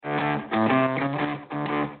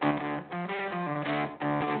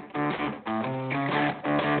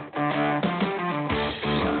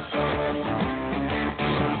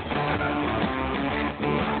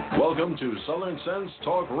welcome to Southern Sense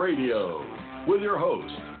Talk Radio with your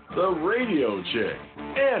host, the radio chick,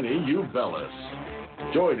 Annie Ubellis.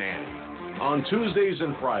 Join Annie on Tuesdays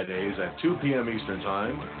and Fridays at 2 p.m. Eastern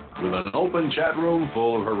Time with an open chat room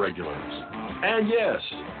full of her regulars. And yes,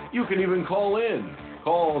 you can even call in.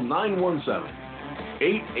 Call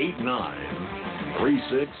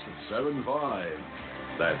 917-889-3675.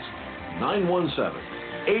 That's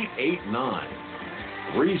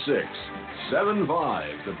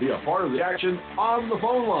 917-889-3675 to be a part of the action on the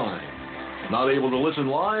phone line. Not able to listen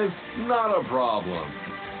live? Not a problem.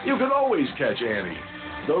 You can always catch Annie,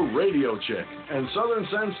 the radio chick, and Southern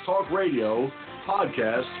Sense Talk Radio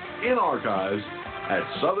podcast in archives at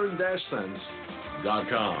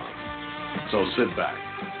southern-sense.com. So sit back,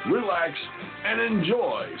 relax, and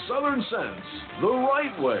enjoy Southern Sense the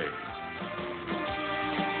right way.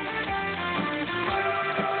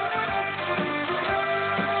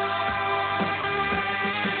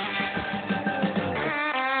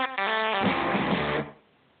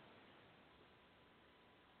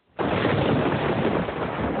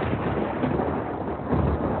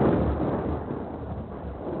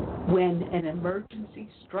 When an emergency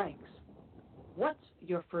strikes, what's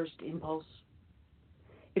your first impulse?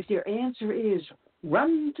 If your answer is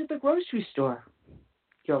run to the grocery store,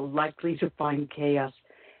 you're likely to find chaos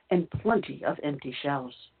and plenty of empty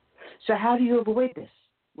shelves. So how do you avoid this?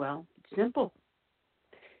 Well, it's simple.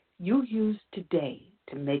 You use today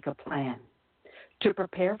to make a plan, to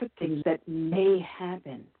prepare for things that may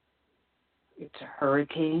happen. It's a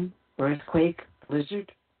hurricane, earthquake, blizzard,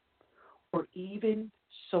 or even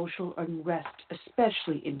social unrest,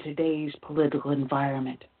 especially in today's political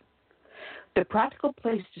environment. The practical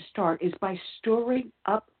place to start is by storing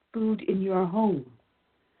up food in your home.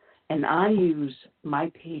 And I use My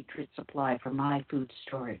Patriot Supply for my food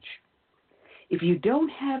storage. If you don't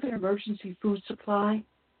have an emergency food supply,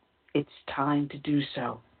 it's time to do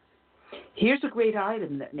so. Here's a great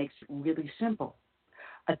item that makes it really simple.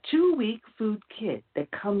 A 2-week food kit that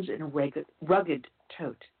comes in a rugged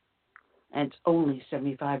tote. And it's only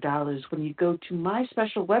 $75 when you go to my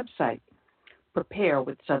special website,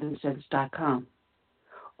 preparewithsouthernsense.com,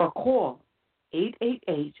 or call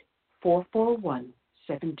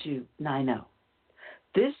 888-441-7290.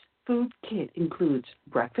 This food kit includes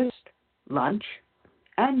breakfast, lunch,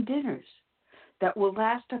 and dinners that will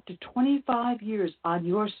last up to 25 years on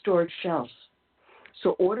your storage shelves.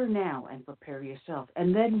 So order now and prepare yourself,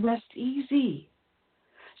 and then rest easy.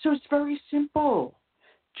 So it's very simple.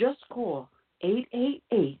 Just call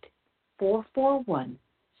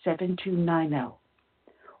 888-441-7290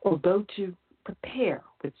 or go to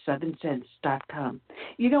preparewithsouthernsense.com.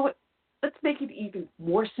 You know what? Let's make it even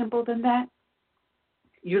more simple than that.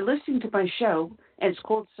 You're listening to my show, and it's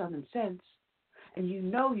called Southern Sense, and you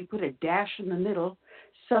know you put a dash in the middle,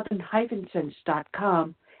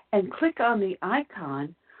 southern-sense.com, and click on the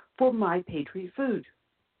icon for My Patriot Food.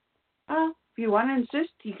 If you want to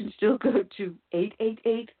insist, you can still go to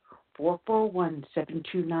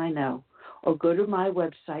 888-441-7290 or go to my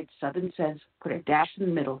website, Southern Sense, put a dash in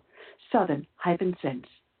the middle,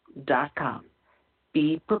 southern-sense.com.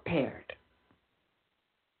 Be prepared.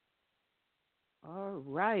 All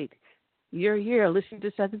right. You're here listening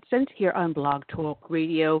to Southern Sense here on Blog Talk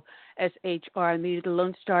Radio, SHR Media, the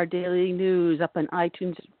Lone Star Daily News, up on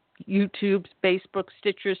iTunes, YouTube, Facebook,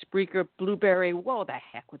 Stitcher, Spreaker, Blueberry, whoa, the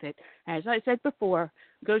heck with it. As I said before,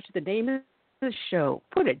 go to the name of the show,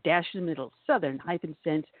 put a dash in the middle,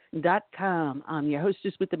 southern-sense.com. I'm your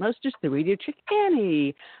hostess with the mostest, the radio chick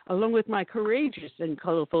Annie, along with my courageous and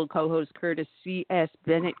colorful co-host Curtis C.S.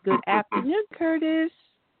 Bennett. Good afternoon, Curtis.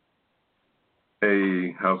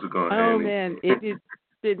 Hey, how's it going, Oh, Annie? man, it has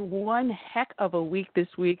been one heck of a week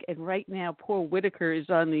this week, and right now poor Whitaker is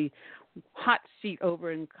on the hot seat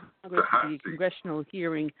over in Congress, the congressional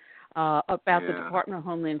hearing about the Department of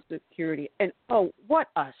Homeland Security. And, oh, what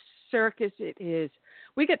a circus it is.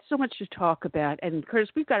 We got so much to talk about. And,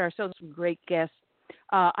 Curtis, we've got ourselves some great guests.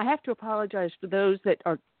 I have to apologize for those that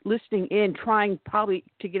are listening in, trying probably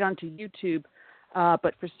to get onto YouTube.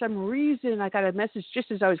 But for some reason, I got a message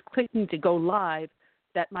just as I was clicking to go live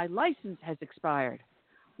that my license has expired,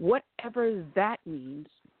 whatever that means.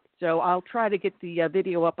 So I'll try to get the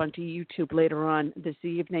video up onto YouTube later on this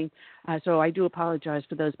evening. So I do apologize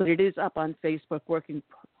for those, but it is up on Facebook, working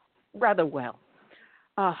rather well.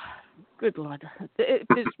 Good Lord. If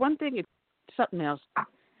there's one thing, it's something else.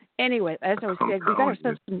 Anyway, as I was saying, we got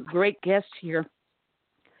ourselves some great guests here.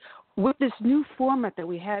 With this new format that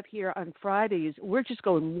we have here on Fridays, we're just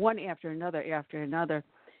going one after another.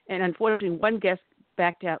 And unfortunately, one guest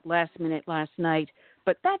backed out last minute last night,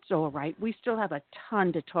 but that's all right. We still have a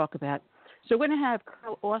ton to talk about. So we're going to have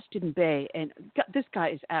Colonel Austin Bay, and this guy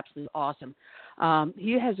is absolutely awesome.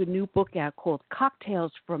 He has a new book out called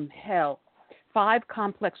Cocktails from Hell, 5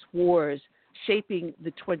 Complex Wars Shaping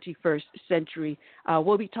the 21st Century.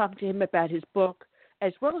 We'll be talking to him about his book,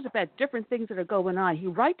 as well as about different things that are going on. He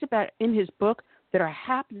writes about in his book that are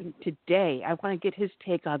happening today. I want to get his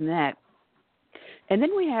take on that. And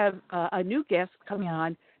then we have a new guest coming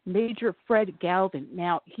on, Major Fred Galvin.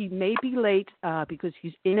 Now, he may be late because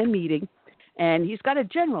he's in a meeting, and he's got a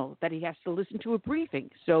general that he has to listen to a briefing,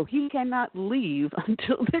 so he cannot leave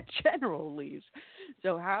until the general leaves.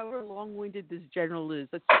 So however long-winded this general is,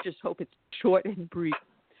 let's just hope it's short and brief.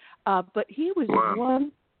 But he was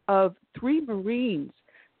one of 3 Marines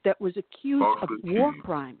that was accused of war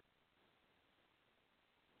crimes.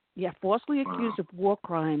 Yeah, falsely accused of war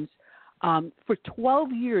crimes. For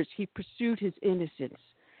 12 years, he pursued his innocence.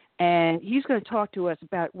 And he's going to talk to us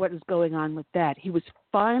about what is going on with that. He was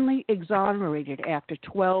finally exonerated after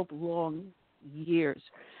 12 long years.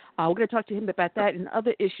 We're going to talk to him about that and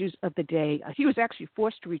other issues of the day. He was actually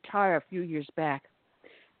forced to retire a few years back.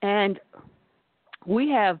 And we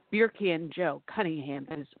have Beer Can Joe Cunningham,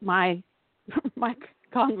 that is my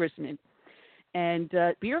congressman. And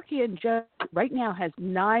Beer Can Joe right now has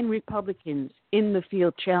 9 Republicans in the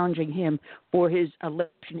field challenging him for his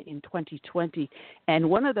election in 2020. And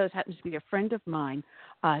one of those happens to be a friend of mine.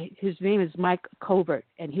 His name is Mike Covert,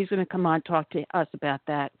 and he's going to come on and talk to us about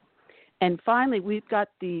that. And finally, we've got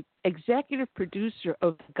the executive producer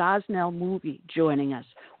of the Gosnell movie joining us.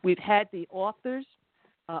 We've had the authors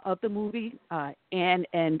of the movie, Anne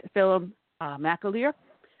and Philip McAleer.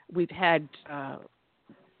 We've had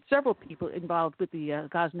several people involved with the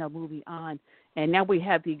Gosnell movie on, and now we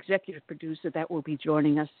have the executive producer that will be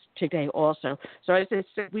joining us today also. So as I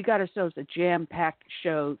said, we got ourselves a jam-packed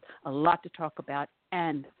show, a lot to talk about,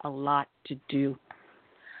 and a lot to do.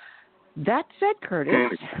 That said,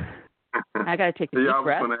 Curtis, I got to take a deep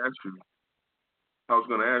breath. I was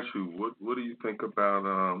going to ask you, what do you think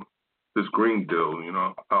about this Green Deal? You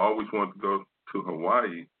know, I always wanted to go to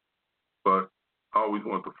Hawaii, but I always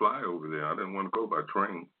wanted to fly over there. I didn't want to go by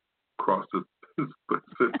train across the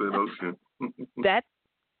Pacific Ocean.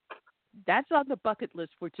 That's on the bucket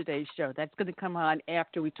list for today's show. That's going to come on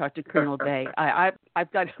after we talk to Colonel Bay.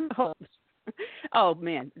 I've got oh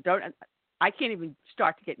man, I can't even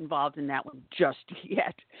start to get involved in that one just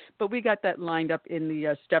yet. But we got that lined up in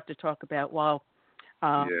the stuff to talk about while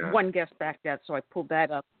one guest backed out, so I pulled that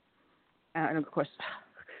up. And of course,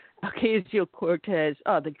 Ocasio-Cortez,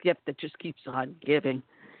 the gift that just keeps on giving.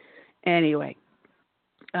 Anyway,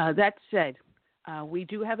 that said, we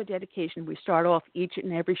do have a dedication. We start off each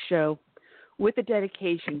and every show with a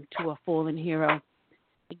dedication to a fallen hero.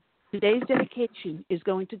 Today's dedication is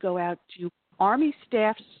going to go out to Army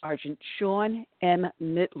Staff Sergeant Sean M.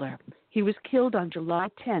 Mittler. He was killed on July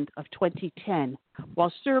 10th of 2010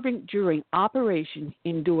 while serving during Operation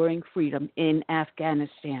Enduring Freedom in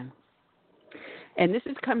Afghanistan. And this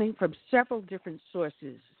is coming from several different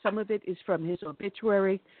sources. Some of it is from his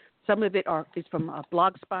obituary. Some of it is from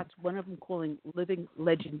blog spots, one of them calling Living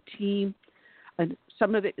Legend Team. And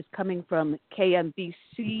some of it is coming from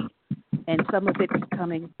KMBC, and some of it is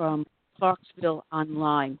coming from Clarksville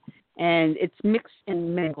Online. And it's mixed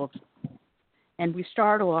and mingled. And we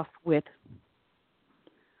start off with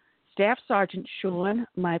Staff Sergeant Sean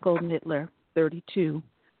Michael Mittler, 32,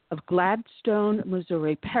 of Gladstone,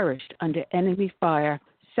 Missouri, perished under enemy fire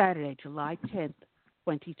Saturday, July 10th,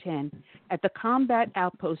 2010, at the combat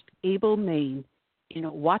outpost Able, Maine, in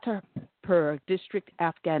Watarpur District,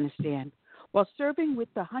 Afghanistan, while serving with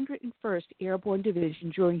the 101st Airborne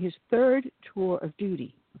Division during his 3rd tour of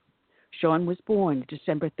duty. Sean was born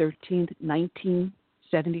December 13,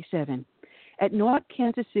 1977, at North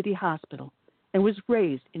Kansas City Hospital and was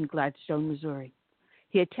raised in Gladstone, Missouri.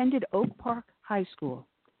 He attended Oak Park High School,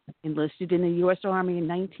 enlisted in the U.S. Army in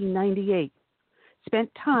 1998,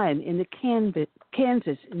 spent time in the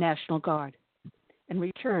Kansas National Guard, and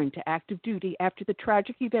returned to active duty after the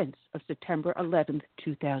tragic events of September 11,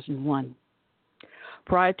 2001.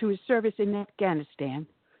 Prior to his service in Afghanistan,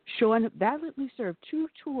 Sean valiantly served 2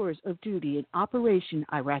 tours of duty in Operation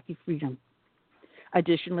Iraqi Freedom.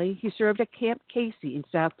 Additionally, he served at Camp Casey in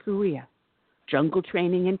South Korea, jungle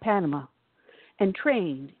training in Panama, and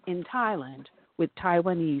trained in Thailand with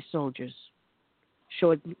Taiwanese soldiers.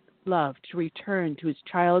 Sean loved to return to his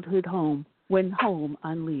childhood home when home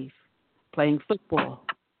on leave, playing football,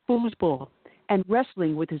 foosball, and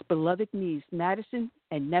wrestling with his beloved niece Madison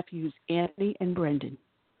and nephews Anthony and Brendan.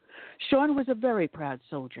 Sean was a very proud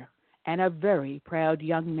soldier and a very proud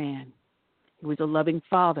young man. He was a loving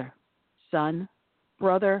father, son,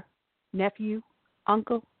 brother, nephew,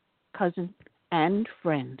 uncle, cousin, and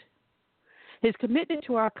friend. His commitment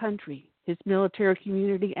to our country, his military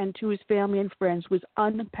community, and to his family and friends was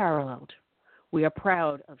unparalleled. We are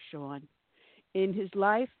proud of Sean in his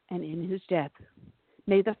life and in his death.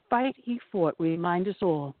 May the fight he fought remind us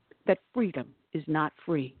all that freedom is not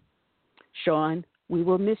free. Sean, we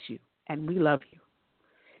will miss you and we love you.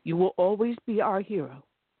 You will always be our hero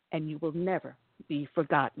and you will never be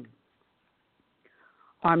forgotten.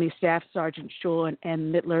 Army Staff Sergeant Sean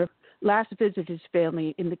M. Mittler last visited his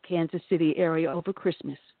family in the Kansas City area over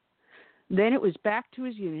Christmas. Then it was back to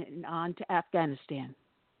his unit and on to Afghanistan.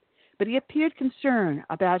 But he appeared concerned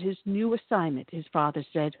about his new assignment, his father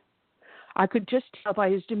said. I could just tell by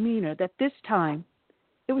his demeanor that this time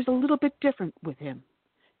it was a little bit different with him,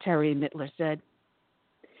 Terry Mittler said.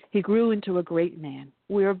 He grew into a great man.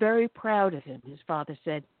 We are very proud of him, his father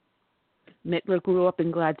said. Mittler grew up in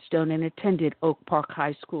Gladstone and attended Oak Park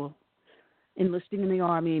High School, enlisting in the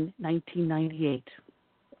Army in 1998.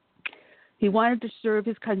 He wanted to serve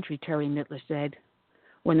his country, Terry Mittler said.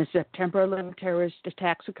 When the September 11 terrorist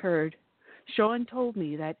attacks occurred, Sean told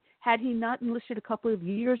me that had he not enlisted a couple of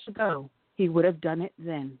years ago, he would have done it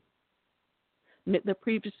then. Mittler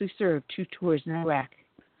previously served 2 tours in Iraq.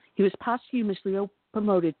 He was posthumously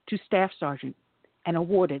promoted to Staff Sergeant and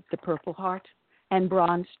awarded the Purple Heart and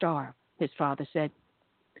Bronze Star, his father said.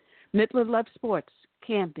 Mittler loved sports,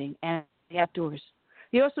 camping, and the outdoors.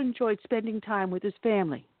 He also enjoyed spending time with his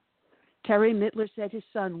family. Terry Mittler said his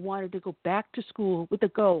son wanted to go back to school with the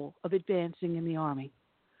goal of advancing in the Army.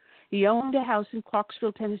 He owned a house in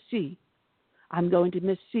Clarksville, Tennessee. I'm going to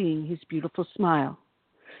miss seeing his beautiful smile.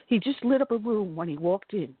 He just lit up a room when he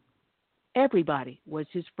walked in. Everybody was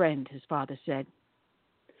his friend, his father said.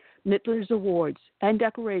 Mittler's awards and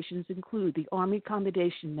decorations include the Army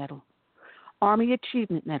Commendation Medal, Army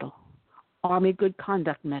Achievement Medal, Army Good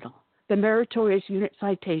Conduct Medal, the Meritorious Unit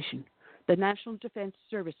Citation, the National Defense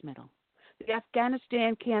Service Medal, the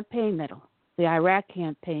Afghanistan Campaign Medal, the Iraq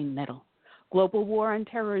Campaign Medal, Global War on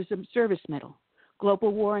Terrorism Service Medal,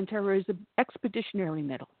 Global War on Terrorism Expeditionary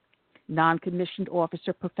Medal, Non-Commissioned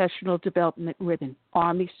Officer Professional Development Ribbon,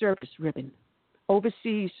 Army Service Ribbon,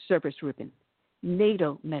 Overseas Service Ribbon,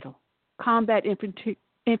 NATO Medal, Combat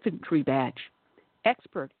Infantry Badge,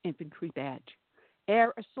 Expert Infantry Badge,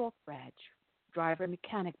 Air Assault Badge, Driver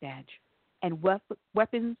Mechanic Badge, and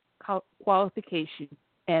Weapons Qualification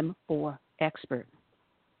M4 Expert.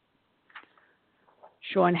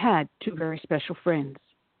 Sean had 2 very special friends.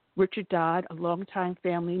 Richard Dodd, a longtime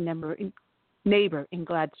family neighbor in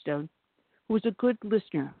Gladstone, who was a good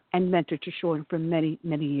listener and mentor to Sean for many,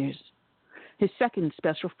 many years. His second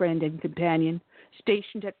special friend and companion,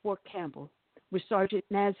 stationed at Fort Campbell, was Sergeant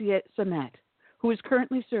Naziet Samat, who is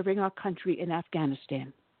currently serving our country in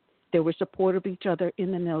Afghanistan. They were supportive of each other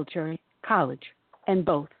in the military, college, and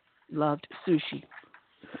both loved sushi.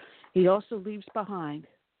 He also leaves behind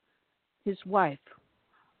his wife,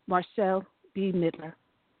 Marcel B. Mittler,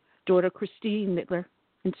 daughter Christine Mittler,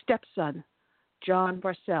 and stepson, John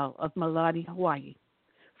Barcel of Malani, Hawaii,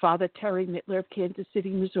 father Terry Mittler of Kansas City,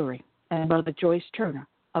 Missouri, and mother Joyce Turner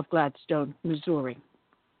of Gladstone, Missouri.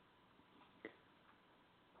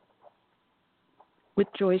 With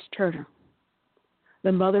Joyce Turner,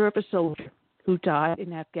 the mother of a soldier who died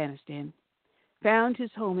in Afghanistan, found his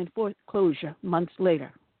home in foreclosure months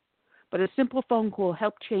later, but a simple phone call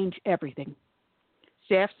helped change everything.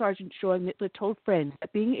 Staff Sergeant Sean Mittler told friends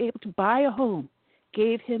that being able to buy a home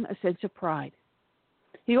gave him a sense of pride.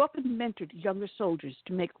 He often mentored younger soldiers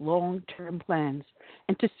to make long-term plans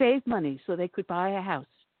and to save money so they could buy a house.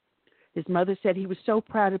 His mother said he was so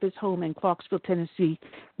proud of his home in Clarksville, Tennessee,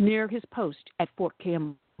 near his post at Fort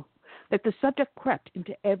Campbell, that the subject crept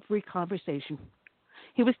into every conversation.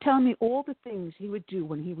 He was telling me all the things he would do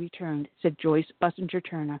when he returned, said Joyce Bussinger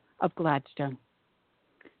Turner of Gladstone.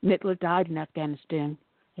 Mittler died in Afghanistan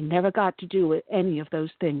and never got to do any of those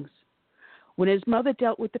things. When his mother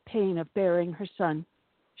dealt with the pain of burying her son,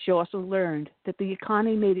 she also learned that the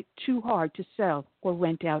economy made it too hard to sell or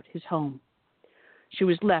rent out his home. She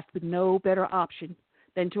was left with no better option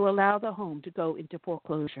than to allow the home to go into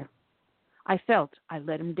foreclosure. I felt I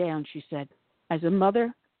let him down, she said. As a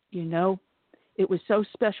mother, it was so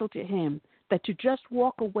special to him that to just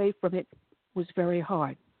walk away from it was very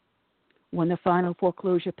hard. When the final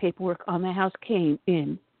foreclosure paperwork on the house came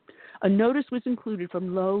in, a notice was included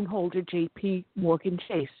from loan holder J.P. Morgan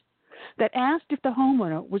Chase that asked if the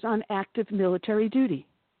homeowner was on active military duty.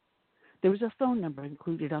 There was a phone number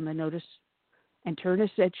included on the notice, and Turner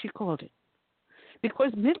said she called it.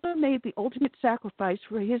 Because Mittler made the ultimate sacrifice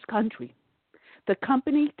for his country, the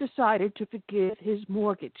company decided to forgive his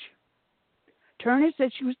mortgage. Turner said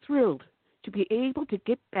she was thrilled to be able to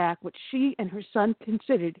get back what she and her son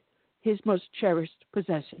considered his most cherished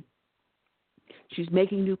possession. She's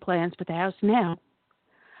making new plans for the house now.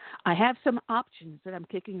 I have some options that I'm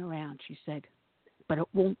kicking around, she said, but it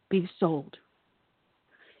won't be sold.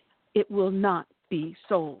 It will not be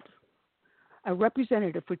sold. A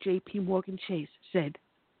representative for J.P. Morgan Chase said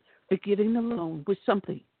forgiving the loan was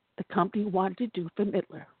something the company wanted to do for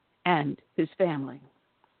Mittler and his family.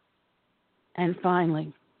 And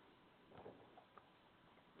finally,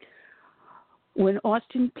 when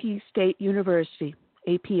Austin Peay State University,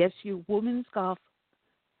 APSU women's golf,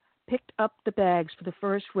 picked up the bags for the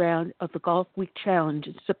first round of the Golf Week Challenge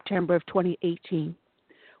in September of 2018,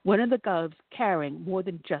 one of the Govs carrying more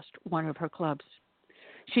than just one of her clubs.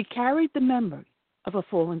 She carried the memory of a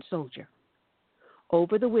fallen soldier.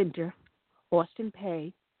 Over the winter, Austin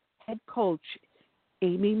Peay head coach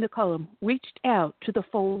Amy McCullum reached out to the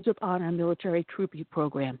Folds of Honor Military Tribute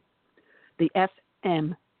Program, the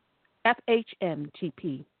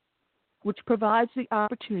FHMTP, which provides the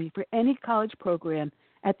opportunity for any college program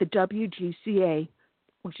at the WGCA,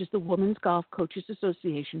 which is the Women's Golf Coaches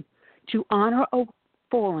Association, to honor a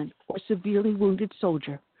fallen or severely wounded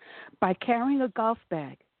soldier by carrying a golf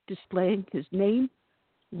bag displaying his name,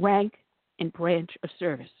 rank, and branch of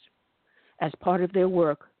service. As part of their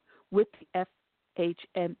work with the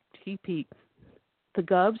FHMTP, the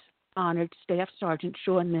Govs honored Staff Sergeant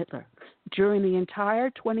Sean Mittler during the entire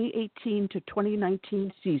 2018 to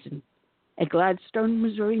 2019 season, a Gladstone,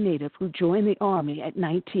 Missouri native who joined the Army at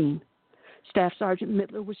 19. Staff Sergeant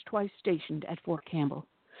Mittler was twice stationed at Fort Campbell,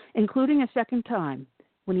 including a second time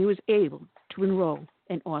when he was able to enroll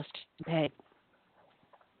in Austin Peay.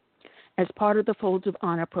 As part of the Folds of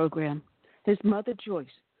Honor program, his mother, Joyce,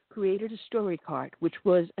 created a story card which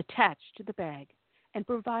was attached to the bag and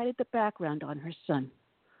provided the background on her son.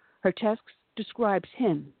 Her text describes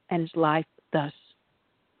him and his life thus.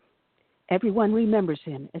 Everyone remembers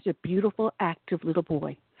him as a beautiful, active little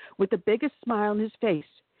boy with the biggest smile on his face,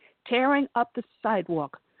 tearing up the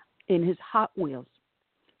sidewalk in his Hot Wheels.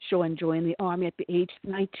 Sean joined the Army at the age of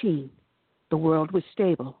 19. The world was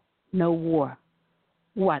stable, no war.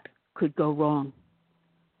 What could go wrong?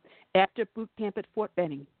 After boot camp at Fort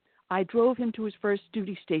Benning, I drove him to his first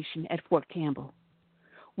duty station at Fort Campbell.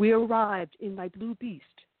 We arrived in my Blue Beast,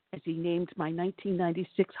 as he named my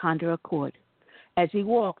 1996 Honda Accord. As he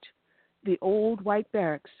walked the old white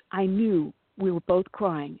barracks, I knew we were both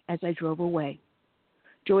crying as I drove away.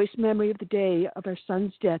 Joyce's memory of the day of her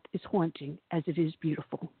son's death is haunting as it is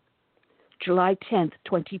beautiful. July 10th,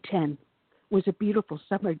 2010, was a beautiful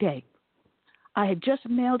summer day. I had just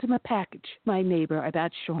mailed him a package, my neighbor,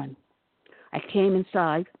 about Sean. I came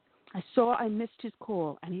inside. I saw I missed his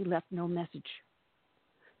call, and he left no message.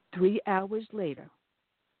 3 hours later,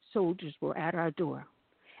 soldiers were at our door,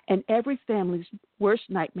 and every family's worst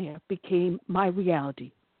nightmare became my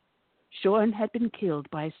reality. Sean had been killed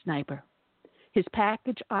by a sniper. His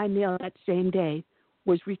package I mailed that same day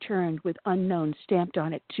was returned with unknown stamped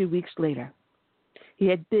on it 2 weeks later. He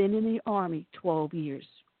had been in the Army 12 years.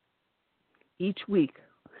 Each week,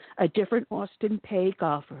 a different Austin Peay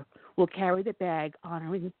golfer will carry the bag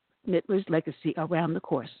honoring Mittler's legacy around the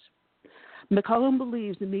course. McCullum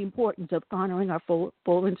believes in the importance of honoring our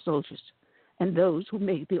fallen soldiers and those who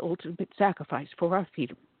made the ultimate sacrifice for our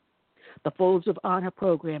freedom. The Folds of Honor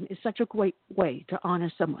program is such a great way to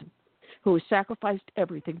honor someone who has sacrificed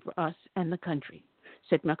everything for us and the country,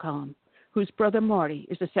 said McCullum, whose brother Marty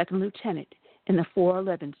is a second lieutenant in the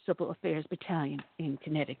 411 Civil Affairs Battalion in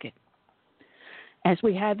Connecticut. As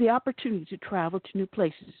we have the opportunity to travel to new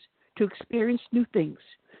places, to experience new things,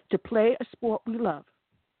 to play a sport we love,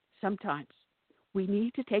 sometimes we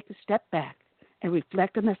need to take a step back and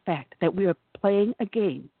reflect on the fact that we are playing a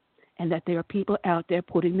game and that there are people out there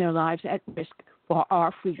putting their lives at risk for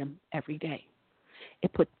our freedom every day.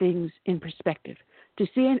 It put things in perspective to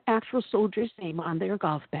see an actual soldier's name on their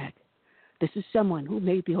golf bag. This is someone who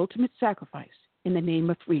made the ultimate sacrifice in the name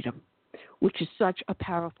of freedom, which is such a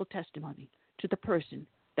powerful testimony to the person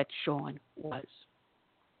that Sean was.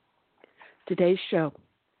 Today's show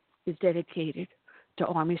is dedicated to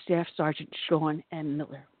Army Staff Sergeant Sean M.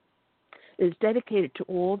 Mittler. It is dedicated to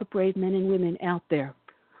all the brave men and women out there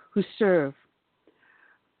who serve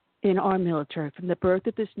in our military from the birth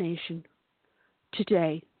of this nation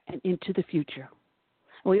today and into the future.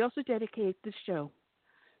 And we also dedicate this show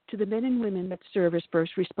to the men and women that serve as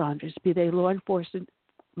first responders, be they law enforcement,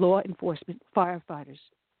 firefighters,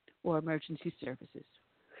 or emergency services.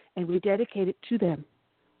 And we dedicate it to them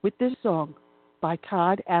with this song by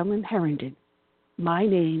Todd Allen Herrington, My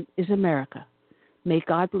Name is America. May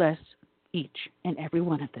God bless each and every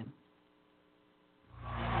one of them.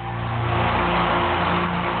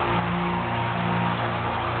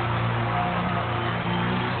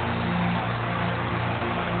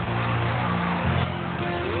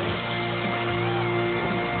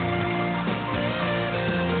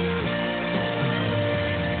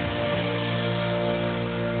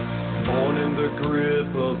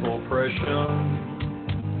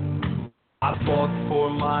 oppression. I fought for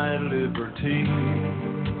my liberty.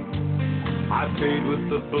 I paid with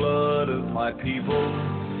the blood of my people.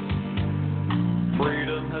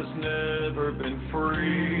 Freedom has never been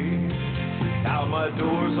free. Now my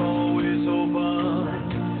door's always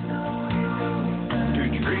open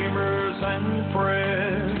to dreamers and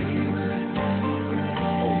friends.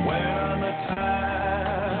 When I'm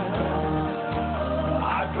attacked,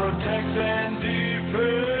 I protect and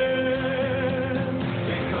defend.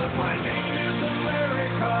 Because my name is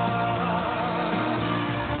America.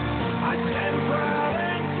 I stand proud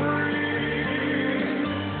and free.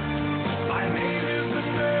 My name is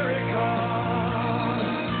America.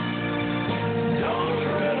 Don't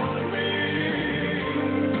tread on me.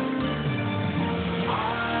 I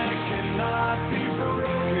cannot be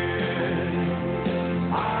broken.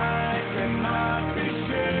 I cannot be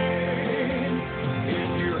shamed. If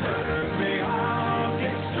you hurt me, I'll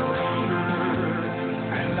get stronger,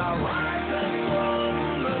 and I'll rise up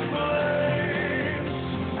from the flames,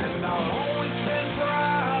 and I'll always stand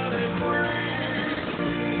proud and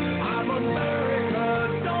free. I'm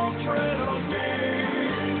America, don't tread on me.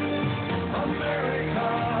 America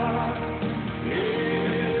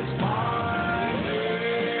is my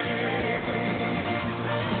name.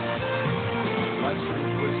 My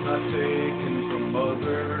strength was not taken from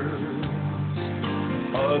others.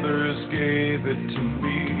 Others gave it to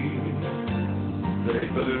me. They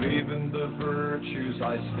believe in the virtues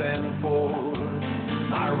I stand for.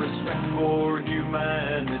 My respect for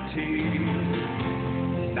humanity.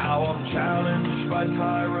 Now I'm challenged by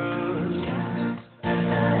tyrants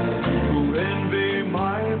who envy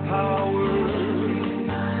my power,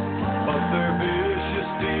 but their vicious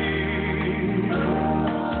deeds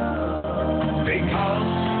become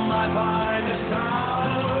my finest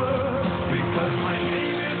hour. Because my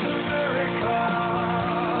name is America.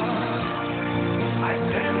 I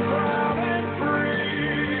stand proud and free.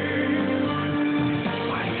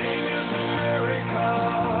 My name is America.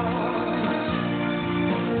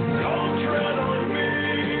 Don't tread on me.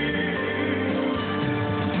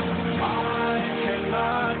 I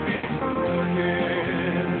cannot be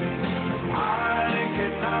broken. I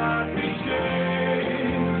cannot be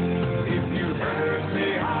shamed. If you hurt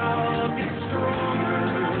me, I'll get stronger,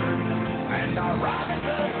 and I'll rise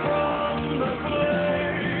up from the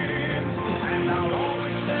flames, and I'll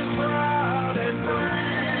always stand proud and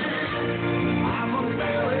free. I'm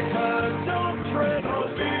America, don't tread on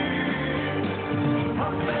me.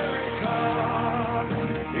 America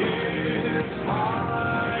is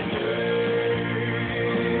my name.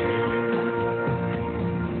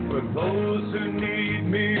 For those who need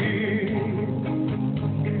me,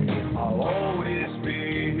 I'll always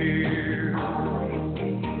be here.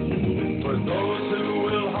 For those who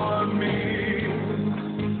will harm me,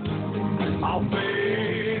 I'll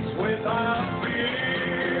face without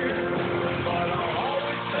fear. But I'll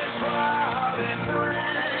always stay proud and free.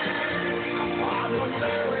 I'm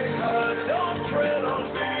America, don't tread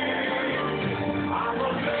on me. I'm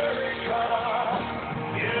America,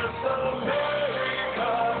 yes,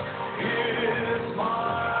 America is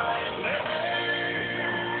my name.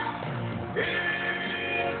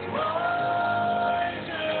 It's my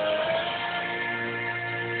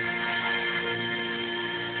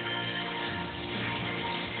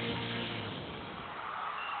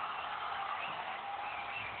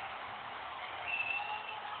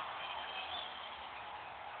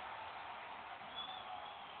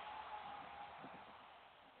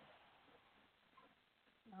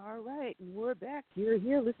All right, we're back. You're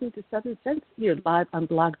here listening to Southern Sense. You're live on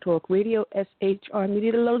Blog Talk Radio, SHR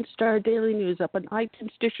Media, the Lone Star Daily News, up on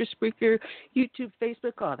iTunes, Stitcher, Spreaker, YouTube,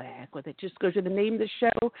 Facebook, all the heck with it. Just go to the name of the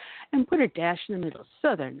show and put a dash in the middle,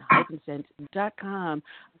 southern-sense.com.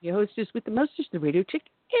 Your hostess with the mostest, the radio chick,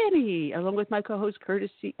 Annie, along with my co-host,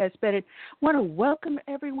 Curtis C. S. Bennett. Want to welcome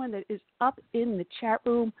everyone that is up in the chat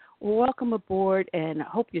room. Welcome aboard, and I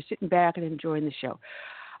hope you're sitting back and enjoying the show.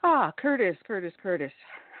 Curtis.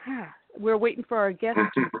 We're waiting for our guest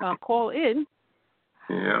to call in.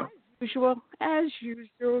 Yeah. As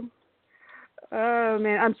usual. Oh,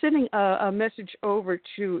 man, I'm sending a message over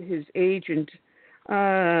to his agent. All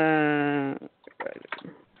right,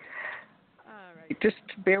 just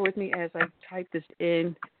bear with me as I type this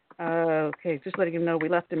in. Okay, just letting him know we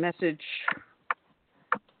left a message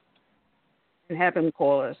and have him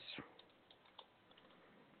call us.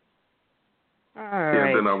 All right.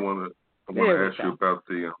 And then I want to ask you about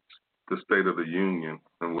the State of the Union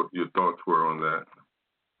and what your thoughts were on that.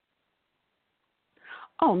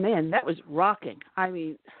 Oh, man, that was rocking. I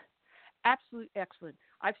mean, absolutely excellent.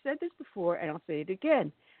 I've said this before, and I'll say it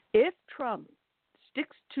again. If Trump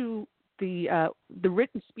sticks to the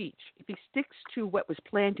written speech, if he sticks to what was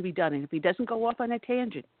planned to be done, and if he doesn't go off on a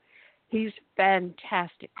tangent, he's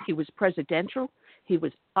fantastic. He was presidential. He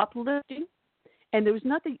was uplifting. And there was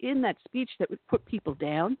nothing in that speech that would put people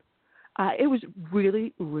down. It was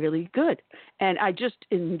really, really good. And I just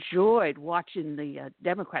enjoyed watching the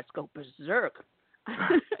Democrats go berserk.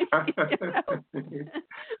 I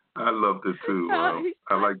loved it, too.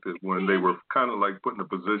 I liked it when they were kind of like put in a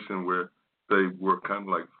position where they were kind of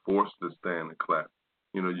like forced to stand and clap.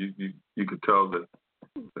 You know, you could tell that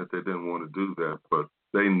they didn't want to do that, but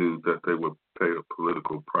they knew that they would pay a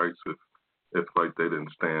political price if like they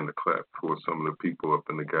didn't stand to clap for some of the people up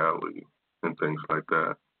in the gallery and things like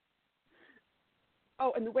that.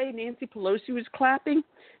 Oh, and the way Nancy Pelosi was clapping,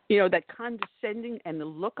 you know, that condescending and the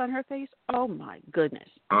look on her face, oh, my goodness.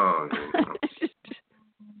 Oh, yeah.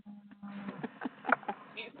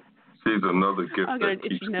 She's another gift that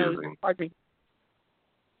keeps giving. Pardon me.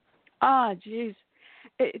 Ah, jeez.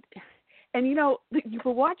 And, you know, you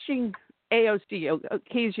were watching AOC,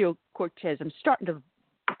 Ocasio-Cortez. I'm starting to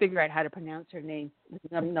figure out how to pronounce her name.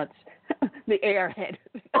 I'm nuts. The airhead.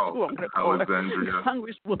 That's who I'm going to call Alexandria her.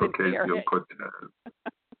 Congresswoman airhead.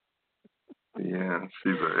 Yeah,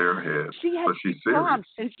 she's an airhead. She had but she's serious. Prompt,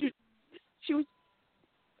 and she was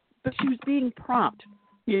being prompt.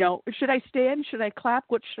 You know, should I stand? Should I clap?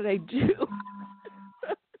 What should I do?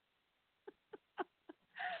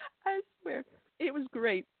 I swear, it was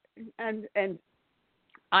great. And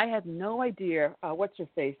I have no idea what's her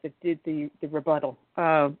face that did the rebuttal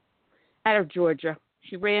out of Georgia.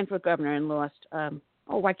 She ran for governor and lost.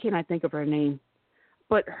 Why can't I think of her name?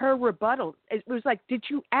 But her rebuttal, it was like, did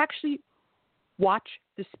you actually watch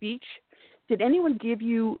the speech? Did anyone give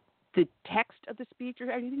you the text of the speech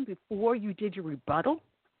or anything before you did your rebuttal?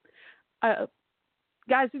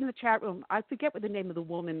 Guys in the chat room, I forget what the name of the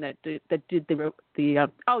woman that did the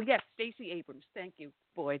Stacey Abrams. Thank you,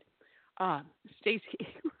 Boyd. Stacey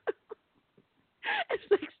Abrams. It's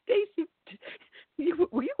like, Stacey,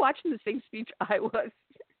 were you watching the same speech I was?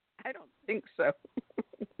 I don't think so.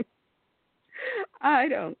 I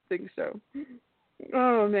don't think so.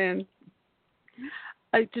 Oh man,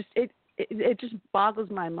 it just boggles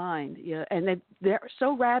my mind. Yeah, and they're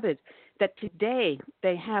so rabid that today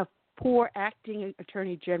they have poor acting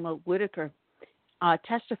Attorney General Whitaker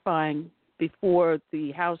testifying before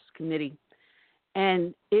the House committee,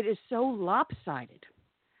 and it is so lopsided.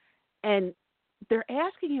 And they're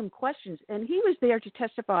asking him questions, and he was there to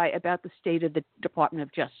testify about the state of the Department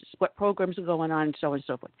of Justice, what programs are going on, and so on and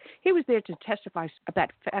so forth. He was there to testify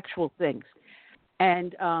about factual things.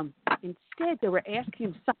 And instead, they were asking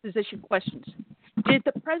him supposition questions. Did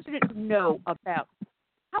the president know about?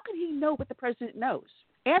 How can he know what the president knows?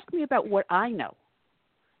 Ask me about what I know.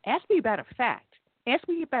 Ask me about a fact. Ask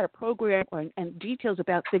me about a program and details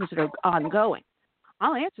about things that are ongoing.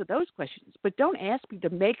 I'll answer those questions, but don't ask me to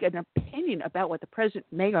make an opinion about what the president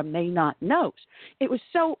may or may not know. It was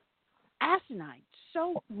so asinine,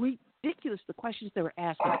 so ridiculous, the questions they were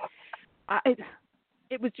asking.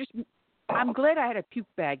 It was just, I'm glad I had a puke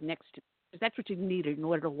bag next to, because that's what you needed in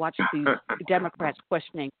order to watch these Democrats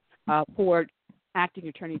questioning poor Acting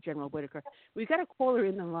Attorney General Whitaker. We've got a caller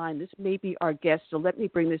in the line. This may be our guest, so let me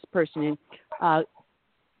bring this person in.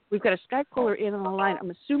 We've got a Skype caller in on the line. I'm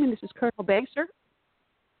assuming this is Colonel Bay, sir?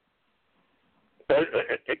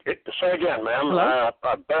 Say again, ma'am. Hello?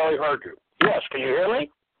 I barely heard you. Yes, can you hear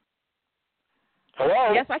me?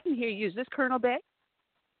 Hello? Yes, I can hear you. Is this Colonel Bay?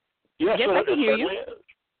 Yes, I can hear you. Is.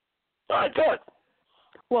 All right, good.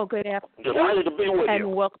 Well, good afternoon. Delighted to be with you.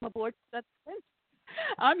 And welcome aboard.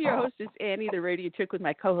 I'm your hostess, Annie, the radio chick, with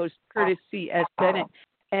my co-host, Curtis C.S. Bennett.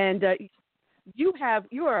 And you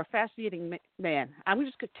are a fascinating man. I'm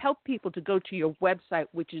just going to tell people to go to your website,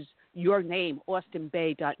 which is your name,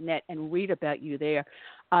 austinbay.net, and read about you there.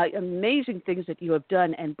 Amazing things that you have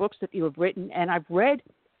done and books that you have written. And I've read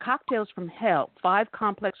Cocktails from Hell, 5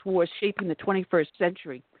 Complex Wars Shaping the 21st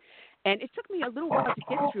Century. And it took me a little while to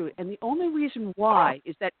get through it. And the only reason why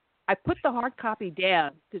is that I put the hard copy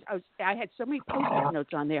down because I had so many Post-it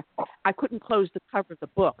notes on there, I couldn't close the cover of the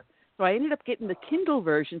book. So I ended up getting the Kindle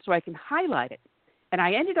version so I can highlight it. And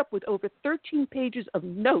I ended up with over 13 pages of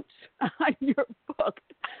notes on your book.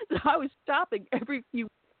 So I was stopping every few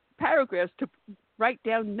paragraphs to write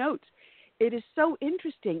down notes. It is so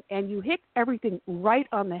interesting, and you hit everything right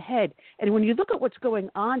on the head. And when you look at what's going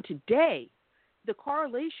on today, the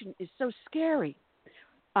correlation is so scary.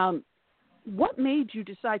 What made you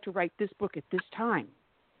decide to write this book at this time?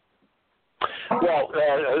 Well,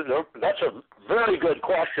 that's a very good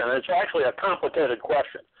question. It's actually a complicated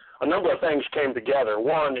question. A number of things came together.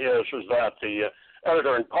 One is that the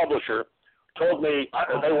editor and publisher told me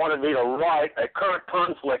they wanted me to write a current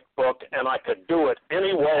conflict book, and I could do it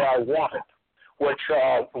any way I wanted, which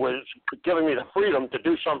was giving me the freedom to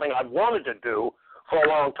do something I wanted to do for a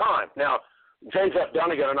long time. Now, James F.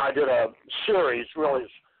 Dunnigan and I did a series, really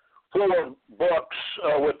 4 books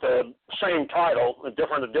with the same title,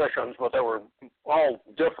 different editions, but they were all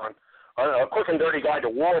different. A Quick and Dirty Guide to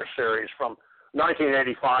War series from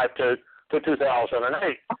 1985 to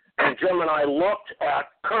 2008. And Jim and I looked at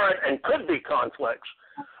current and could-be conflicts.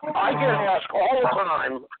 I get asked all the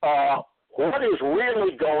time, what is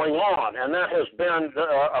really going on? And that has been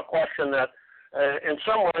a question that, in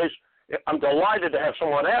some ways, I'm delighted to have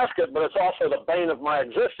someone ask it, but it's also the bane of my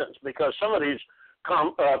existence because some of these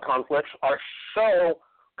conflicts are so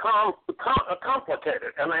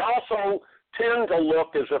complicated, and they also tend to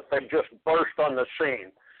look as if they just burst on the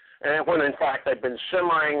scene, and when in fact they've been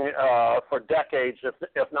simmering for decades,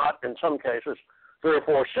 if not in some cases 3 or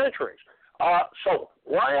 4 centuries. So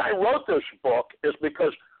why I wrote this book is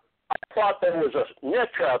because I thought there was a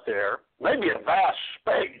niche out there, maybe a vast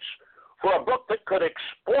space, for a book that could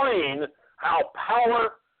explain how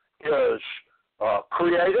power is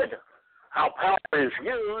created, how power is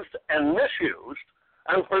used and misused,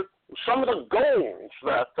 and for some of the goals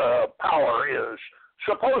that power is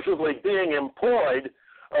supposedly being employed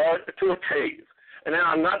to achieve. And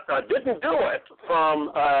I didn't do it from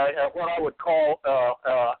what I would call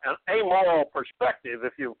an amoral perspective.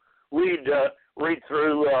 If you read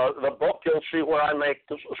through the book, you'll see where I make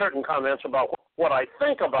certain comments about what I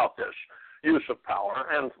think about this use of power.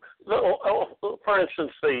 And for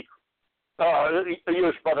instance, the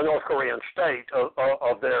use by the North Korean state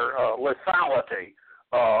of their lethality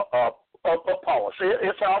policy.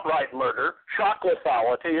 It's outright murder. Shock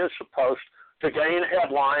lethality is supposed to gain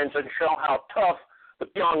headlines and show how tough the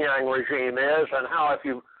Pyongyang regime is, and how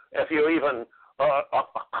if you even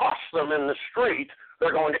accost them in the street,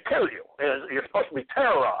 they're going to kill you. You're supposed to be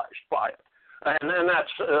terrorized by it, and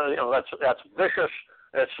that's vicious.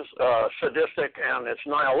 It's sadistic, and it's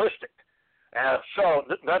nihilistic.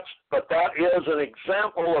 But that is an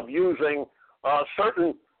example of using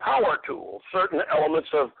certain power tools, certain elements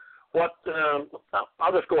of what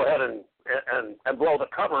I'll just go ahead and blow the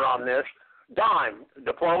cover on this. DIME,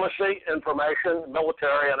 diplomacy, information,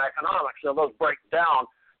 military, and economics. Now, those break down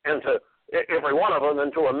into every one of them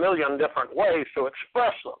into a million different ways to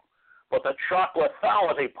express them. But the shock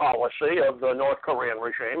lethality policy of the North Korean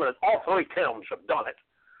regime, and all 3 Kims have done it,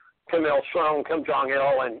 Kim Il-sung, Kim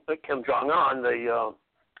Jong-il, and Kim Jong-un, the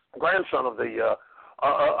grandson of the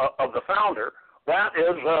founder, that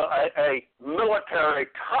is a military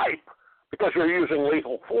type because you're using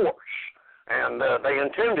lethal force. And they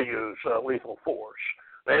intend to use lethal force.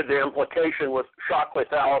 The implication with shock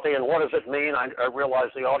lethality, and what does it mean? I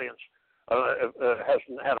realize the audience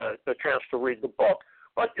hasn't had a chance to read the book,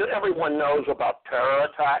 but everyone knows about terror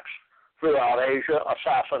attacks throughout Asia,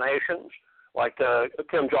 assassinations, like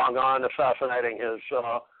Kim Jong-un assassinating his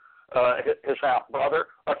half-brother,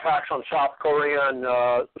 attacks on South Korean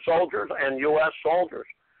soldiers and U.S. soldiers.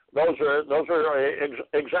 Those are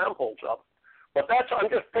examples of it. But I'm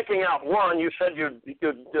just picking out one. You said you'd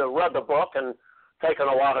read the book and taken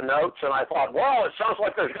a lot of notes, and I thought, well, it sounds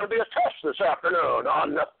like there's going to be a test this afternoon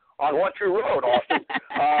on what you wrote, Austin,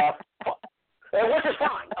 which is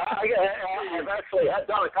fine. I've actually had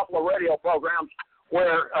done a couple of radio programs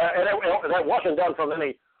where that wasn't done from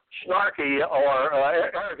any snarky or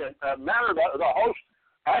arrogant manner. The host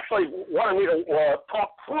actually wanted me to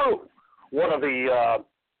talk through one of the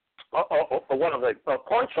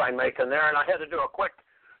points I make in there, and I had to do a quick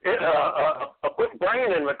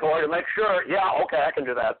brain inventory to make sure. Yeah, okay, I can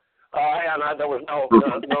do that. And there was no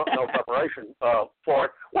preparation for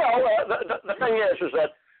it. Well, the thing is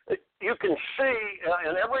that you can see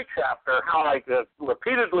in every chapter how I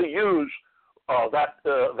repeatedly use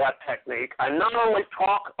that technique. I not only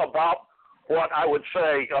talk about what I would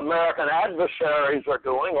say American adversaries are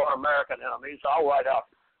doing or American enemies. I'll write out,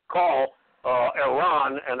 call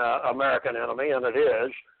Iran an American enemy, and it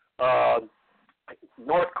is.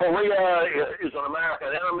 North Korea is an American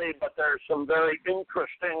enemy, but there's some very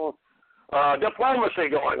interesting diplomacy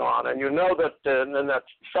going on. And you know that in that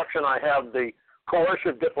section I have the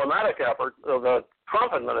coercive diplomatic effort of the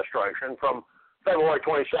Trump administration from February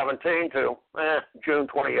 2017 to June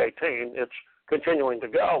 2018. It's continuing to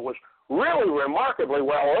go. Was really remarkably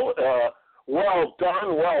well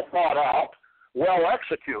done, well thought out, well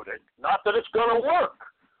executed. Not that it's going to work,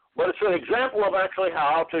 but it's an example of actually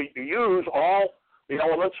how to use all the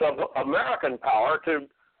elements of American power to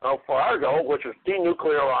for our goal, which is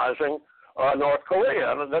denuclearizing North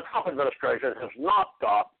Korea. And the Trump administration has not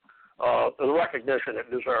got the recognition it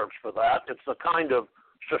deserves for that. It's the kind of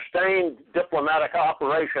sustained diplomatic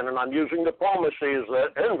operation, and I'm using diplomacy as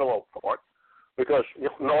the envelope for it, because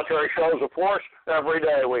military shows of force, every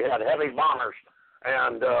day we had heavy bombers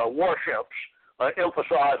and warships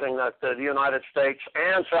emphasizing that the United States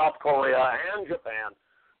and South Korea and Japan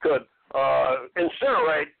could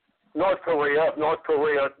incinerate North Korea if North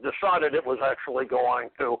Korea decided it was actually going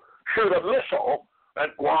to shoot a missile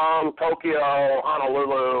at Guam, Tokyo,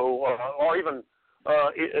 Honolulu, or even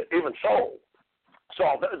Seoul. So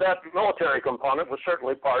that military component was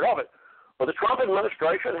certainly part of it. But the Trump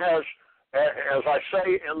administration has, as I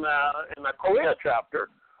say in the Korea chapter,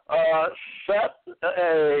 set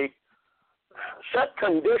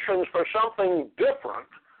conditions for something different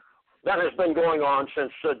that has been going on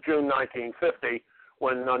since June 1950,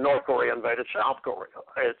 when North Korea invaded South Korea.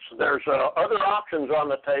 There's other options on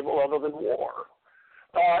the table other than war.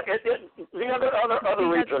 The other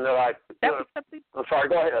reason that I'm sorry.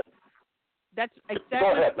 Go ahead. That's exactly.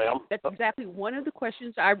 Go ahead, ma'am. That's exactly one of the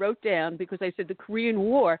questions I wrote down, because I said the Korean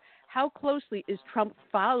War. How closely is Trump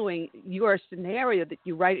following your scenario that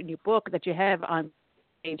you write in your book that you have on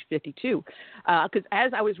page 52? Because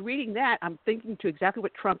as I was reading that, I'm thinking to exactly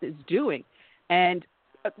what Trump is doing. And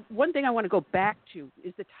one thing I want to go back to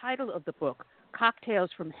is the title of the book,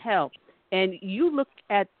 Cocktails from Hell. And you look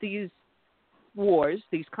at these wars,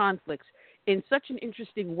 these conflicts, in such an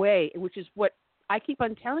interesting way, which is what I keep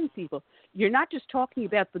on telling people. You're not just talking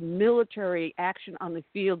about the military action on the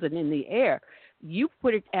field and in the air. You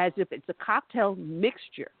put it as if it's a cocktail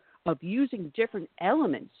mixture of using different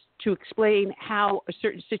elements to explain how a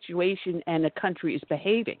certain situation and a country is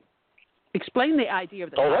behaving. Explain the idea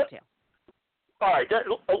of the cocktail. All right.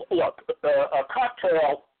 Look, a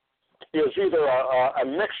cocktail is either a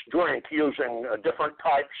mixed drink using different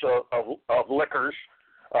types of liquors,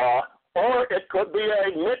 or it could be a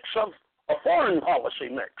mix of a foreign policy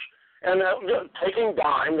mix. And taking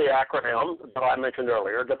DIME, the acronym that I mentioned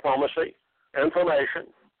earlier, diplomacy, information,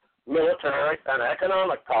 military, and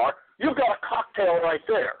economic power, you've got a cocktail right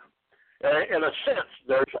there. In a sense,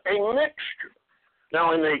 there's a mixture.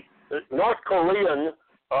 Now, in the North Korean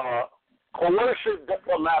coercive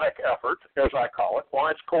diplomatic effort, as I call it, well,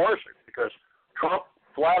 it's coercive because Trump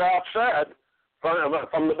flat out said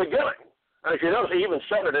from the beginning, as you know, he even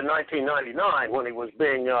said it in 1999 when he was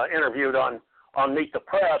being interviewed on Meet the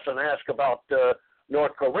Press and asked about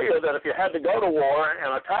North Korea, that if you had to go to war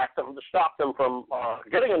and attack them to stop them from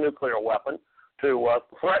getting a nuclear weapon, to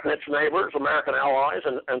threaten its neighbors, American allies,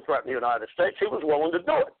 and threaten the United States, he was willing to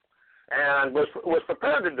do it and was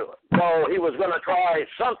prepared to do it. So he was going to try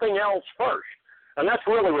something else first. And that's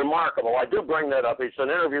really remarkable. I do bring that up. It's an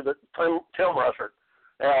interview that Tim Russert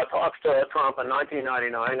talks to Trump in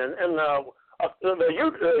 1999, and the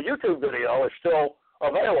YouTube video is still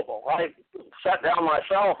available. I sat down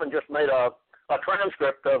myself and just made a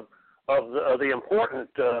transcript of the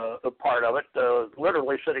important part of it,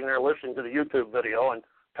 literally sitting there listening to the YouTube video and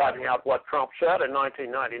typing out what Trump said in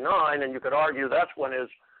 1999, and you could argue that's when his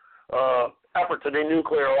effort to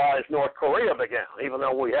denuclearize North Korea began, even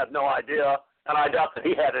though we had no idea, and I doubt that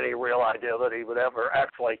he had any real idea that he would ever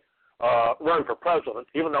actually run for president,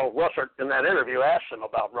 even though Russert in that interview asked him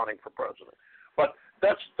about running for president. But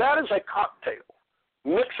that is a cocktail,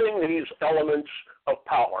 mixing these elements of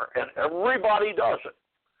power, and everybody does it.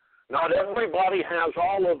 Not everybody has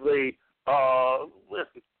all of the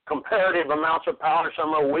comparative amounts of power.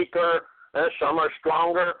 Some are weaker, some are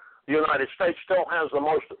stronger. The United States still has the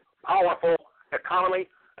most powerful economy,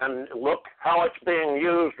 and look how it's being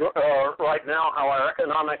used right now, how our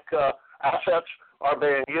economic assets are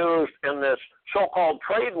being used in this so-called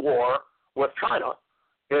trade war with China.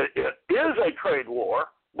 It is a trade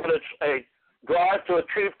war, but it's a drive to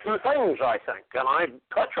achieve two things, I think, and I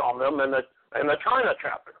touch on them in the China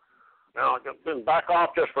chapter. Now, back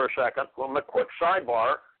off just for a second. Well, a quick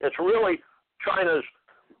sidebar. It's really China's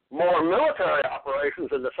more military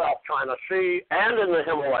operations in the South China Sea and in the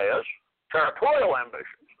Himalayas, territorial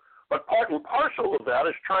ambitions. But part and parcel of that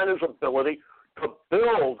is China's ability to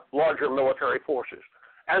build larger military forces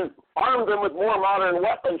and arm them with more modern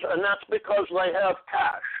weapons, and that's because they have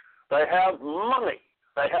cash. They have money.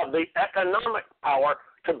 They have the economic power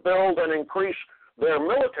to build and increase their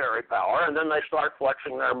military power, and then they start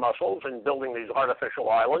flexing their muscles and building these artificial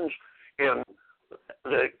islands in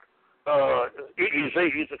the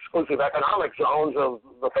EEZs, exclusive economic zones of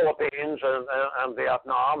the Philippines and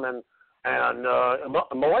Vietnam and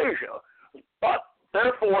Malaysia. But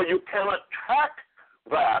therefore, you can attack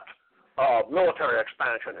that military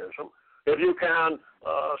expansionism if you can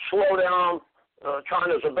slow down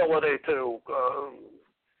China's ability to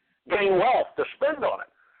gain wealth to spend on it.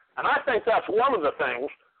 And I think that's one of the things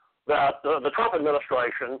that the Trump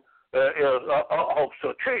administration hopes to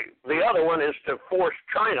achieve. The other one is to force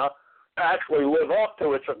China to actually live up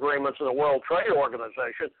to its agreements in the World Trade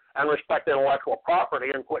Organization and respect intellectual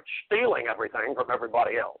property and quit stealing everything from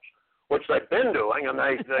everybody else, which they've been doing, and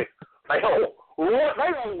they owe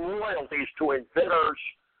royalties to inventors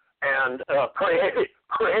and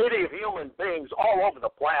creative human beings all over the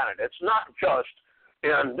planet. It's not just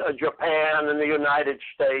in Japan and the United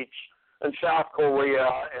States and South Korea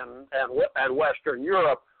and Western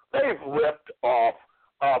Europe. They've ripped off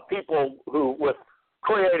people who with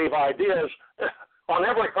creative ideas on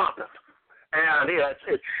every continent, and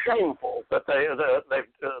it's shameful that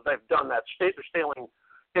they've done that, stealing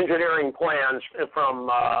engineering plans from.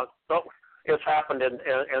 It's happened in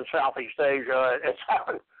Southeast Asia. It's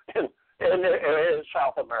happened in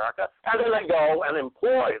South America, and then they go and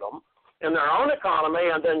employ them in their own economy,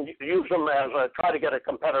 and then use them as try to get a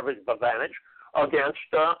competitive advantage against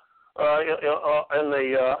in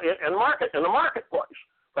the marketplace.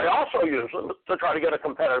 They also use them to try to get a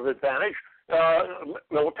competitive advantage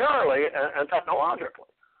militarily and technologically.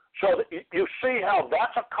 So you see how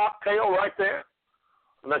that's a cocktail right there.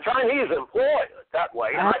 And the Chinese employ it that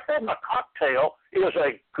way, and I think a cocktail is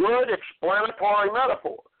a good explanatory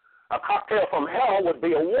metaphor. A cocktail from hell would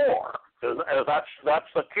be a war.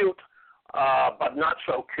 That's the cute, but not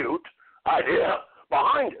so cute idea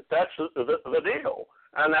behind it. That's the deal.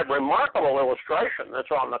 And that remarkable illustration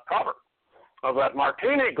that's on the cover of that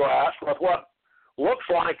martini glass with what looks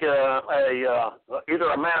like either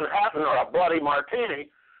a Manhattan or a bloody martini,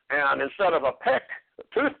 and instead of a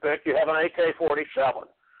toothpick, you have an AK-47.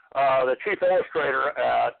 The chief illustrator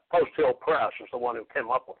at Post Hill Press is the one who came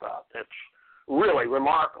up with that. It's really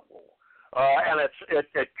remarkable, and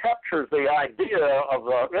it captures the idea of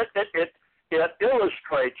it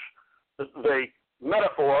illustrates the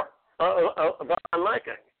metaphor that I'm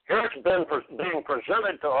making. Here it's being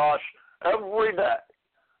presented to us every day.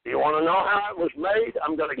 Do you want to know how it was made?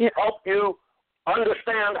 I'm going to help you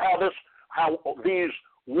understand how these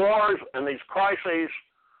wars and these crises,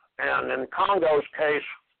 and in Congo's case,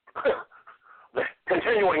 the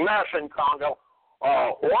continuing mess in Congo,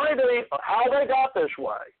 how they got this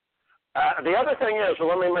way. The other thing is,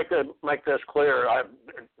 let me make this clear. I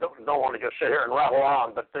don't want to just sit here and rattle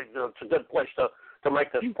on, but it's a good place to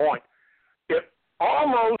make this point. It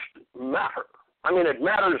almost matters. I mean, it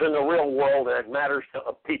matters in the real world, and it matters to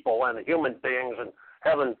people and human beings, and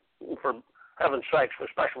for heaven's sakes,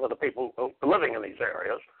 especially for the people living in these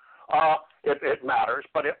areas, it matters.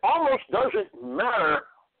 But it almost doesn't matter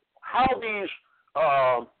how these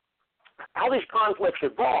conflicts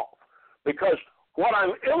evolve, because what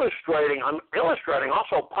I'm illustrating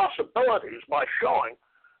also possibilities by showing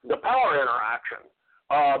the power interaction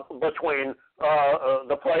between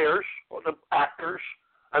the players, or the actors,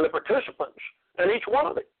 and the participants in each one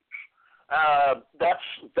of these.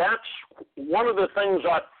 That's one of the things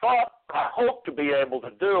I hope to be able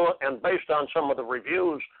to do, and based on some of the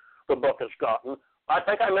reviews the book has gotten, I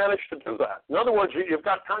think I managed to do that. In other words, you've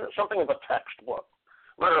got kind of something of a textbook.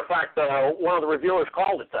 Matter of fact, one of the reviewers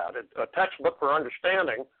called it that, a textbook for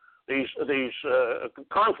understanding these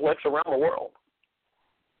conflicts around the world.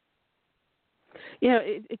 You know,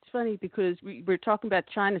 it's funny because we're talking about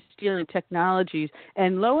China stealing technologies,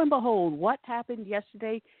 and lo and behold, what happened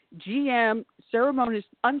yesterday? GM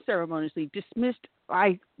unceremoniously dismissed,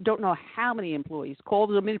 I don't know how many employees,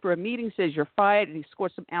 called them in for a meeting, says you're fired, and he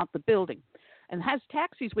escorts them out the building, and has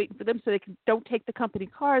taxis waiting for them so they don't take the company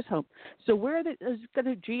cars home. So where is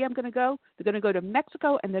GM going to go? They're going to go to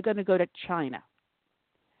Mexico, and they're going to go to China.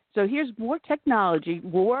 So here's more technology,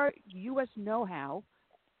 more U.S. know-how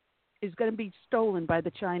is going to be stolen by the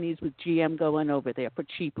Chinese with GM going over there for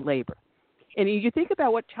cheap labor. And you think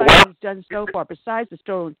about what China has done so far, besides the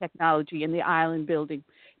stolen technology and the island building,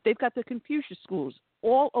 they've got the Confucius schools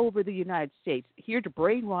all over the United States here to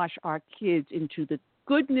brainwash our kids into the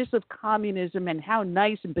goodness of communism and how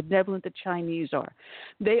nice and benevolent the Chinese are.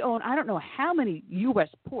 They own, I don't know how many U.S.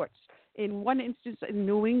 ports. In one instance in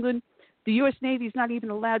New England, the U.S. Navy is not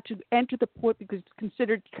even allowed to enter the port because it's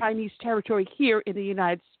considered Chinese territory here in the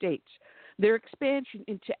United States. Their expansion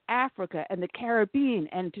into Africa and the Caribbean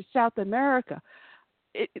and to South America,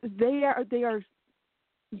 they are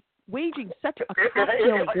waging such a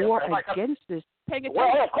cocktail war against this.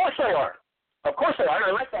 Well, of course they are. Of course they are.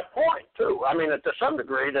 I make that point, too. I mean, to some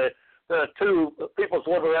degree, the two People's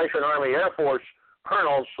Liberation Army Air Force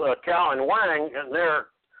colonels, Cao and Wang, and their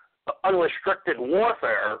unrestricted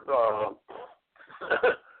warfare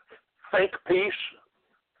think piece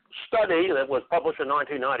study that was published in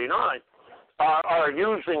 1999 are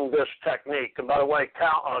using this technique. And by the way,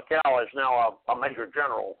 Cal is now a major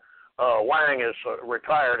general. Wang is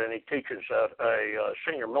retired, and he teaches at a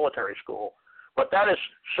senior military school. But that is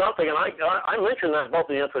something, and I mentioned that both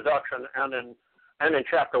in the introduction and in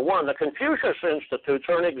Chapter 1. The Confucius Institutes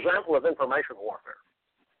are an example of information warfare,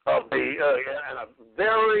 and a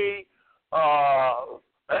very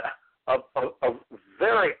a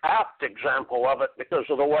very apt example of it because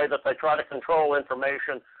of the way that they try to control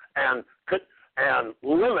information and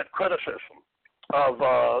limit criticism of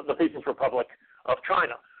the People's Republic of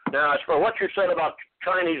China. Now, as for what you said about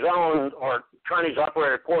Chinese-owned or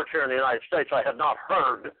Chinese-operated ports here in the United States, I have not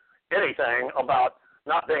heard anything about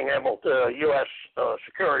not being able to, U.S.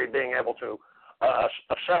 Security being able to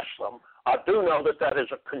assess them. I do know that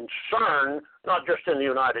is a concern, not just in the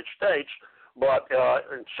United States, but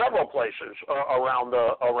in several places around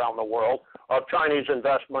the world, of Chinese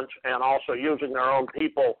investments and also using their own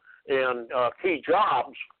people in key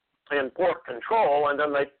jobs in port control. And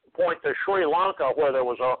then they point to Sri Lanka, where there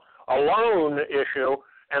was a loan issue,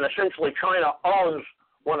 and essentially China owns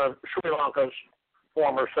one of Sri Lanka's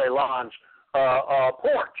former Ceylon's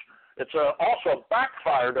ports. It's also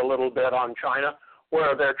backfired a little bit on China,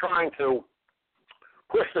 where they're trying to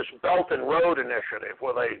push this Belt and Road Initiative,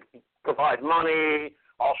 where they provide money,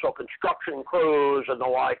 also construction crews and the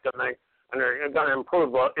like, and they're going to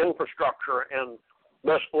improve infrastructure in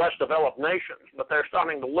less developed nations. But they're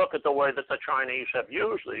starting to look at the way that the Chinese have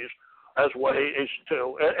used these as ways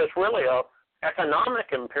to, it's really a economic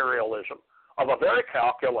imperialism of a very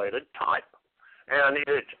calculated type. And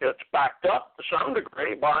it's backed up to some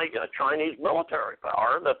degree by Chinese military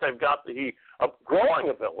power, that they've got the growing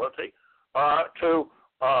ability to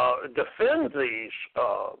defend these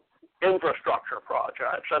infrastructure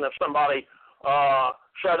projects. And if somebody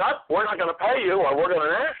said, we're not going to pay you, or we're going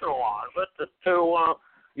to nationalize it, to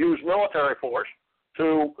use military force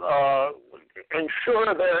to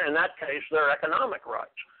ensure their, in that case, their economic rights.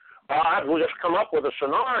 I've just come up with a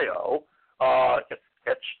scenario.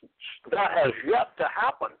 That has yet to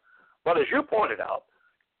happen. But as you pointed out,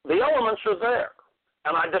 the elements are there,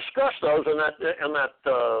 and I discussed those in that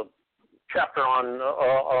chapter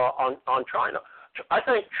on China. I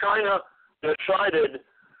think China decided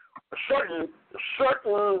certain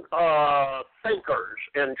thinkers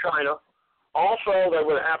in China. Also, they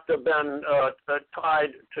would have to have been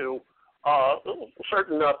tied to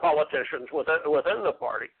certain politicians within the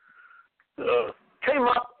party. Came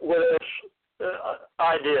up with this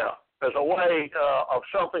idea as a way of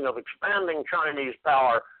something of expanding Chinese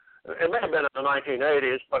power. It may have been in the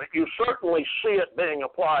 1980s, but you certainly see it being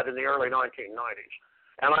applied in the early 1990s.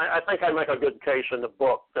 And I think I make a good case in the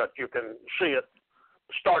book that you can see it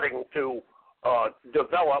starting to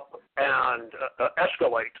develop and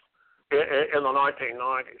escalate in the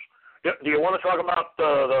 1990s. Do you want to talk about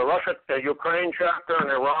the Russia-Ukraine chapter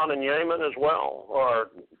and Iran and Yemen as well,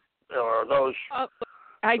 or those?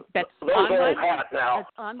 That's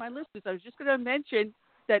on my list. I was just going to mention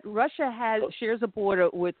that Russia shares a border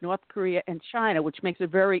with North Korea and China, which makes a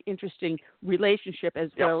very interesting relationship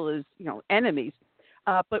as well as enemies.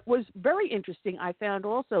 But was very interesting, I found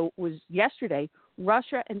also, was yesterday,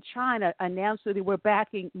 Russia and China announced that they were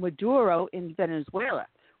backing Maduro in Venezuela,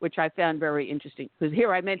 which I found very interesting. Because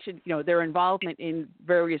here I mentioned, their involvement in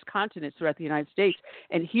various continents throughout the United States,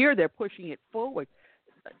 and here they're pushing it forward.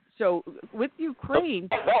 So with Ukraine,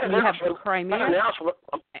 you have the Crimea.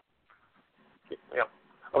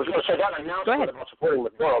 I was going to say that announcement about supporting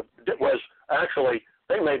Maduro was actually,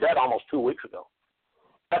 they made that almost 2 weeks ago.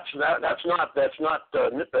 That's not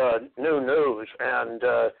new news, and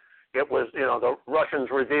it was the Russians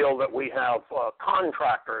revealed that we have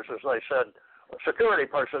contractors, as they said, security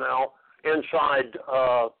personnel inside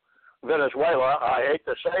Venezuela. I hate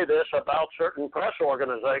to say this about certain press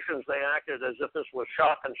organizations. They acted as if this was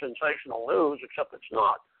shock and sensational news, except it's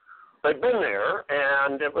not. They've been there,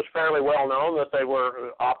 and it was fairly well known that they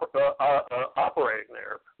were operating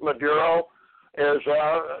there. Maduro is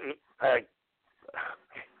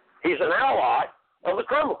he's an ally of the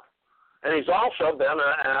Kremlin, and he's also been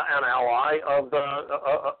an ally of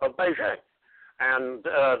Beijing. And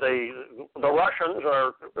the Russians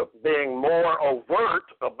are being more overt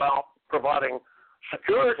about providing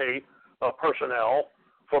security personnel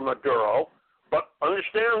for Maduro. But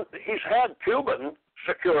understand, he's had Cuban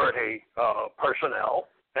security personnel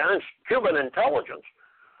and Cuban intelligence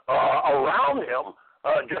around him,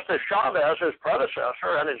 just as Chavez, his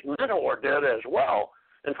predecessor, and his mentor did as well.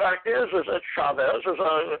 In fact, is that Chavez was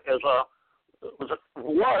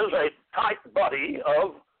a tight buddy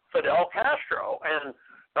of Fidel Castro, and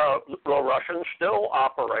the Russians still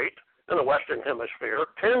operate in the Western Hemisphere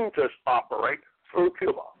tend to operate through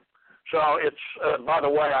Cuba. So it's, by the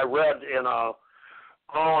way, I read in I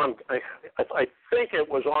think it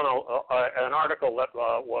was on an article that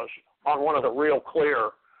was on one of the Real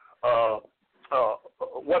Clear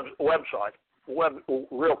websites,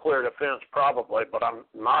 Real Clear Defense probably, but I'm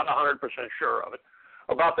not 100% sure of it,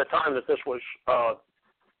 about the time that this was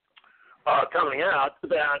coming out,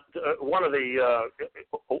 that one of the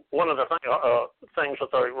things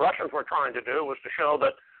that the Russians were trying to do was to show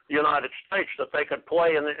that the United States, that they could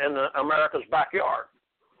play in America's backyard.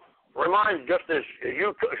 Remind, just as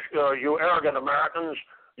you arrogant Americans,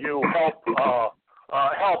 you help the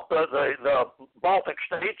Baltic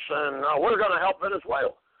states, and we're going to help Venezuela.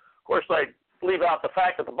 Of course, they leave out the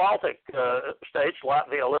fact that the Baltic states,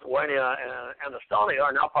 Latvia, Lithuania, and Estonia,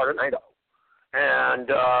 are now part of NATO. And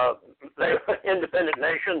they were independent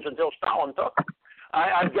nations until Stalin took them.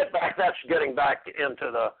 I get back. That's getting back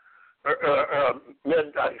into the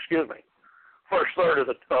first third of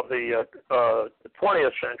the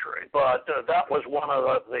 20th century. But that was one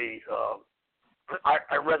of the.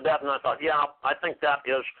 I read that and I thought, yeah, I think that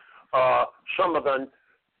is some of the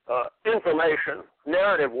information,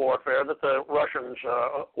 narrative warfare that the Russians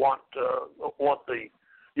want the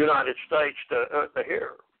United States to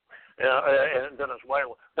hear. In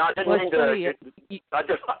Venezuela. Now, I didn't mean to. I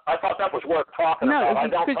thought that was worth talking about. I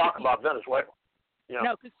don't talk about Venezuela. You know.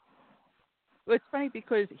 No, because it's funny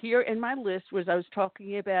because here in my list I was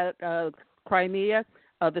talking about Crimea,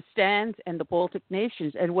 the stands, and the Baltic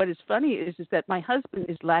nations. And what is funny is that my husband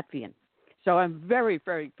is Latvian. So I'm very,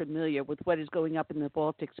 very familiar with what is going up in the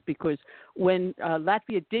Baltics, because when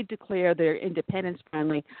Latvia did declare their independence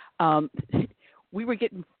finally, we were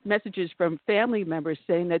getting messages from family members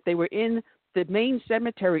saying that they were in the main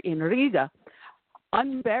cemetery in Riga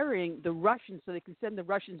unburying the Russians so they can send the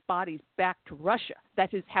Russians' bodies back to Russia.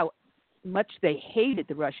 That is how much they hated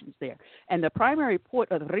the Russians there. And the primary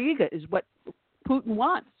port of Riga is what Putin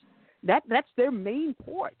wants. That's their main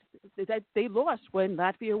port that they lost when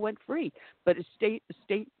Latvia went free. But a state.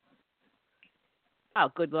 Oh,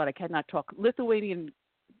 good Lord, I cannot talk. Lithuania and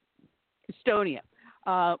Estonia.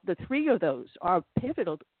 The three of those are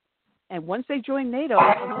pivotal, and once they join NATO,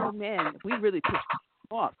 oh man, we really pissed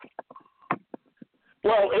them off.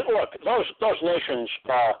 Well, look, those nations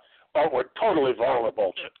were totally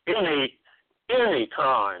vulnerable to any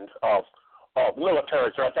kind of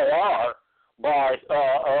military threat. They are by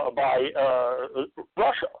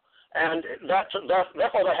Russia, and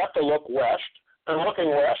therefore they have to look west. And looking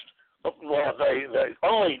west, the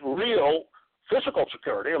only real physical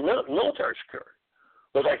security or military security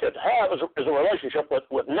that they could have is a relationship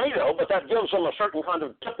with NATO, but that gives them a certain kind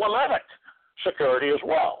of diplomatic security as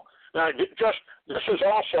well. Now, this is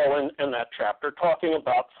also in that chapter talking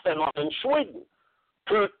about Finland and Sweden,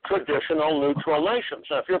 two traditional neutral nations.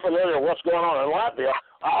 Now, if you're familiar with what's going on in Latvia,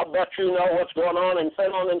 I'll bet you know what's going on in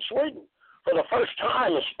Finland and Sweden. For the first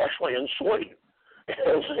time, especially in Sweden,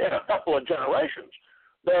 in a couple of generations,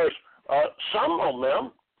 there's some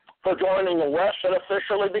momentum for joining the West and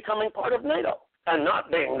officially becoming part of NATO and not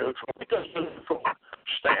being neutral, because the neutral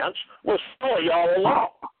stance was fully all along.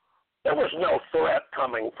 There was no threat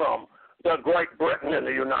coming from the Great Britain and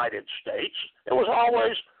the United States. It was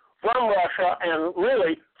always from Russia and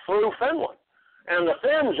really through Finland. And the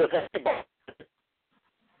Finns, if anybody...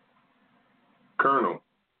 Colonel,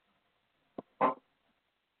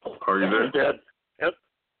 are you there? Did.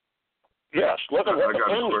 Yes, look at what the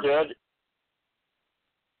Finns did.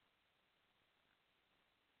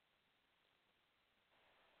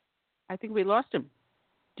 I think we lost him.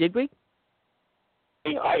 Did we?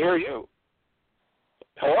 I hear you.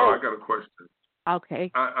 Hello? Oh, I got a question.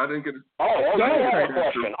 Okay. I didn't get it. You have a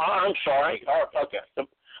question. I'm sorry. Okay.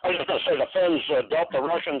 I was just going to say the Finns dealt the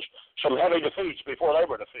Russians some heavy defeats before they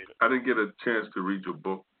were defeated. I didn't get a chance to read your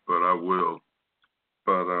book, but I will.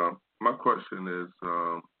 But my question is,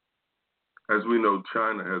 as we know,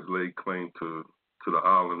 China has laid claim to the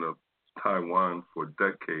island of Taiwan for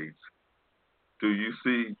decades. Do you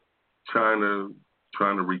see China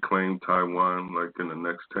trying to reclaim Taiwan like in the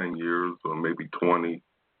next 10 years or maybe 20?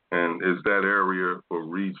 And is that area or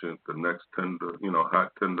region the next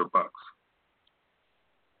hot tender box?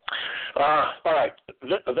 All right.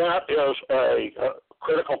 That is a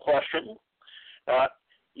critical question.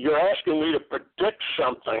 You're asking me to predict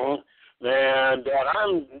something that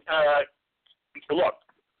I'm... look,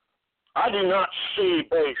 I do not see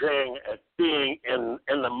Beijing as being in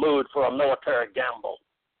the mood for a military gamble,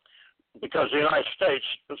 because the United States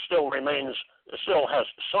still has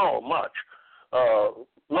so much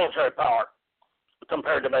military power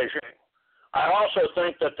compared to Beijing. I also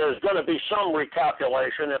think that there's going to be some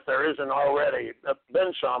recalculation, if there isn't already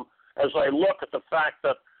been some, as they look at the fact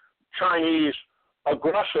that Chinese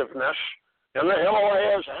aggressiveness in the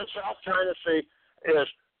Himalayas and South China Sea is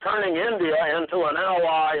turning India into an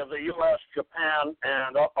ally of the U.S., Japan,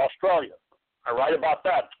 and Australia. I write about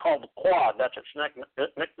that. It's called the Quad. That's its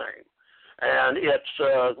nickname. And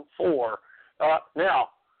it's four. Now,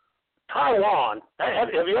 Taiwan. Have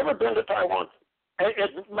you ever been to Taiwan?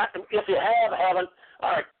 If you haven't,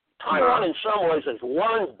 all right, Taiwan in some ways is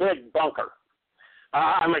one big bunker.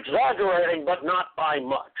 I'm exaggerating, but not by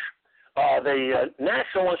much. The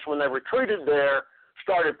nationalists, when they retreated there,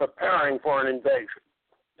 started preparing for an invasion.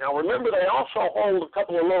 Now, remember, they also hold a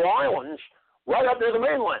couple of little islands right up near the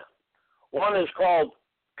mainland. One is called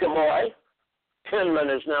Quemoy. Kinmen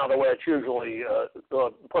is now the way it's usually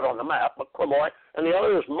put on the map, but Quemoy. And the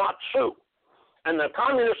other is Matsu. And the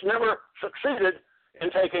communists never succeeded in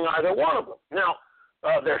taking either one of them. Now,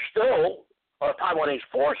 there's still Taiwanese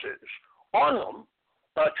forces on them.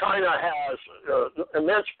 China has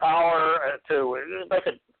immense power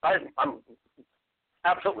I'm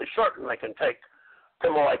absolutely certain they can take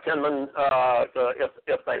Quemoy, Kinmen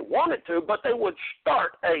if they wanted to, but they would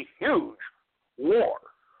start a huge war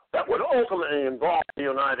that would ultimately involve the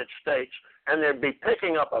United States, and they'd be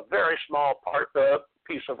picking up a very small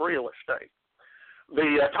piece of real estate.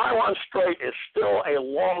 The Taiwan Strait is still a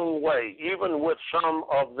long way, even with some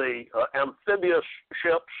of the amphibious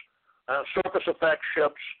ships, surface effect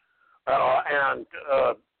ships, and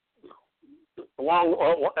long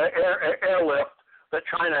airlift that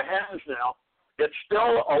China has now. It's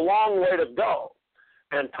still a long way to go.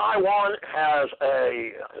 And Taiwan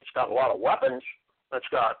it's got a lot of weapons. It's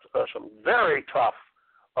got some very tough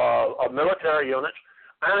military units,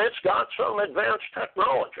 and it's got some advanced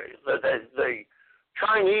technology. The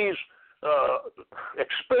Chinese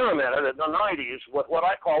experimented in the 90s with what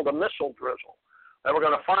I call the missile drizzle. They were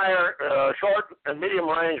going to fire short and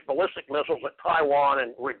medium-range ballistic missiles at Taiwan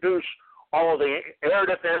and reduce all of the air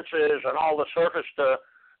defenses and all the surface to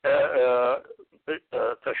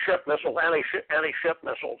ship missiles, anti-ship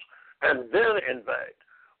missiles, and then invade.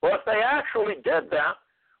 Well, if they actually did that,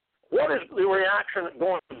 what is the reaction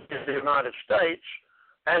going to be in the United States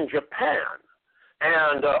and Japan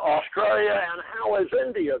and Australia, and how is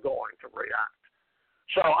India going to react?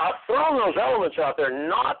 So I've thrown those elements out there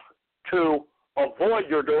not to avoid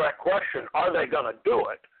your direct question, are they going to do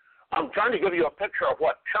it? I'm trying to give you a picture of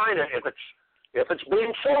what China, if it's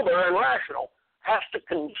being sober and rational, has to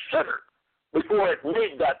consider before it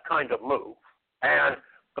made that kind of move. And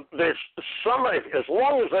there's somebody, as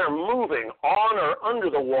long as they're moving on or under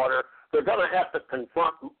the water, they're going to have to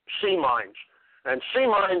confront sea mines. And sea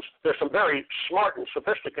mines, there's some very smart and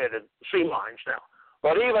sophisticated sea mines now.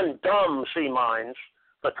 But even dumb sea mines,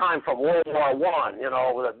 the kind from World War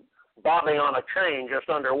I, with bobbing on a chain just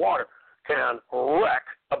underwater, can wreck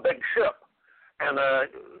a big ship. And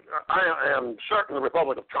I am certain the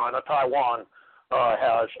Republic of China, Taiwan,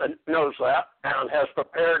 knows that and has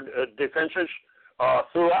prepared defenses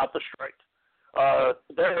throughout the strait.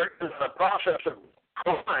 They're in the process of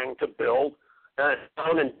trying to build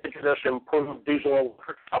indigenous improved diesel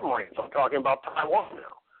electric submarines. I'm talking about Taiwan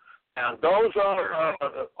now. And those are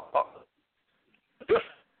just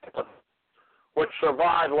which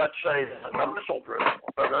survive, let's say, the missile drill,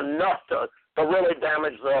 but enough to really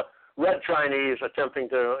damage the Red Chinese attempting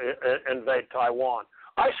to invade Taiwan.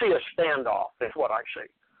 I see a standoff, is what I see.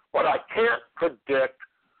 But I can't predict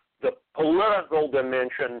the political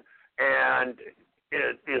dimension. And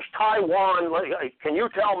is Taiwan, can you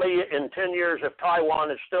tell me in 10 years if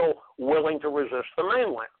Taiwan is still willing to resist the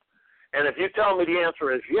mainland? And if you tell me the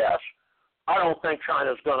answer is yes, I don't think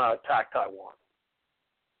China's going to attack Taiwan.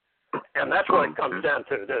 And that's what it comes down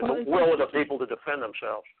to, the will of the people to defend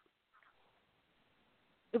themselves.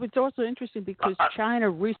 It was also interesting because China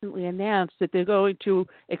recently announced that they're going to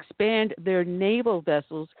expand their naval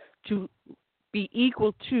vessels to be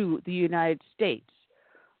equal to the United States.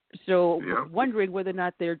 So wondering whether or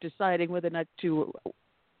not they're deciding whether or not to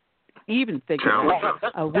even think of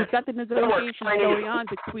it. We've got the negotiations going on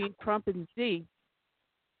between Trump and Xi.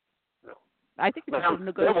 I think it's a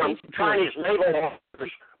negotiation. Chinese naval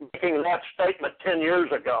officers making that statement 10 years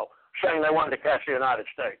ago, saying they wanted to catch the United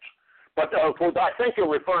States. But I think you're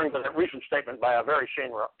referring to that recent statement by a very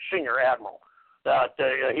senior admiral that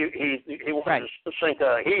he wanted to sink.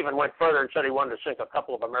 He even went further and said he wanted to sink a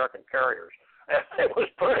couple of American carriers. It was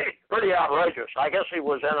pretty outrageous. I guess he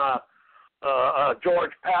was in a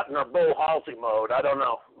George Patton or Bull Halsey mode. I don't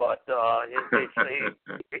know, but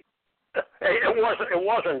it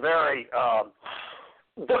wasn't very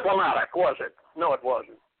diplomatic, was it? No, it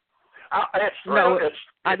wasn't. It's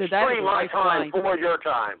either that or 3 my time, lifeline. 4 your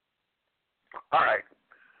time. All right.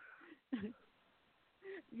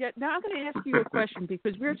 Yeah, now I'm going to ask you a question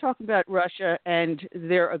because we were talking about Russia and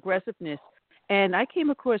their aggressiveness, and I came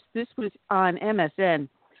across this was on MSN.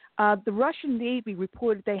 The Russian Navy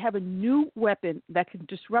reported they have a new weapon that can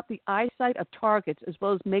disrupt the eyesight of targets as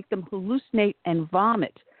well as make them hallucinate and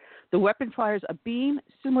vomit. The weapon fires a beam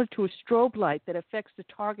similar to a strobe light that affects the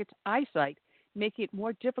target's eyesight, making it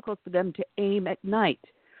more difficult for them to aim at night.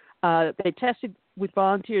 They tested with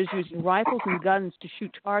volunteers using rifles and guns to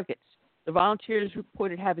shoot targets. The volunteers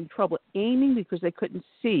reported having trouble aiming because they couldn't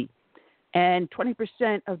see, and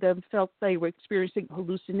 20% of them felt they were experiencing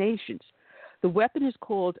hallucinations. The weapon is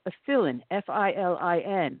called a Filin,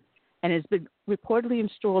 F-I-L-I-N, and has been reportedly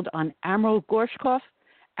installed on Admiral Gorshkov,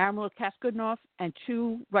 Admiral Kaskunov, and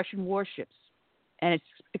 2 Russian warships, and it's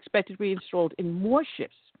expected to be installed in more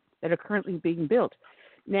ships that are currently being built.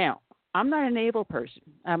 Now, I'm not a naval person.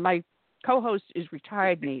 My co-host is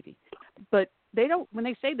retired Navy, but they don't. When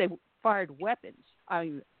they say they fired weapons, I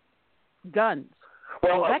mean guns.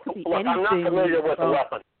 Well, that could be look, anything. I'm not familiar with the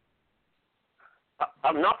weapon.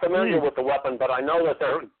 I'm not familiar with the weapon, but I know that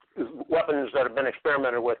there are weapons that have been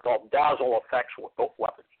experimented with called dazzle effects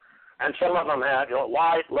weapons, and some of them had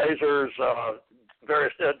light, lasers,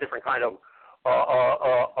 various different kind of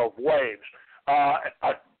waves.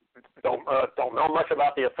 I don't know much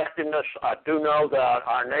about the effectiveness. I do know that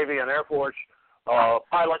our Navy and Air Force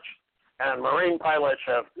pilots and Marine pilots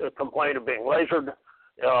have complained of being lasered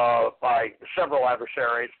by several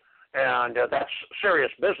adversaries, and that's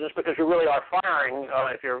serious business because you really are firing,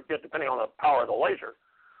 if you're depending on the power of the laser,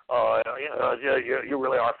 you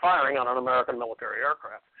really are firing on an American military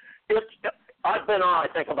aircraft. I've been on,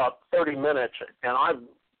 I think, about 30 minutes, and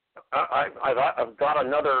I've got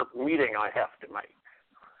another meeting I have to make.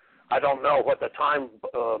 I don't know what the time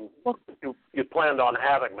you planned on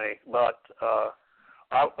having me, but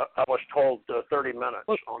I was told 30 minutes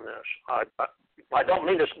on this. I don't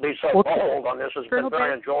mean to be so bold on this. It's been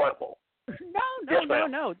very enjoyable.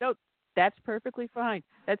 No. That's perfectly fine.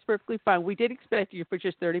 We did expect you for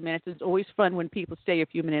just 30 minutes. It's always fun when people stay a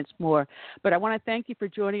few minutes more. But I want to thank you for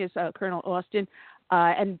joining us, Colonel Austin.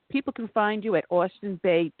 And people can find you at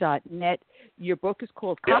austinbay.net. Your book is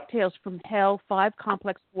called Cocktails from Hell, 5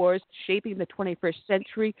 Complex Wars Shaping the 21st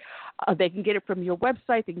Century. They can get it from your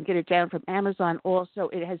website. They can get it down from Amazon also.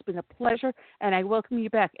 It has been a pleasure, and I welcome you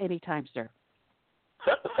back anytime, sir.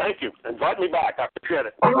 Thank you. Invite me back. I appreciate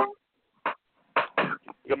it.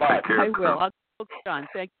 Goodbye. I will. I'll go, John.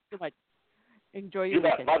 Thank you so much. Enjoy your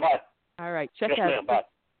weekend. Bye-bye. All right. Check out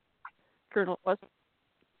Colonel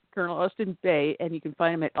Austin Bay, and you can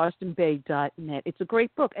find him at austinbay.net. It's a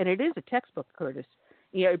great book, and it is a textbook, Curtis.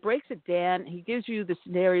 It breaks it down. He gives you the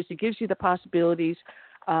scenarios. He gives you the possibilities.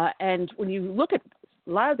 And when you look at a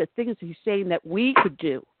lot of the things he's saying that we could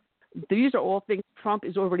do, these are all things Trump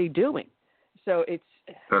is already doing. So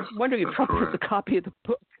I'm wondering if Trump has a copy of the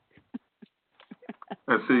book.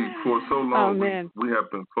 And see, for so long, we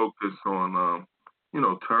have been focused on,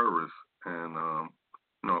 terrorists and,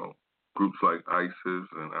 groups like ISIS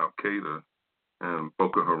and Al-Qaeda and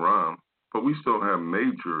Boko Haram, but we still have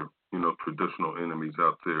major, traditional enemies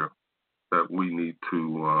out there that we need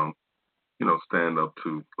to, stand up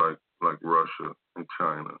to, like Russia and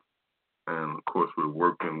China. And, of course, we're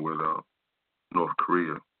working with North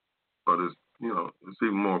Korea. But it's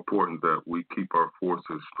even more important that we keep our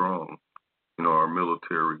forces strong, our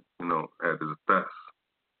military, at its best.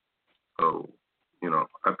 So,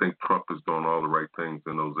 I think Trump is doing all the right things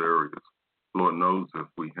in those areas. Lord knows if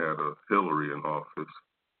we had a Hillary in office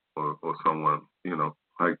or someone,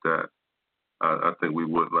 like that, I think we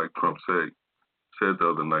would, like Trump said the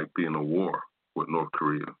other night, be in a war with North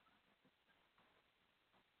Korea.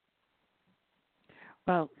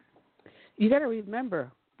 Well, you got to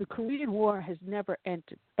remember, the Korean War has never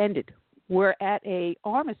ended. We're at an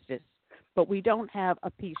armistice, but we don't have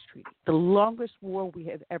a peace treaty. The longest war we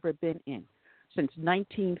have ever been in since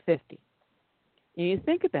 1950. And you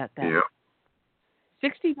think about that. Yeah.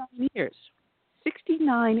 69 years.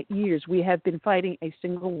 69 years we have been fighting a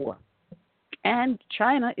single war. And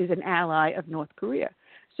China is an ally of North Korea.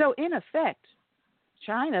 So, in effect,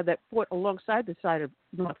 China that fought alongside the side of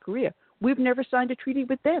North Korea, we've never signed a treaty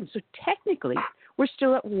with them. So, technically, we're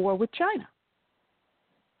still at war with China.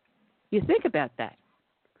 You think about that.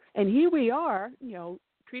 And here we are,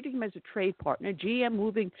 treating them as a trade partner, GM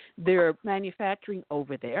moving their manufacturing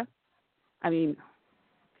over there. I mean,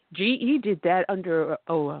 GE did that under,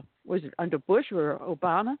 was it under Bush or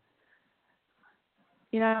Obama?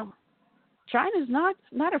 China's not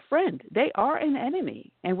a friend. They are an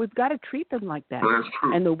enemy, and we've got to treat them like that. That's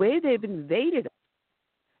true. And the way they've invaded us,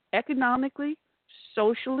 economically,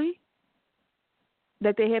 socially,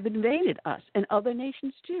 that they have invaded us and other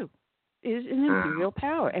nations too, is an imperial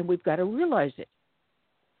power, and we've got to realize it.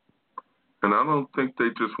 And I don't think they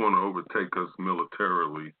just want to overtake us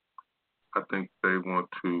militarily. I think they want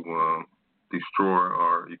to destroy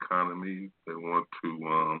our economy. They want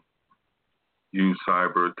to use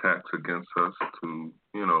cyber attacks against us to,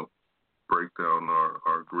 break down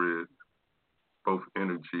our grid, both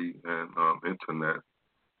energy and internet.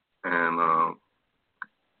 And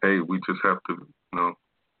hey, we just have to,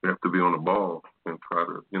 we have to be on the ball and try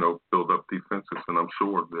to, build up defenses. And I'm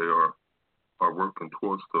sure they are working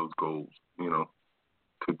towards those goals, to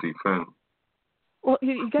defend. Well,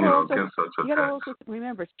 you got to against such attacks. You got to also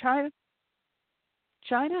remember, China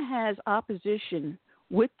has opposition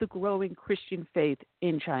with the growing Christian faith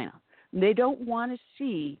in China. They don't want to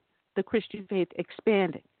see the Christian faith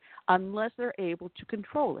expanding unless they're able to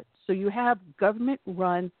control it. So you have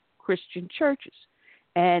government-run Christian churches,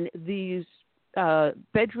 and these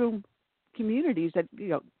bedroom communities that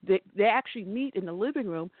they actually meet in the living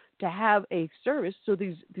room to have a service. So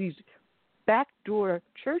these backdoor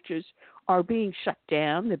churches are being shut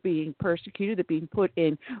down. They're being persecuted. They're being put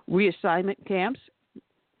in reassignment camps.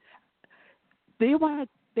 They want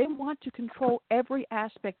to control every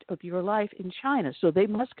aspect of your life in China, so they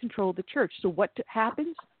must control the church. So what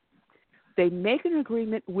happens? They make an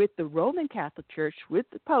agreement with the Roman Catholic Church, with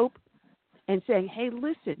the Pope, and saying, hey,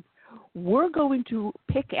 listen, we're going to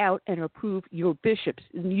pick out and approve your bishops,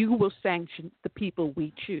 and you will sanction the people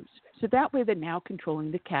we choose. So that way they're now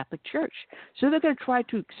controlling the Catholic Church. So they're going to try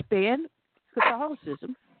to expand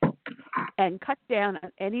Catholicism and cut down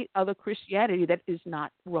on any other Christianity that is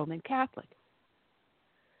not Roman Catholic.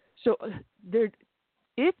 So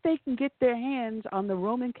if they can get their hands on the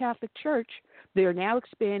Roman Catholic Church, they are now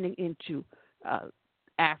expanding into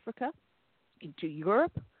Africa, into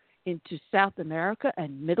Europe, into South America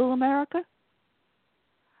and Middle America.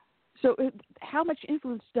 So how much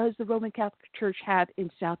influence does the Roman Catholic Church have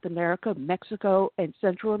in South America, Mexico, and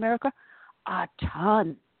Central America? A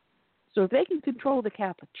ton. So if they can control the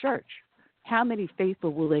Catholic Church, how many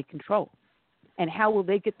faithful will they control? And how will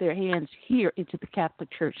they get their hands here into the Catholic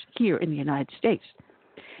Church here in the United States?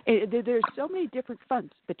 There's so many different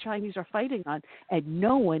fronts the Chinese are fighting on, and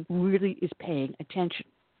no one really is paying attention.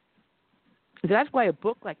 That's why a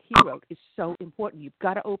book like he wrote is so important. You've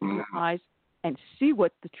got to open your eyes and see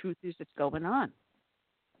what the truth is that's going on.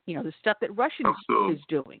 The stuff that Russia is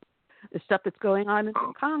doing, the stuff that's going on in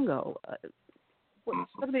Congo,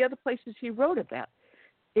 some of the other places he wrote about.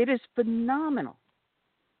 It is phenomenal.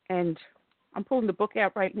 And I'm pulling the book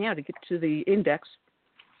out right now to get to the index.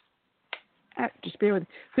 Just bear with me.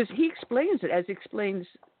 Because he explains it as he explains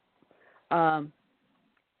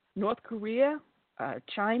North Korea,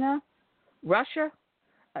 China, Russia,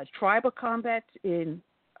 tribal combat in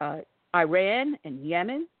Iran and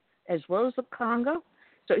Yemen, as well as the Congo.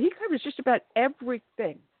 So he covers just about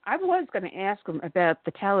everything. I was going to ask him about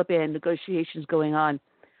the Taliban negotiations going on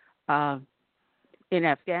in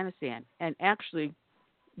Afghanistan. And actually,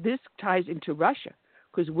 this ties into Russia,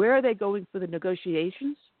 because where are they going for the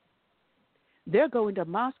negotiations? They're going to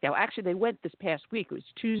Moscow. Actually, they went this past week. It was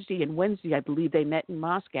Tuesday and Wednesday, I believe, they met in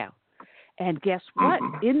Moscow. And guess what?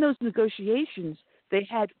 In those negotiations, they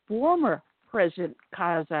had former President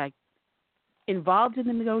Karzai involved in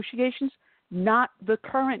the negotiations, not the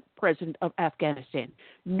current president of Afghanistan.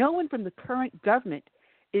 No one from the current government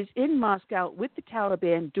is in Moscow with the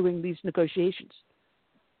Taliban doing these negotiations.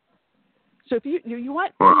 So if you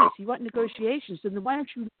want peace, you want negotiations, then why aren't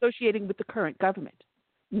you negotiating with the current government?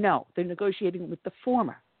 No, they're negotiating with the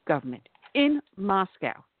former government in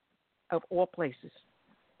Moscow, of all places.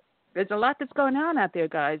 There's a lot that's going on out there,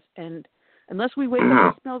 guys, and unless we wake up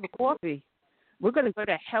and smell the coffee, we're going to go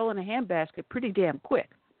to hell in a handbasket pretty damn quick.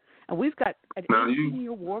 And we've got an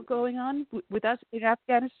 18-year war going on with us in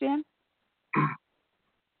Afghanistan.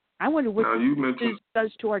 I wonder what this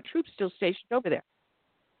does to our troops still stationed over there.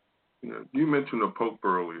 Yeah, you mentioned the Pope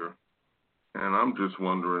earlier, and I'm just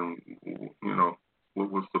wondering, what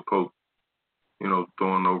was the Pope,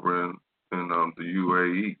 doing over in the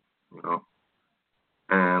UAE,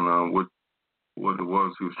 and what it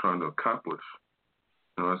was he was trying to accomplish.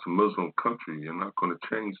 It's a Muslim country. You're not going to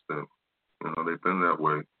change them. They've been that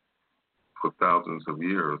way for thousands of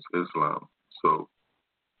years, Islam. So,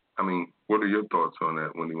 what are your thoughts on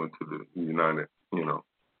that when he went to the United,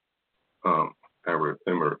 Arab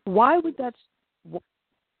Emirates? Why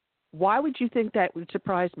would you think that would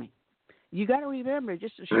surprise me? You got to remember,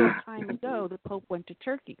 just a short time ago, the Pope went to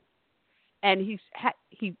Turkey. And he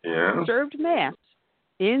Yeah. served Mass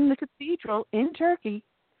in the cathedral in Turkey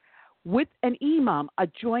with an imam, a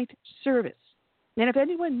joint service. And if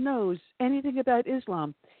anyone knows anything about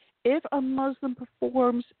Islam, if a Muslim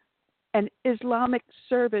performs an Islamic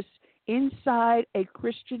service inside a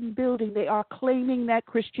Christian building, they are claiming that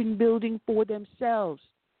Christian building for themselves.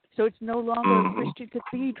 So it's no longer a Christian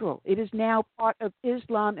cathedral. It is now part of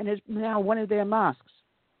Islam and is now one of their mosques.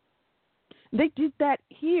 They did that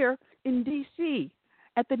here in D.C.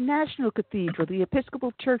 at the National Cathedral, the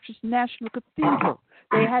Episcopal Church's National Cathedral.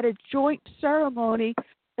 They had a joint ceremony,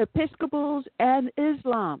 Episcopals and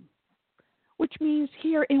Islam, which means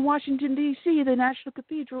here in Washington, D.C., the National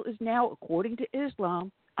Cathedral is now, according to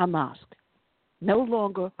Islam, a mosque, no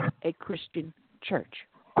longer a Christian church.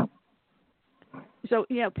 So,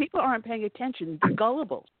 people aren't paying attention. They're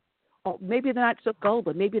gullible. Or maybe they're not so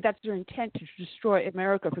gullible. Maybe that's their intent, to destroy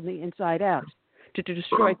America from the inside out, to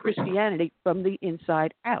destroy Christianity from the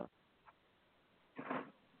inside out.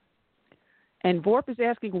 And Vorp is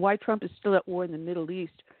asking why Trump is still at war in the Middle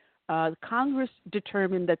East. Congress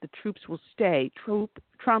determined that the troops will stay.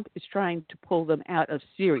 Trump is trying to pull them out of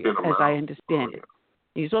Syria, as I understand it.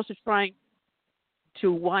 He's also trying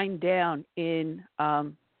to wind down in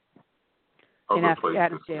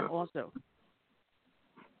Afghanistan also.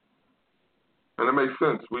 And it makes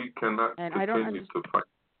sense. We cannot continue to fight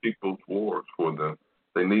people's wars for them.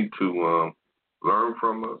 They need to learn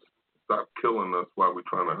from us, stop killing us while we're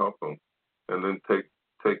trying to help them, and then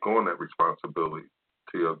take on that responsibility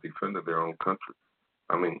to defend their own country.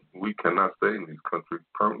 I mean, we cannot stay in these countries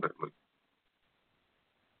permanently.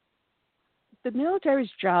 The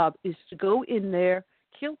military's job is to go in there,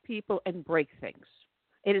 kill people, and break things.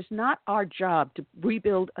 It is not our job to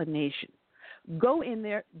rebuild a nation. Go in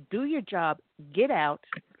there, do your job, get out,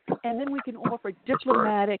 and then we can offer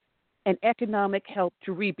diplomatic and economic help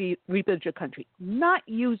to rebuild your country, not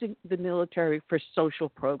using the military for social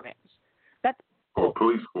programs. That's or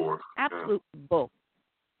police force. Absolute bull.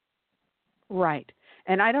 Right.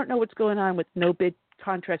 And I don't know what's going on with no-bid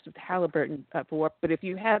contracts with Halliburton, but if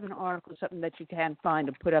you have an article, something that you can find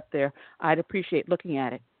and put up there, I'd appreciate looking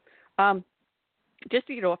at it. Just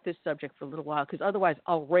to get off this subject for a little while, because otherwise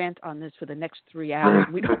I'll rant on this for the next 3 hours.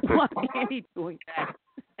 We don't want Annie doing that.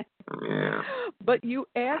 Yeah. But you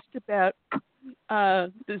asked about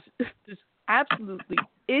this absolutely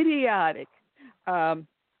idiotic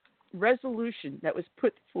resolution that was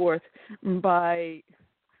put forth by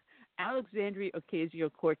Alexandria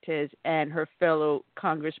Ocasio-Cortez and her fellow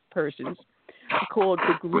congresspersons called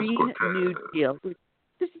the Green New Deal.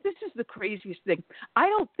 This is the craziest thing. I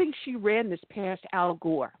don't think she ran this past Al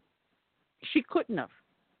Gore. She couldn't have.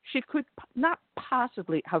 She could not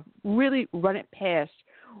possibly have really run it past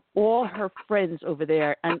all her friends over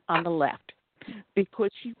there and on the left,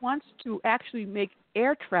 because she wants to actually make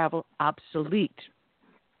air travel obsolete.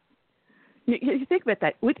 You think about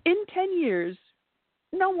that. Within 10 years,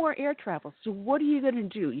 no more air travel. So what are you going to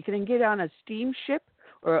do? You're going to get on a steamship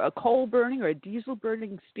or a coal-burning or a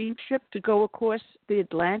diesel-burning steamship to go across the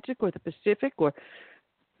Atlantic or the Pacific, or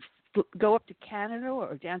go up to Canada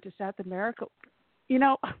or down to South America.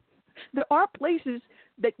 There are places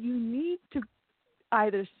that you need to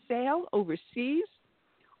either sail overseas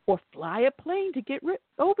or fly a plane to get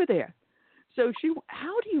over there. So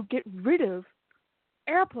how do you get rid of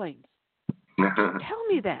airplanes? Tell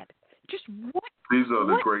me that. Just what? These are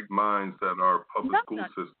the great minds that our public school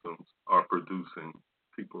systems are producing.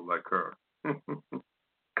 People like her.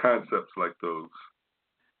 Concepts like those.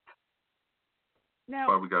 Now,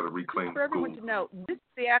 why we got to reclaim for everyone to know, this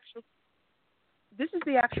is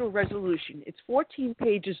the actual resolution. It's 14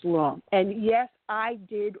 pages long, and yes, I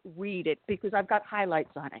did read it because I've got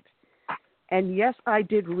highlights on it. And yes, I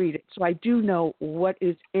did read it, so I do know what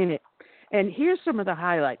is in it. And here's some of the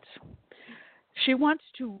highlights. They want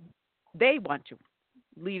to,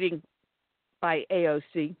 leading by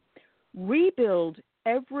AOC, rebuild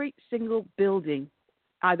every single building,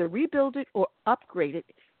 either rebuild it or upgrade it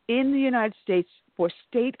in the United States for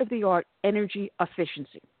state-of-the-art energy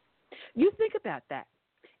efficiency. You think about that.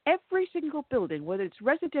 Every single building, whether it's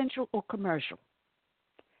residential or commercial,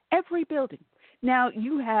 every building. Now,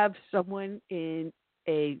 you have someone in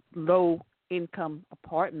a low-income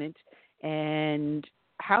apartment, and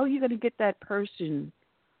how are you going to get that person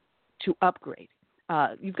to upgrade?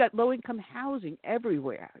 You've got low-income housing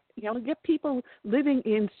everywhere. You get people living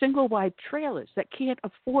in single-wide trailers that can't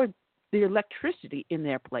afford the electricity in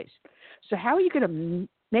their place. So how are you going to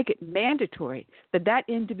make it mandatory that that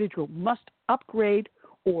individual must upgrade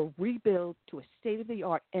or rebuild to a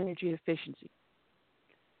state-of-the-art energy efficiency?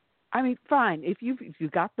 I mean, fine, if you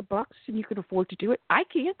got the bucks and you can afford to do it. I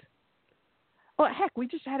can't. Oh, heck, we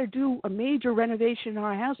just had to do a major renovation in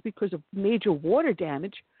our house because of major water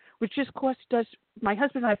damage, which just cost us, my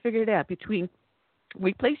husband and I figured it out, between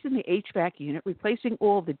replacing the HVAC unit, replacing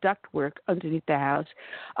all the ductwork underneath the house,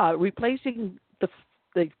 replacing the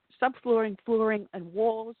subflooring, flooring, and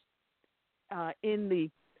walls in the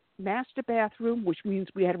master bathroom, which means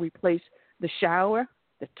we had to replace the shower,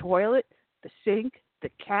 the toilet, the sink, the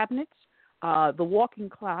cabinets, the walk-in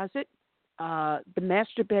closet, the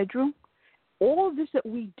master bedroom. All of this that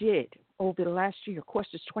we did over the last year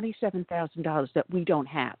cost us $27,000 that we don't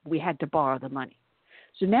have. We had to borrow the money.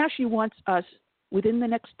 So now she wants us, within the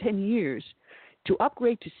next 10 years, to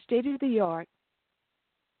upgrade to state-of-the-art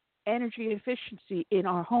energy efficiency in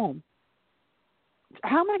our home.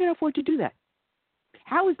 How am I going to afford to do that?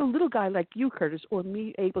 How is the little guy like you, Curtis, or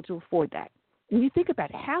me able to afford that? When you think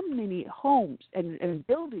about how many homes and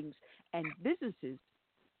buildings and businesses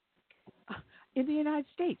in the United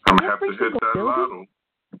States. I'm going to have to hit that lotto.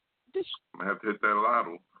 I'm going to have to hit that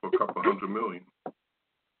lotto for a couple $100 million.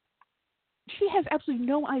 She has absolutely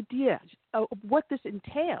no idea of what this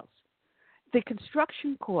entails, the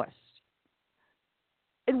construction costs,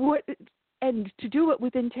 and to do it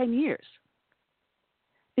within 10 years.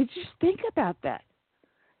 And just think about that.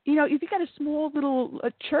 You know, if you got a small little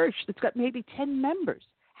church that's got maybe 10 members,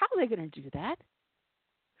 how are they going to do that?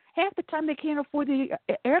 Half the time they can't afford the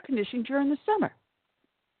air conditioning during the summer.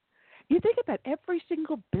 You think about every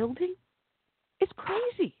single building, it's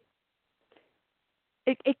crazy.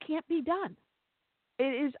 It can't be done.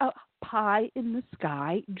 It is a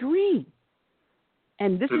pie-in-the-sky dream.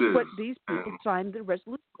 And this is what these people signed the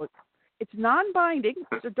resolution for. It's non-binding,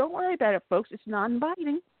 so don't worry about it, folks. It's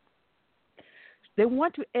non-binding. They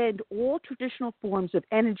want to end all traditional forms of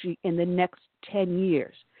energy in the next 10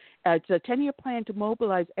 years. It's a 10-year plan to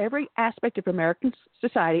mobilize every aspect of American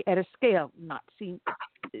society at a scale not seen,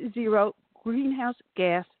 zero greenhouse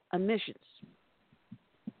gas emissions.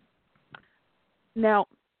 Now,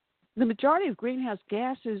 the majority of greenhouse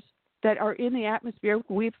gases that are in the atmosphere,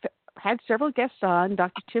 we've had several guests on,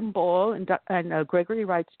 Dr. Tim Ball and Gregory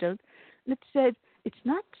Wrightstone, and it said it's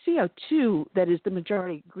not CO2 that is the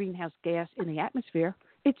majority greenhouse gas in the atmosphere,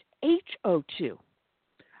 it's HO2.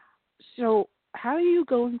 So how are you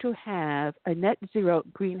going to have a net zero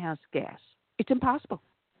greenhouse gas? It's impossible.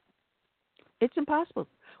 It's impossible.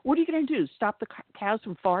 What are you going to do? Stop the cows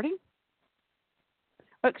from farting?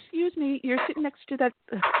 Excuse me, you're sitting next to that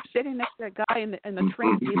guy in the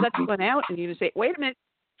train. He lets one out, and you say, "Wait a minute,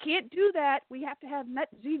 can't do that. We have to have net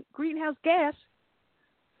zero greenhouse gas."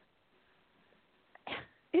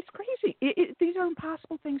 It's crazy. These are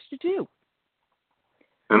impossible things to do.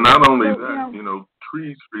 And not only that,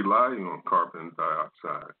 trees relying on carbon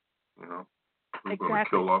dioxide. We're going to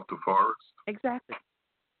kill off the forest. Exactly.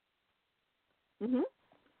 Mm-hmm.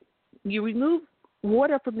 You remove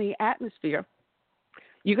water from the atmosphere,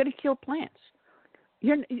 you're going to kill plants.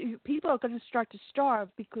 People are going to start to starve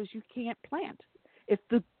because you can't plant. If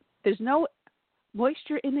there's no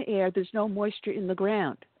moisture in the air, there's no moisture in the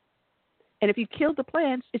ground. And if you kill the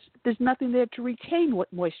plants, there's nothing there to retain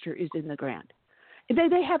what moisture is in the ground. And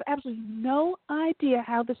they have absolutely no idea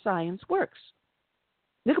how the science works.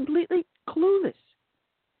 They're completely clueless.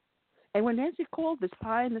 And when Nancy called this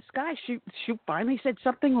pie in the sky, she finally said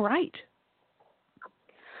something right.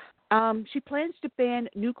 She plans to ban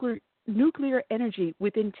nuclear energy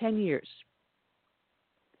within 10 years.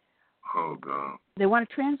 Oh, God. They want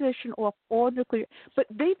to transition off all nuclear. But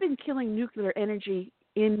they've been killing nuclear energy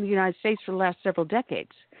in the United States for the last several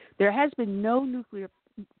decades. There has been no nuclear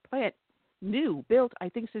plant built, I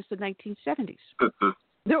think, since the 1970s.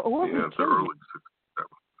 They're all the early 60s.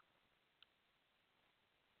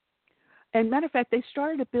 And matter of fact, they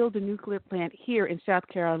started to build a nuclear plant here in South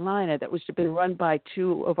Carolina that was to be run by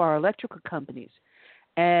two of our electrical companies.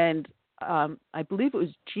 And I believe it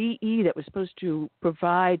was GE that was supposed to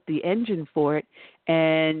provide the engine for it,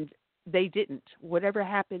 and they didn't. Whatever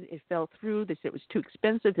happened, it fell through. They said it was too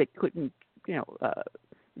expensive. They couldn't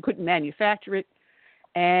manufacture it.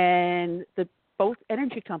 And both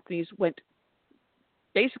energy companies went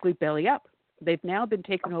basically belly up. They've now been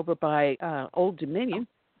taken over by Old Dominion.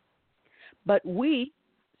 But we,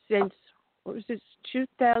 since,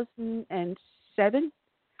 2007,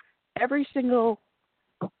 every single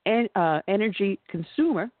energy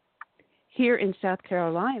consumer here in South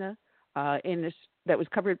Carolina, that was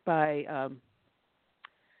covered by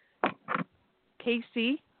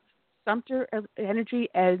KC, Sumter Energy,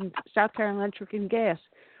 and South Carolina Electric and Gas,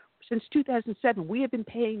 since 2007, we have been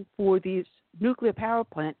paying for these nuclear power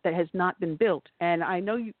plant that has not been built. And I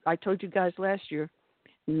told you guys last year,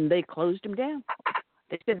 they closed them down.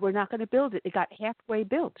 They said, we're not going to build it. It got halfway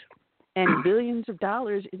built. and billions of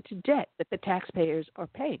dollars into debt that the taxpayers are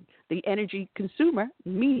paying. The energy consumer,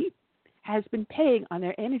 me, has been paying on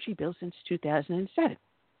their energy bill since 2007.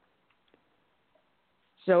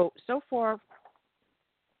 So far,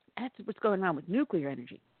 that's what's going on with nuclear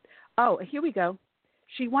energy. Oh, here we go.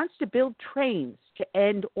 She wants to build trains to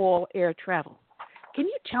end all air travel. Can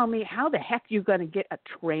you tell me how the heck you're going to get a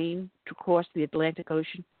train to cross the Atlantic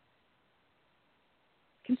Ocean?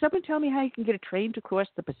 Can someone tell me how you can get a train to cross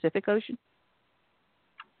the Pacific Ocean?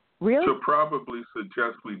 Really? She'll probably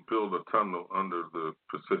suggest we build a tunnel under the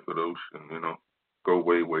Pacific Ocean, go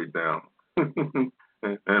way, way down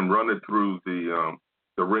and run it through the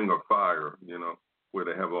Ring of Fire, where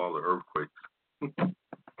they have all the earthquakes.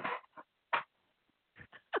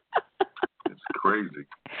 It's crazy.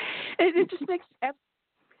 It just makes,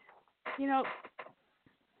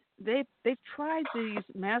 they've tried these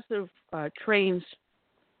massive trains.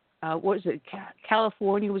 What was it?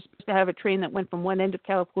 California was supposed to have a train that went from one end of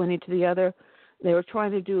California to the other. They were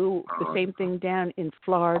trying to do the same thing down in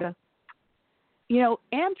Florida. Amtrak.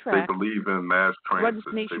 They believe in mass transit.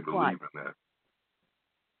 They believe in that.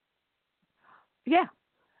 Yeah.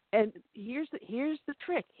 And here's the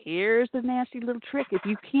trick. Here's the nasty little trick. If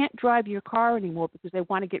you can't drive your car anymore because they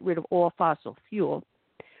want to get rid of all fossil fuel,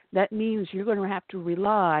 that means you're going to have to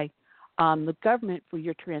rely on the government for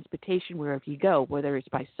your transportation wherever you go, whether it's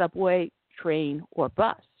by subway, train, or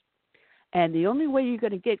bus. And the only way you're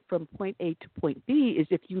going to get from point A to point B is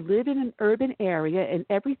if you live in an urban area and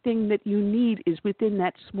everything that you need is within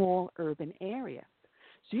that small urban area.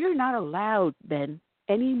 So you're not allowed then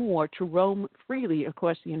anymore to roam freely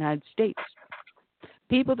across the United States.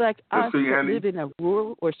 People like us that live in a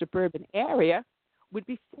rural or suburban area would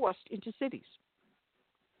be forced into cities.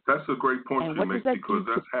 That's a great point you make because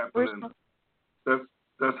that's happening.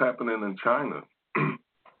 That's happening in China.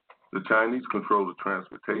 The Chinese control the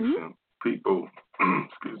transportation. Mm-hmm. People,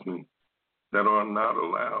 that are not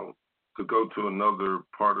allowed to go to another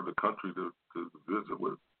part of the country to visit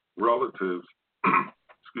with relatives.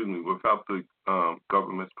 Without the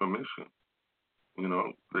government's permission.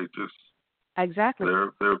 They just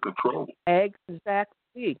they're controlled.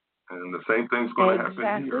 Exactly. And the same thing's going to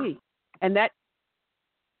happen here.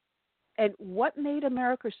 And what made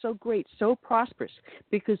America so great, so prosperous?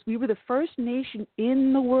 Because we were the first nation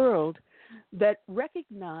in the world that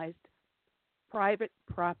recognized private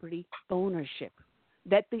property ownership.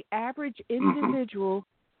 That the average individual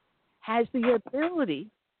has the ability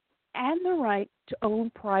and the right to own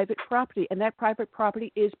private property, and that private property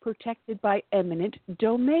is protected by eminent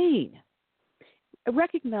domain,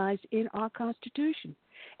 recognized in our Constitution.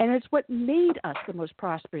 And it's what made us the most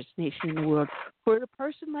prosperous nation in the world, for a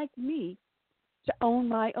person like me to own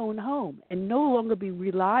my own home and no longer be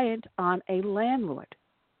reliant on a landlord,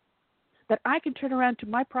 that I can turn around to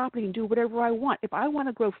my property and do whatever I want. If I want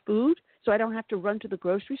to grow food so I don't have to run to the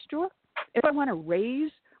grocery store, if I want to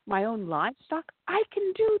raise my own livestock, I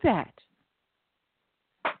can do that.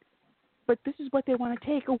 But this is what they want to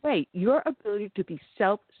take away, your ability to be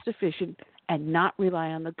self-sufficient and not rely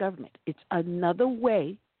on the government. It's another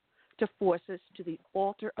way to force us to the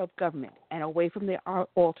altar of government and away from the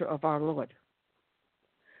altar of our Lord.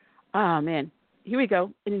 Ah, man. Here we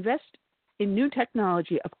go. Invest in new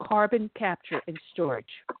technology of carbon capture and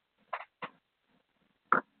storage.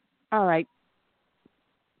 All right.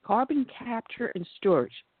 Carbon capture and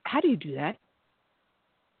storage. How do you do that?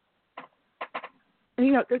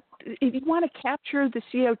 And, if you want to capture the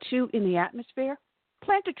CO2 in the atmosphere,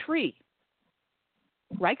 plant a tree.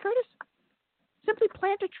 Right, Curtis? Simply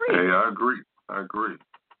plant a tree. Hey, I agree.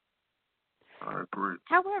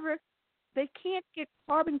 However, they can't get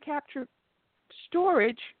carbon capture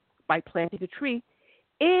storage by planting a tree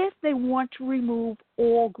if they want to remove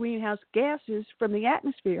all greenhouse gases from the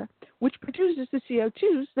atmosphere, which produces the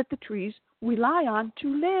CO2s that the trees rely on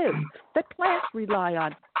to live, that plants rely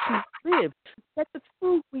on to live, that the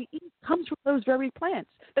food we eat comes from those very plants,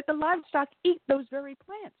 that the livestock eat those very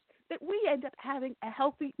plants, that we end up having a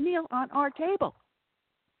healthy meal on our table.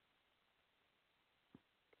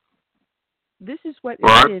 This is what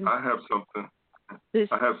I have something.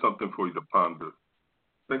 I have something for you to ponder.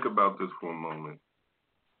 Think about this for a moment.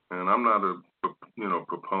 And I'm not a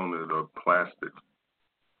proponent of plastics,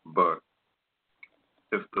 but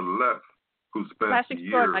if the left, who spent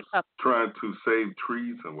years trying to save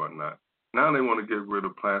trees and whatnot, now they want to get rid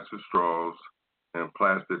of plastic straws and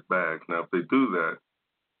plastic bags. Now, if they do that,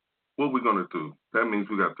 what are we going to do? That means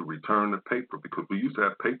we got to return the paper because we used to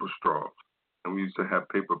have paper straws and we used to have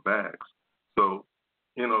paper bags. So,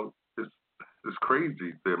 it's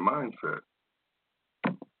crazy, their mindset.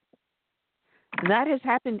 That has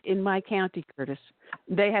happened in my county, Curtis.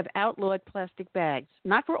 They have outlawed plastic bags,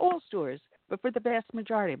 not for all stores, but for the vast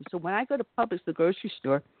majority of them. So when I go to Publix, the grocery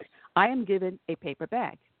store, I am given a paper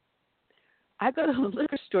bag. I go to the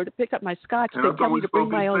liquor store to pick up my scotch. They tell me to bring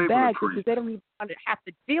my own bag because they don't even want to have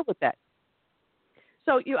to deal with that.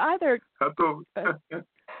 So you either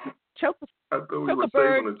choke a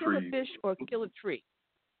bird, kill a fish, or kill a tree.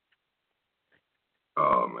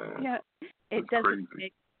 Oh, man. Yeah, it that's doesn't crazy.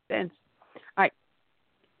 make sense. All right.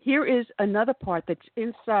 Here is another part that's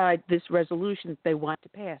inside this resolution that they want to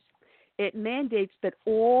pass. It mandates that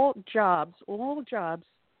all jobs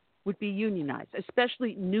would be unionized,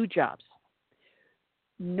 especially new jobs.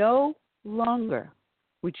 No longer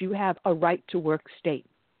would you have a right to work state.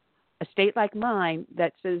 A state like mine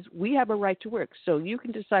that says we have a right to work, so you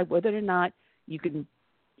can decide whether or not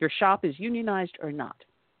your shop is unionized or not.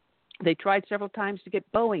 They tried several times to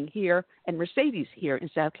get Boeing here and Mercedes here in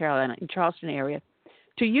South Carolina, in Charleston area,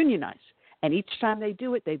 to unionize. And each time they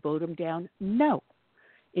do it, they vote them down no.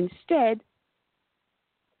 Instead,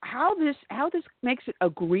 how this makes it a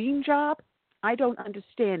green job, I don't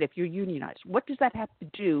understand if you're unionized. What does that have to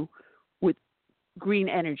do with green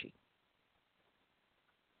energy?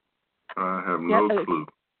 I have no clue.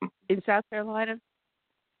 In South Carolina?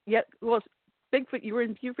 Yeah, well, Bigfoot, you were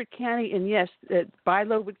in Beaufort County, and yes,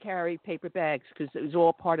 Bilo would carry paper bags because it was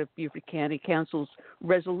all part of Beaufort County Council's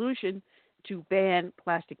resolution to ban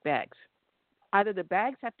plastic bags. Either the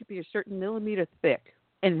bags have to be a certain millimeter thick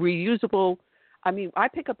and reusable. I mean, I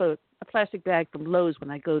pick up a plastic bag from Lowe's when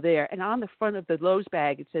I go there, and on the front of the Lowe's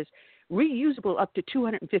bag it says reusable up to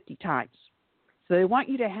 250 times. So they want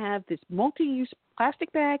you to have this multi-use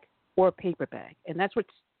plastic bag or a paper bag, and that's what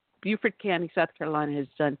Beaufort County, South Carolina has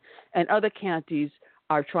done, and other counties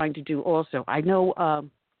are trying to do also. I know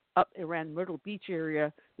up around Myrtle Beach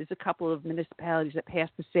area, there's a couple of municipalities that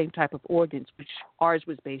passed the same type of ordinance, which ours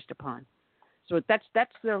was based upon. So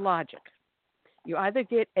that's their logic. You either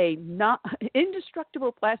get a not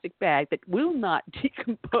indestructible plastic bag that will not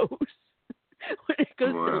decompose when it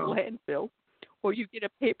goes to the landfill, or you get a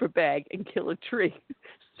paper bag and kill a tree.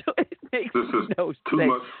 So it makes no sense. This is too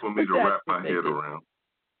much for me to wrap my head around.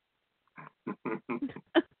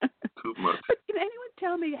 Too much. But can anyone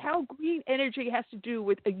tell me how green energy has to do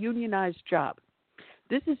with a unionized job?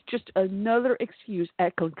 This is just another excuse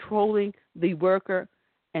at controlling the worker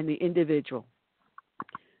and the individual.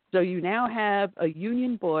 So you now have a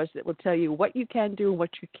union boss that will tell you what you can do and what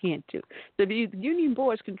you can't do. So the union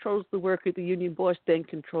boss controls the worker. The union boss then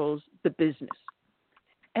controls the business.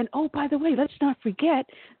 And, oh, by the way, let's not forget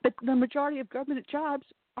that the majority of government jobs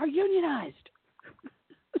are unionized.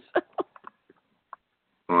 So,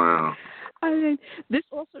 wow. I mean, this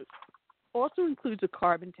also includes a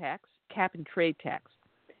carbon tax, cap and trade tax.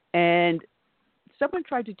 And someone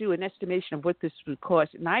tried to do an estimation of what this would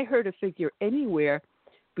cost, and I heard a figure anywhere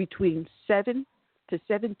between $7 to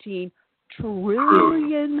 $17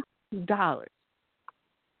 trillion.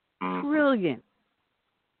 Trillion.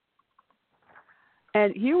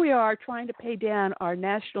 And here we are trying to pay down our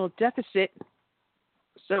national deficit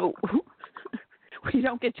so we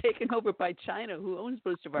don't get taken over by China, who owns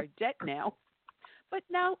most of our debt now. But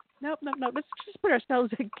no. Let's just put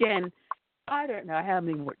ourselves again, I don't know how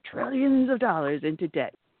many more trillions of dollars into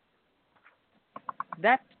debt.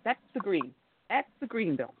 That's the green. That's the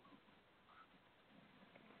green bill.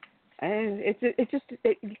 And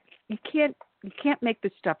you can't make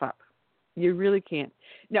this stuff up. You really can't.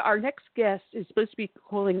 Now, our next guest is supposed to be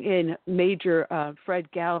calling in Major Fred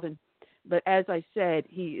Galvin, but as I said,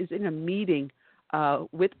 he is in a meeting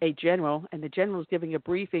with a general, and the general is giving a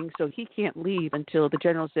briefing, so he can't leave until the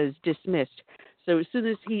general says dismissed. So as soon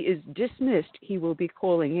as he is dismissed, he will be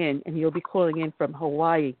calling in, and he'll be calling in from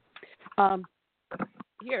Hawaii.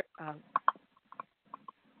 Here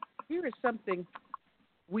is something.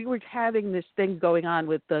 We were having this thing going on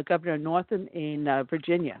with Governor Northam in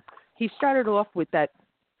Virginia. He started off with that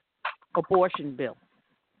abortion bill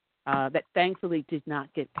that thankfully did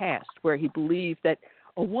not get passed, where he believed that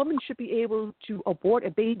a woman should be able to abort a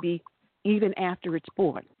baby even after it's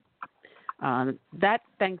born. That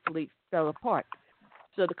thankfully fell apart.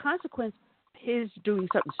 So the consequence of his doing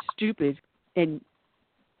something stupid and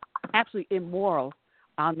absolutely immoral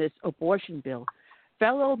on this abortion bill,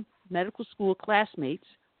 fellow medical school classmates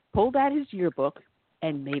pulled out his yearbook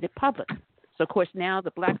and made it public. So, of course, now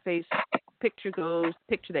the blackface picture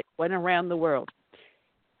that went around the world.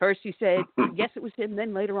 First he said, yes, it was him.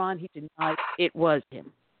 Then later on he denied it was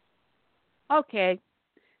him. Okay.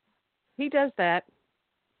 He does that.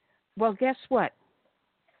 Well, guess what?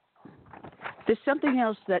 There's something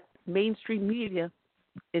else that mainstream media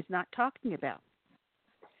is not talking about.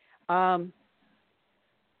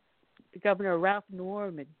 Governor Ralph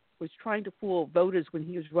Norman was trying to fool voters when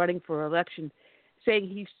he was running for election, saying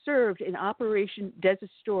he served in Operation Desert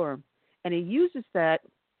Storm, and he uses that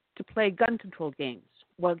to play gun control games.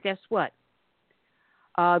 Well, guess what?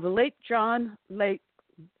 The late John Lake,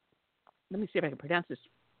 let me see if I can pronounce this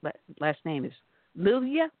last name, is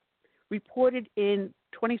Lilia, reported in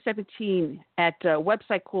 2017 at a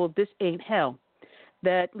website called This Ain't Hell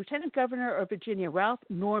that Lieutenant Governor of Virginia Ralph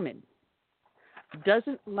Norman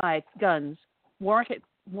doesn't like guns.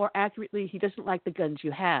 More accurately, he doesn't like the guns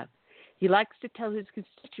you have. He likes to tell his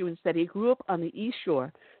constituents that he grew up on the East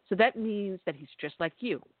Shore, so that means that he's just like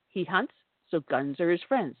you. He hunts, so guns are his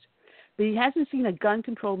friends. But he hasn't seen a gun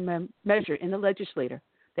control measure in the legislature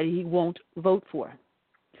that he won't vote for.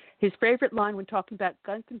 His favorite line when talking about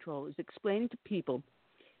gun control is explaining to people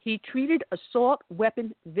he treated assault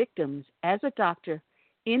weapon victims as a doctor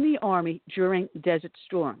in the Army during Desert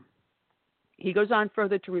Storm. He goes on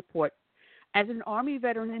further to report, as an Army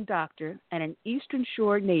veteran and doctor and an Eastern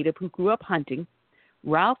Shore native who grew up hunting,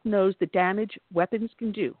 Ralph knows the damage weapons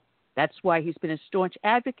can do. That's why he's been a staunch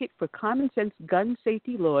advocate for common sense gun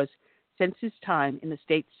safety laws since his time in the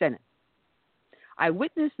state Senate. I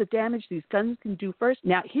witnessed the damage these guns can do first.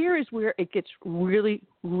 Now, here is where it gets really,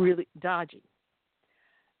 really dodgy.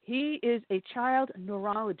 He is a child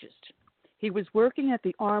neurologist. He was working at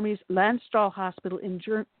the Army's Landstuhl Hospital in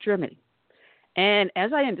Germany. And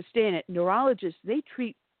as I understand it, neurologists, they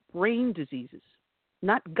treat brain diseases,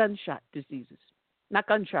 not gunshot diseases, not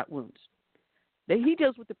gunshot wounds. He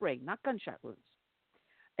deals with the brain, not gunshot wounds.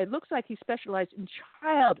 It looks like he specialized in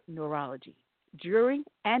child neurology during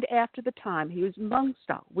and after the time he was in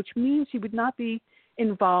Landstuhl, which means he would not be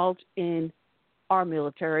involved in our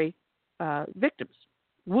military victims,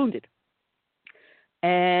 wounded.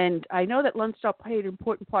 And I know that Landstuhl played an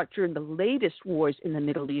important part during the latest wars in the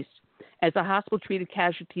Middle East, as the hospital treated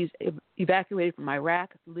casualties evacuated from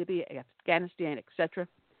Iraq, Libya, Afghanistan, etc.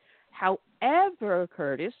 However,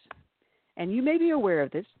 Curtis, and you may be aware of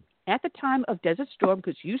this, at the time of Desert Storm,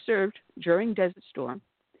 because you served during Desert Storm,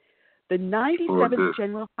 the 97th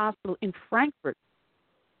General Hospital in Frankfurt,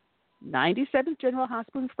 97th General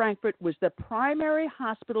Hospital in Frankfurt was the primary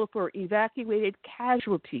hospital for evacuated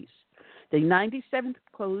casualties. The 97th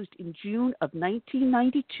closed in June of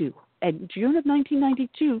 1992. And June of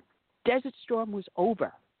 1992, Desert Storm was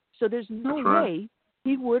over. So there's no way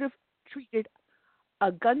he would have treated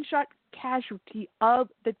a gunshot casualty of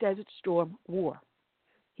the Desert Storm War.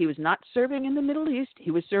 He was not serving in the Middle East. He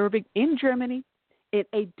was serving in Germany in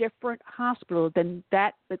a different hospital than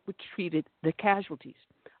that treated the casualties.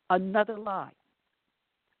 Another lie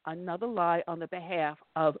on the behalf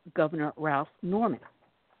of Governor Ralph Norman.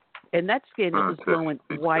 And that scandal is going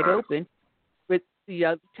wide open with the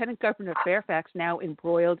Lieutenant Governor of Fairfax now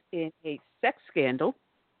embroiled in a sex scandal.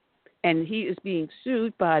 And he is being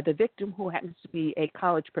sued by the victim, who happens to be a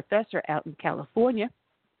college professor out in California.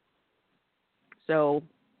 So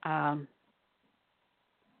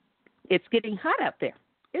it's getting hot out there,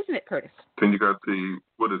 isn't it, Curtis? Then you got the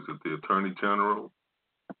Attorney General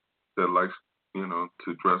that likes,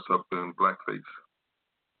 to dress up in blackface.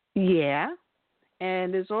 Yeah.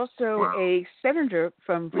 And there's also a senator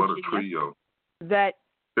from Virginia. What a trio. That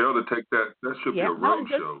they ought to take that. That should be a road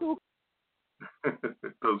show.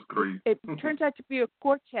 Those three. It turns out to be a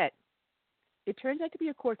quartet. It turns out to be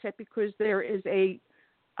a quartet because there is a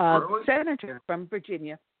senator from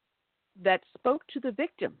Virginia that spoke to the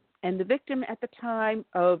victim. And the victim, at the time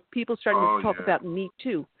of people starting to talk about Me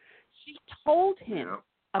Too, she told him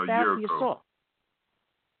about the assault.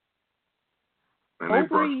 And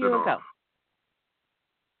over a year ago.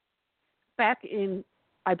 Back in,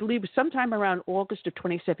 I believe, sometime around August of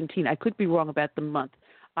 2017. I could be wrong about the month.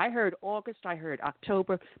 I heard August, I heard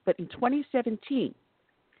October, but in 2017,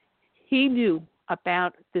 he knew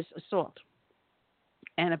about this assault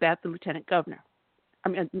and about the lieutenant governor.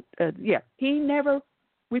 He never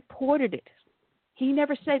reported it. He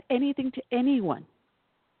never said anything to anyone.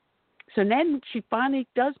 So then she finally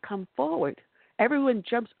does come forward. Everyone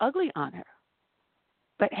jumps ugly on her.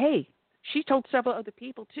 But hey, she told several other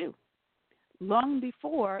people too, long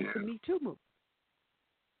before the Me Too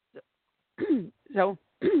movement. So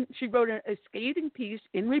she wrote a scathing piece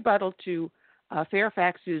in rebuttal to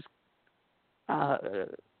Fairfax's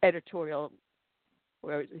editorial,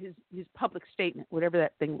 or his public statement, whatever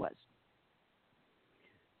that thing was.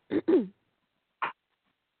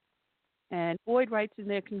 And Boyd writes in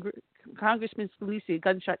there, Congressman Scalise, a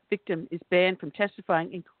gunshot victim, is banned from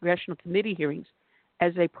testifying in congressional committee hearings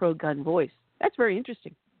as a pro-gun voice. That's very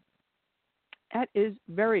interesting. That is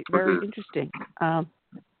very, very interesting.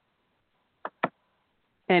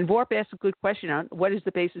 And Vorp asked a good question on what is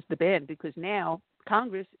the basis of the ban, because now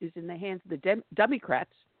Congress is in the hands of the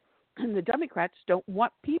Democrats, and the Democrats don't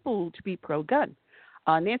want people to be pro-gun.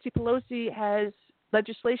 Nancy Pelosi has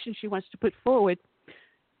legislation she wants to put forward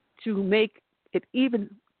to make it even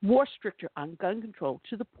more stricter on gun control,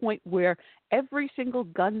 to the point where every single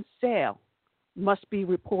gun sale must be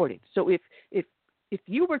reported. So if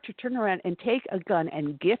you were to turn around and take a gun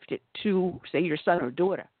and gift it to, say, your son or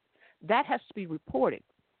daughter, that has to be reported.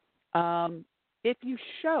 If you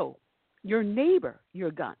show your neighbor your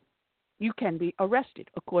gun, you can be arrested,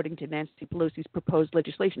 according to Nancy Pelosi's proposed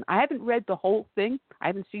legislation. I haven't read the whole thing. I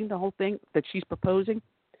haven't seen the whole thing that she's proposing.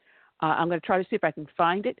 I'm going to try to see if I can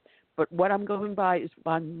find it. But what I'm going by is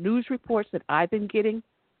on news reports that I've been getting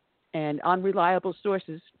and on reliable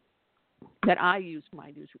sources that I use for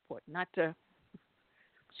my news report, not to,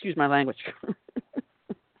 excuse my language.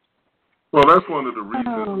 Well, that's one of the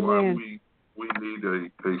reasons why we need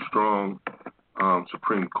a strong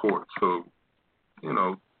Supreme Court, so,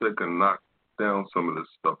 they can knock down some of this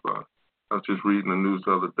stuff. I was just reading the news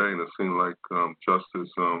the other day, and it seemed like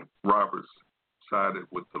Justice Roberts sided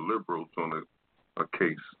with the liberals on a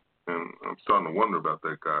case, and I'm starting to wonder about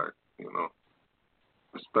that guy,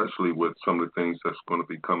 especially with some of the things that's going to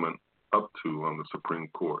be coming up to on the Supreme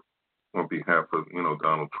Court on behalf of,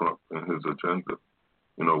 Donald Trump and his agenda.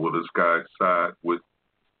 Will this guy side with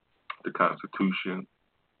the Constitution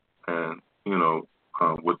and,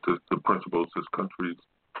 with the principles this country's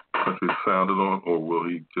founded on, or will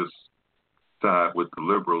he just side with the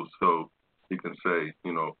liberals so he can say,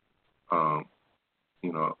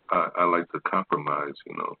 I like to compromise,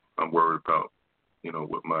 I'm worried about,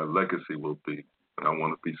 what my legacy will be, and I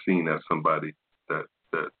want to be seen as somebody that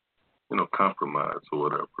compromised or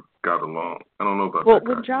whatever, got along. I don't know about that. Well,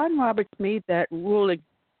 when John Roberts made the ruling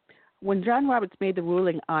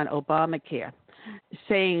on Obamacare,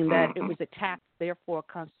 saying that it was a tax, therefore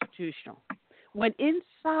constitutional, when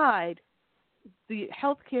inside the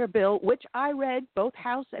health care bill, which I read, both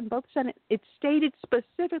House and both Senate, it stated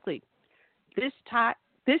specifically, this tax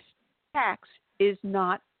is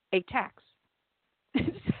not a tax.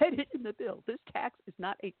 It said it in the bill. This tax is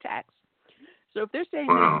not a tax. So if they're saying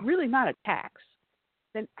that it's really not a tax,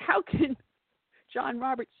 then how can John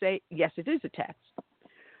Roberts say, yes, it is a tax?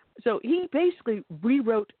 So he basically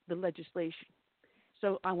rewrote the legislation.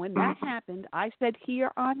 So when that happened, I said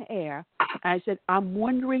here on air, I said, I'm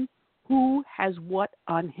wondering who has what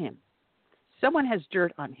on him. Someone has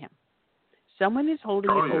dirt on him. Someone is holding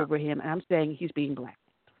it over him, and I'm saying he's being blackmailed.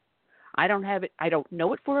 I don't have it. I don't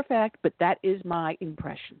know it for a fact, but that is my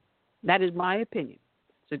impression. That is my opinion.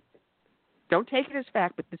 So don't take it as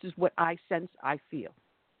fact, but this is what I sense, I feel.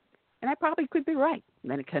 And I probably could be right. And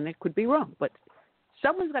then it could be wrong. But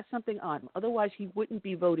someone's got something on him. Otherwise, he wouldn't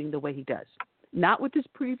be voting the way he does. Not with his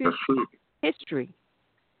previous history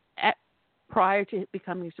prior to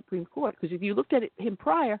becoming a Supreme Court. Because if you looked at him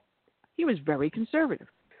prior, he was very conservative.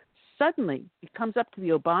 Suddenly, he comes up to the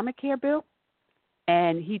Obamacare bill,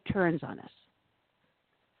 and he turns on us.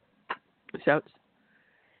 So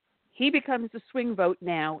he becomes the swing vote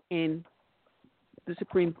now in the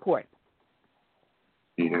Supreme Court.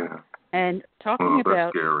 Yeah. And talking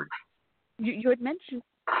about, scary. You had mentioned,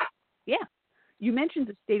 you mentioned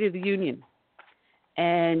the State of the Union.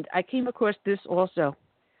 And I came across this also.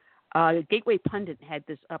 Gateway Pundit had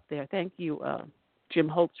this up there. Thank you, Jim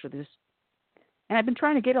Holtz, for this. And I've been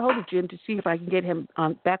trying to get a hold of Jim to see if I can get him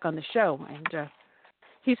back on the show. And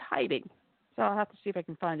he's hiding. So I'll have to see if I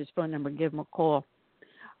can find his phone number and give him a call.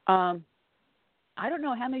 I don't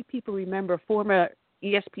know how many people remember former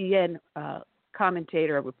ESPN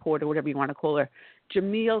commentator, reporter, whatever you want to call her,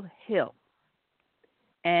 Jameel Hill.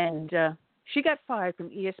 And she got fired from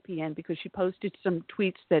ESPN because she posted some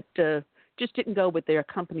tweets that just didn't go with their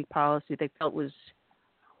company policy. They felt was,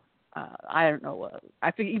 I don't know,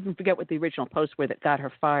 I even forget what the original posts were that got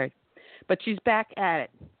her fired. But she's back at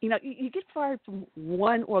it. You get fired from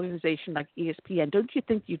one organization like ESPN. Don't you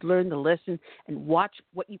think you'd learn the lesson and watch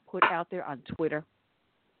what you put out there on Twitter?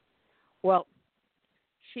 Well,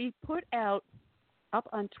 she put up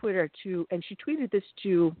on Twitter and she tweeted this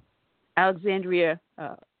to Alexandria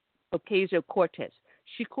Ocasio-Cortez.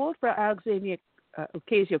 She called for Alexandria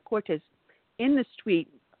Ocasio-Cortez in this tweet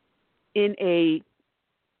in a,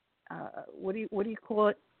 what do you call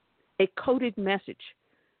it? A coded message.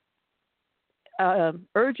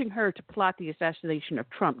 Urging her to plot the assassination of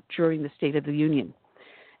Trump during the State of the Union.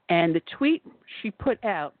 And the tweet she put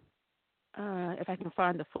out, if I can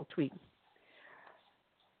find the full tweet,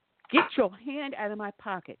 "Get your hand out of my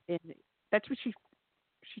pocket." And that's what she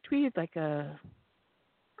tweeted,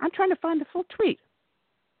 I'm trying to find the full tweet.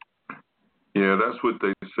 Yeah, Yeah, that's what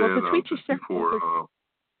they said Well, the tweet she just sent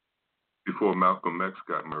before Malcolm X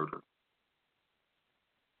got murdered.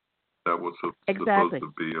 That was exactly. supposed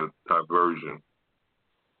to be a diversion.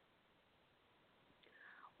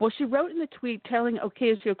 Well, she wrote in the tweet telling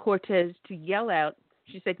Ocasio-Cortez to yell out.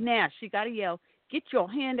 She said, she got to yell, "Get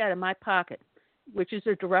your hand out of my pocket," which is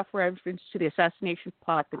a direct reference to the assassination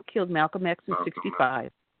plot that killed Malcolm X in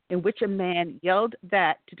 1965, in which a man yelled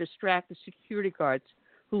that to distract the security guards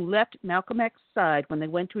who left Malcolm X's side when they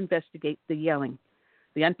went to investigate the yelling.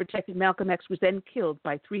 The unprotected Malcolm X was then killed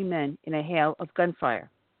by 3 men in a hail of gunfire.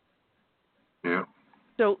 Yeah.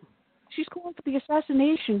 So she's calling for the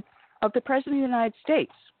assassination of the President of the United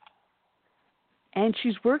States. And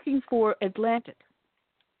she's working for Atlantic.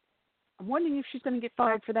 I'm wondering if she's going to get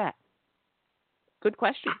fired for that. Good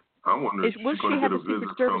question. I wonder if will she's she going to have get a the Secret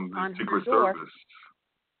visit Service from the on Secret her door? Service.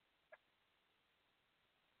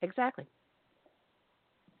 Exactly.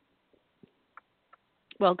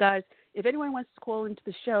 Well, guys, if anyone wants to call into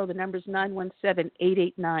the show, the number is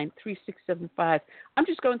 917-889-3675. I'm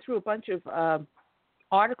just going through a bunch of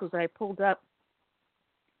articles that I pulled up,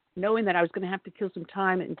 knowing that I was going to have to kill some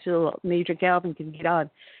time until Major Galvin can get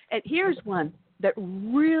on. And here's one that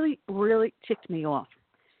really, really ticked me off.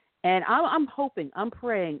 And I'm hoping, I'm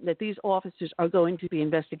praying that these officers are going to be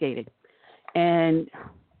investigated. And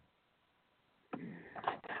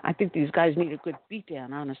I think these guys need a good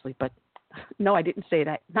beatdown, honestly. But no, I didn't say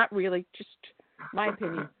that. Not really, just my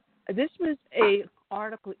opinion. This was a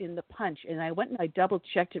article in The Punch, and I went and I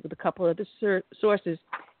double-checked it with a couple of other sources,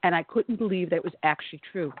 and I couldn't believe that it was actually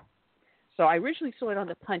true. So I originally saw it on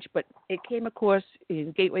The Punch, but it came across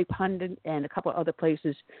in Gateway Pundit and a couple of other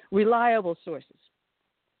places, reliable sources.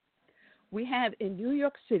 We have in New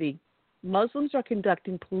York City, Muslims are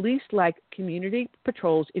conducting police-like community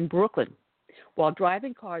patrols in Brooklyn while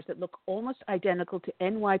driving cars that look almost identical to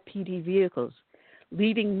NYPD vehicles,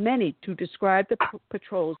 leading many to describe the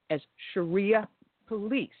patrols as Sharia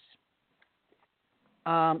police.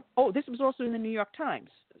 This was also in the New York Times.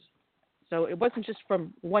 So it wasn't just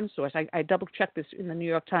from one source. I double-checked this in the New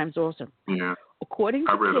York Times also. Yeah, According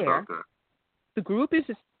to I read CARE, about that. the group is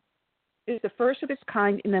the first of its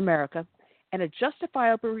kind in America and a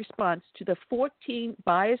justifiable response to the 14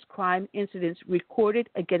 biased crime incidents recorded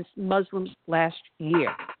against Muslims last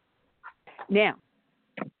year. Now,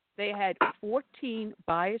 they had 14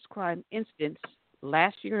 biased crime incidents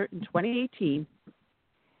last year in 2018.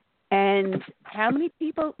 And how many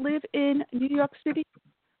people live in New York City?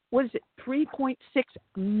 What is it, 3.6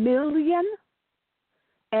 million?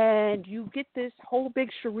 And you get this whole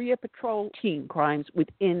big Sharia patrol team crimes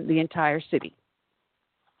within the entire city.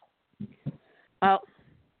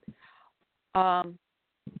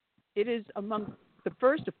 It is among the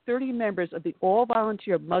first of 30 members of the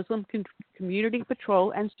all-volunteer Muslim Community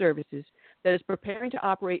Patrol and Services that is preparing to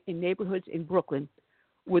operate in neighborhoods in Brooklyn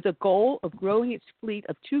with a goal of growing its fleet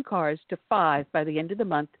of 2 cars to 5 by the end of the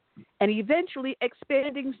month and eventually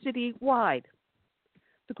expanding city-wide.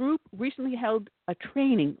 The group recently held a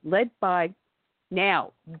training led by,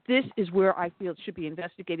 now, this is where I feel it should be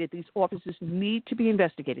investigated. These officers need to be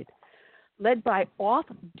investigated. Led by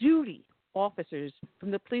off-duty officers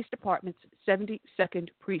from the police department's 72nd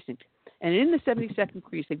Precinct. And in the 72nd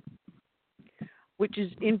Precinct, which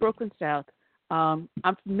is in Brooklyn South, I'm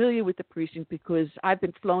familiar with the precinct because I've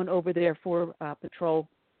been flown over there for patrol.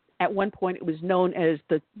 At one point, it was known as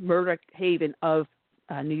the murder haven of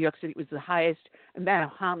New York City. It was the highest amount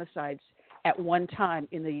of homicides at one time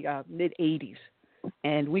in the mid-'80s,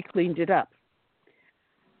 and we cleaned it up.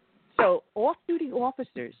 So off-duty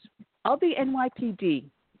officers of the NYPD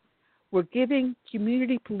were giving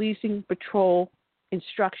community policing patrol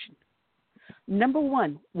instruction. Number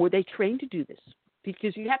one, were they trained to do this?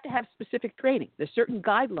 Because you have to have specific training. There's certain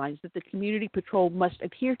guidelines that the community patrol must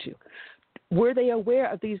adhere to. Were they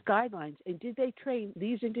aware of these guidelines, and did they train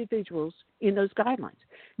these individuals in those guidelines?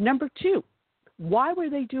 Number two, why were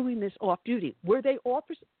they doing this off-duty? Were they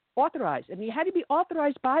authorized? And you had to be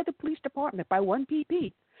authorized by the police department, by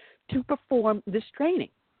 1PP, to perform this training.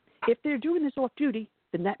 If they're doing this off-duty,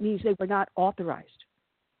 then that means they were not authorized.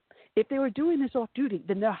 If they were doing this off-duty,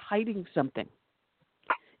 then they're hiding something.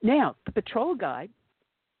 Now, the patrol guide,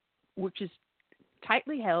 which is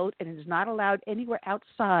tightly held and is not allowed anywhere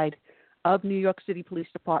outside of New York City Police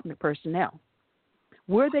Department personnel,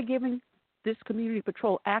 were they giving this community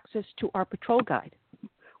patrol access to our patrol guide,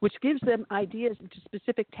 which gives them ideas into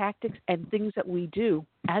specific tactics and things that we do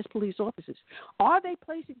as police officers? Are they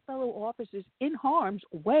placing fellow officers in harm's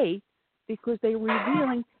way because they're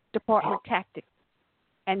revealing department tactics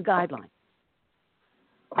and guidelines?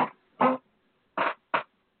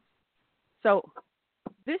 So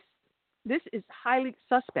this This is highly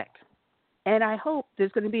suspect. And I hope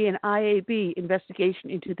there's going to be an IAB investigation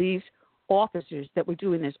into these officers that were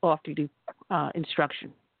doing this off-duty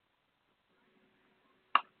instruction.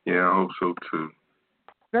 Yeah, I hope so too.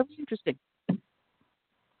 Very interesting.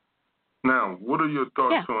 Now, what are your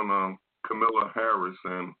thoughts on Kamala Harris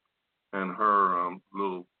and her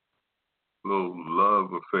little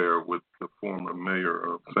love affair with the former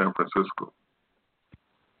mayor of San Francisco?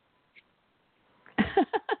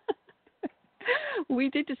 We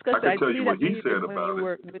did discuss that. I can tell you what he said about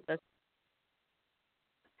it. With us.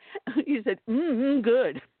 He said,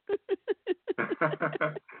 good.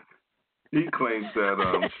 He claims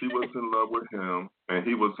that she was in love with him and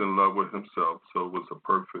he was in love with himself, so it was a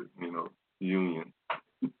perfect, union.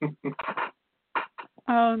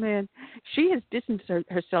 Oh, man. She has distanced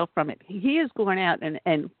herself from it. He has gone out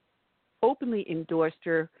and openly endorsed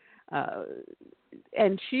her,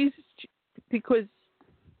 and because,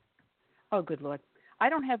 oh, good Lord. I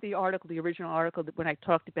don't have the article, the original article, when I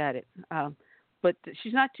talked about it, but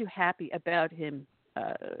she's not too happy about him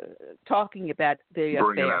talking about the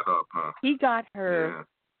Bringing affair. that up, huh? He got her.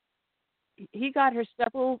 Yeah. He got her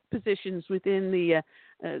several positions within the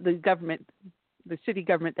government, the city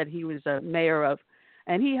government that he was mayor of,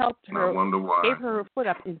 and he helped her. I wonder why. Gave her a foot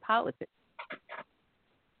up in politics.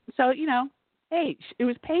 So hey, it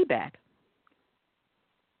was payback.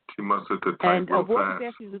 She must have to type real what was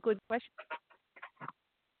fast. asking is a good question.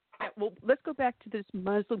 Yeah, well, let's go back to this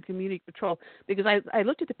Muslim Community Patrol, because I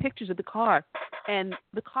looked at the pictures of the car, and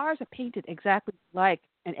the cars are painted exactly like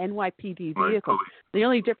an NYPD vehicle. The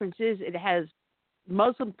only difference is it has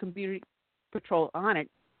Muslim Community Patrol on it,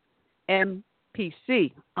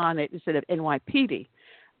 MPC on it instead of NYPD.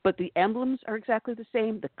 But the emblems are exactly the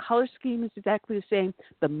same. The color scheme is exactly the same.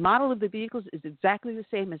 The model of the vehicles is exactly the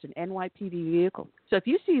same as an NYPD vehicle. So if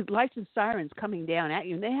you see lights and sirens coming down at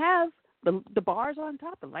you, and they have the bars on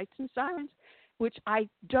top, the lights and sirens, which I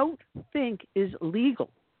don't think is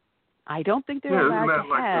legal. I don't think they're allowed to have. Isn't that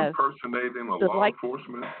like impersonating a law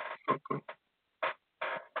enforcement?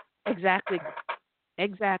 Exactly.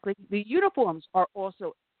 The uniforms are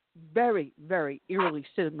also very, very eerily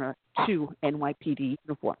similar to NYPD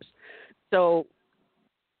uniforms. So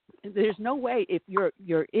there's no way, if you're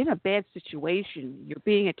in a bad situation, you're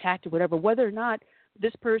being attacked or whatever, whether or not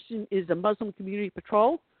this person is a Muslim Community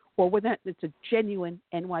Patrol or whether it's a genuine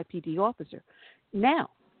NYPD officer. Now,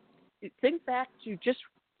 think back to just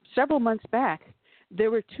several months back,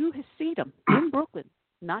 there were two Hasidim in Brooklyn,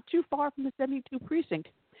 not too far from the 72 precinct,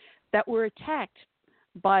 that were attacked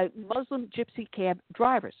by Muslim gypsy cab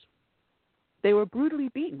drivers. They were brutally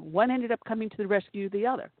beaten. One ended up coming to the rescue of the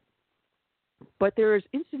other. But there's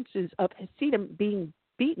instances of Hasidim being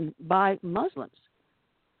beaten by Muslims.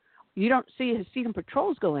 You don't see Hasidim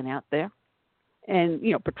patrols going out there and,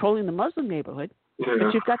 patrolling the Muslim neighborhood. Yeah.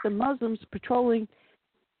 But you've got the Muslims patrolling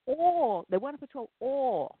they want to patrol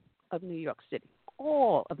all of New York City,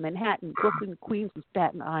 all of Manhattan, Brooklyn, Queens, and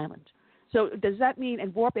Staten Island. So does that mean,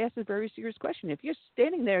 and Warp asked a very serious question, if you're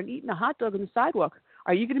standing there and eating a hot dog on the sidewalk,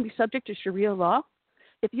 are you going to be subject to Sharia law?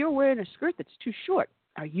 If you're wearing a skirt that's too short,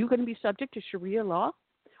 are you going to be subject to Sharia law?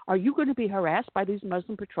 Are you going to be harassed by these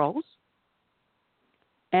Muslim patrols?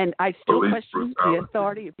 And I still question the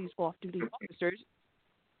authority of these off-duty officers.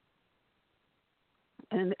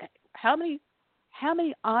 And how many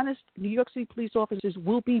honest New York City police officers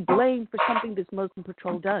will be blamed for something this Muslim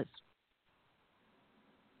patrol does?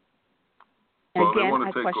 And well, again,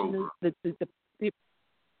 I question the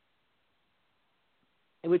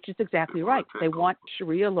which is exactly right. They want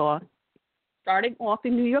Sharia law starting off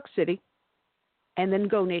in New York City and then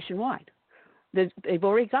go nationwide. They've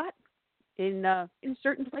already got in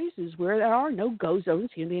certain places where there are no go zones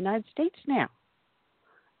here in the United States now.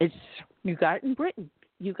 You got it in Britain,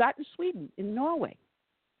 you got it in Sweden, in Norway,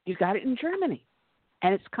 you got it in Germany,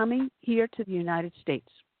 and it's coming here to the United States.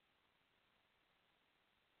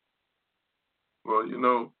 Well,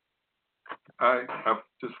 I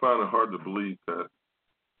just find it hard to believe that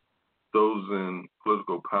those in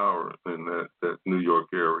political power in that New York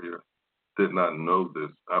area did not know this.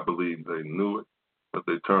 I believe they knew it, but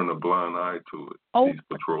they turned a blind eye to it, these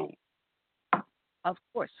patrols. Of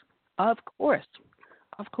course.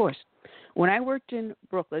 When I worked in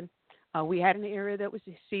Brooklyn, we had an area that was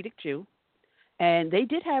a Hasidic Jew, and they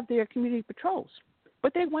did have their community patrols,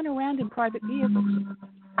 but they went around in private vehicles.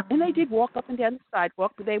 And they did walk up and down the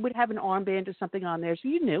sidewalk, but they would have an armband or something on there, so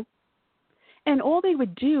you knew. And all they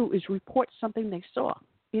would do is report something they saw.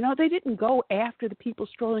 They didn't go after the people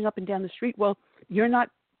strolling up and down the street. Well, you're not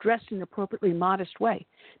dressed in an appropriately modest way.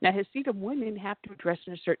 Now, Hasidim women have to dress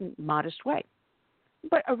in a certain modest way.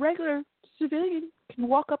 But a regular civilian can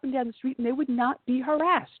walk up and down the street and they would not be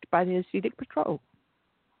harassed by the Hasidic patrol.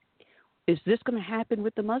 Is this going to happen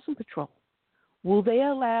with the Muslim patrol? Will they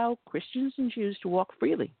allow Christians and Jews to walk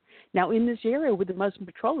freely? Now, in this area where the Muslim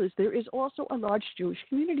patrol is, there is also a large Jewish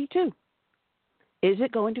community, too. Is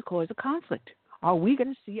it going to cause a conflict? Are we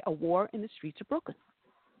going to see a war in the streets of Brooklyn?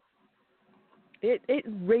 It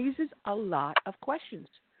raises a lot of questions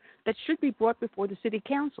that should be brought before the city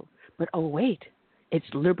council. But, oh, wait, it's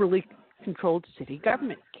liberally controlled city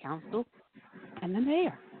government, council, and the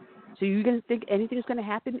mayor. So you're going to think anything is going to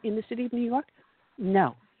happen in the city of New York?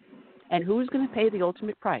 No. And who's going to pay the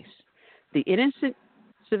ultimate price? The innocent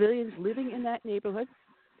civilians living in that neighborhood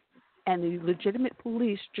and the legitimate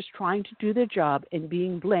police just trying to do their job and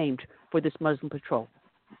being blamed for this Muslim patrol.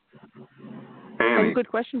 Annie, and good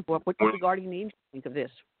question, Bob. What does the guardian angel think of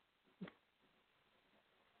this?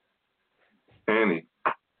 Annie,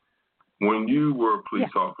 when you were a police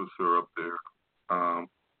officer up there,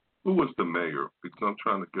 who was the mayor? Because I'm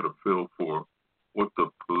trying to get a feel for what the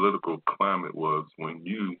political climate was when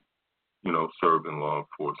you served in law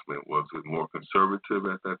enforcement. Was it more conservative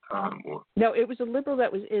at that time, or no? It was a liberal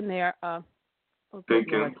that was in there.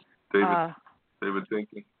 Dinkins, David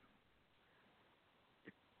Dinkins.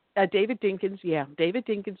 David Dinkins, yeah, David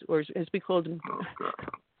Dinkins, or as we called him. Oh, God.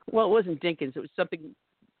 Well, it wasn't Dinkins; it was something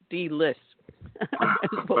D-list.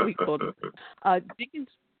 That's what we called him.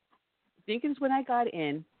 Dinkins, when I got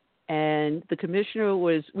in, and the commissioner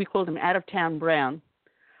we called him Out-of-Town Brown.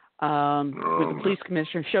 The police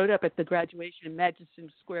commissioner showed up at the graduation in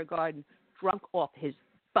Madison Square Garden, drunk off his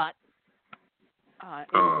butt.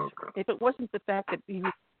 If it wasn't the fact that he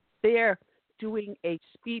was there doing a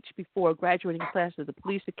speech before a graduating class of the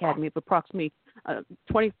police academy of approximately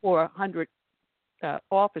 2,400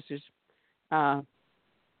 officers,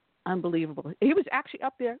 unbelievable. He was actually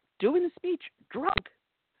up there doing the speech, drunk.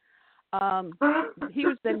 He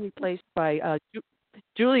was then replaced by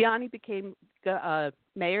Giuliani became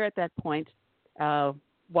mayor at that point while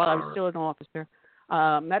I was still an officer.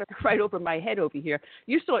 Matter of right over my head over here.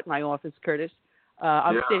 You saw it in my office, Curtis.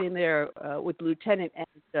 I was sitting there with the lieutenant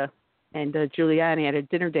and Giuliani at a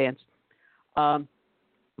dinner dance. I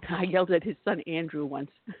yelled at his son Andrew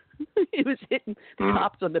once. He was hitting the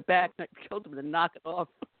cops on the back, and I told him to knock it off.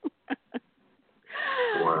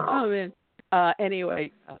 Wow. Oh, man.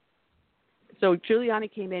 Anyway, so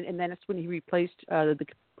Giuliani came in, and then that's when he replaced the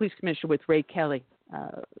police commissioner with Ray Kelly.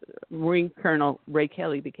 Marine Colonel Ray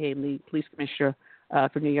Kelly became the police commissioner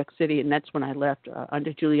for New York City, and that's when I left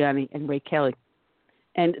under Giuliani and Ray Kelly.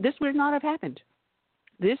 And this would not have happened.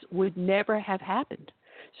 This would never have happened.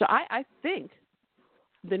 So I think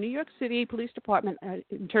the New York City Police Department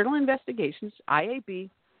Internal Investigations, IAB,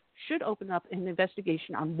 should open up an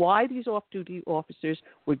investigation on why these off-duty officers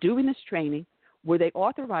were doing this training. Were they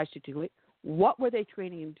authorized to do it? What were they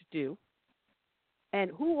training them to do?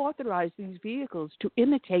 And who authorized these vehicles to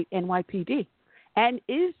imitate NYPD? And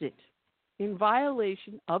is it in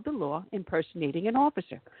violation of the law impersonating an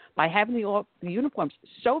officer by having the uniforms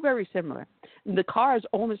so very similar, the cars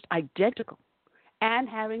almost identical, and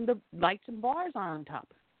having the lights and bars on top?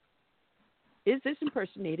 Is this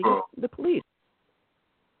impersonating the police?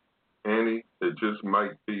 Annie, it just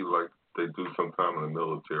might be like they do sometime in the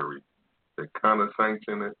military. They kind of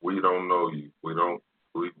sanction it. We don't know you. We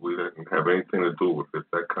didn't have anything to do with it.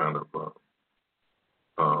 That kind of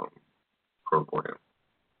program.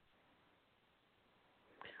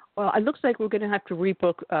 Well, it looks like we're going to have to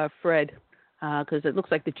rebook Fred because it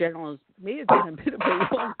looks like the general may have been a bit of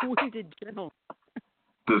a long-winded general.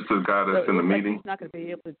 This is the guy that's in the meeting? He's not going to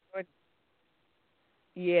be able to join.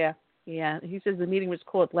 Yeah. He says the meeting was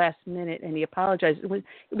called last minute, and he apologized. It was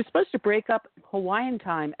supposed to break up Hawaiian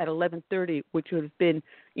time at 11:30, which would have been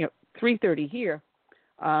 3:30 here.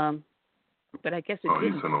 But I guess it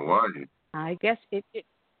didn't. He's in Hawaii. I guess it.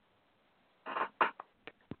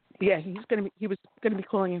 Yeah, he was going to be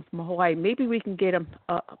calling in from Hawaii. Maybe we can get him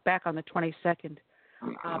back on the 22nd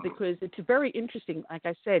because it's very interesting. Like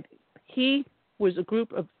I said, he was a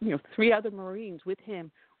group of 3 other Marines with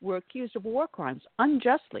him were accused of war crimes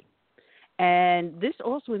unjustly, and this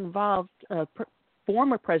also involved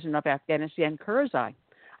former president of Afghanistan, Karzai,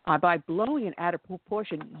 by blowing it out of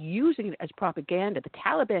proportion, using it as propaganda. The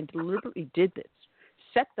Taliban deliberately did this.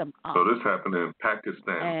 Set them up. So this happened in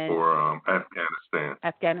Pakistan or Afghanistan?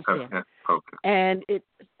 Afghanistan. Okay.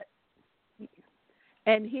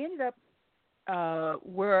 And he ended up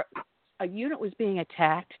where a unit was being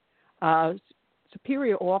attacked.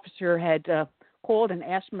 Superior officer had called and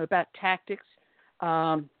asked him about tactics.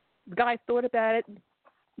 The guy thought about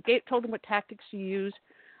it, told him what tactics to use.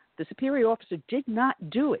 The superior officer did not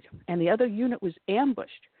do it, and the other unit was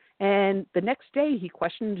ambushed. And the next day he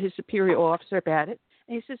questioned his superior officer about it.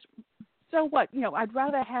 And he says, so what? I'd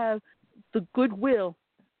rather have the goodwill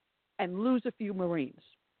and lose a few Marines.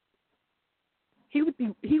 He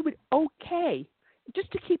would okay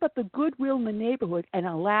just to keep up the goodwill in the neighborhood and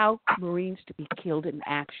allow Marines to be killed in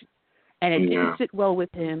action. And it didn't sit well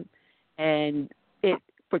with him. And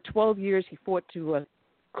for 12 years he fought to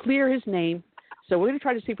clear his name. So we're going to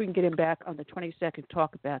try to see if we can get him back on the 22nd to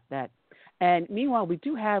talk about that. And meanwhile, we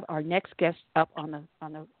do have our next guest up on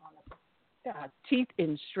the teeth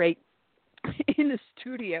in straight in the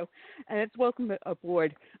studio, and let's welcome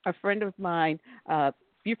aboard a friend of mine,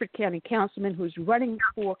 Beaufort County Councilman, who's running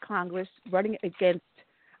for Congress, running against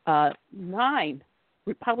 9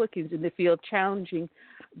 Republicans in the field, challenging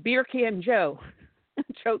Beer Can Joe,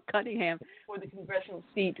 Joe Cunningham, for the congressional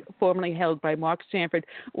seat formerly held by Mark Sanford.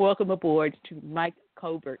 Welcome aboard to Mike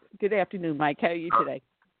Covert. Good afternoon, Mike. How are you today?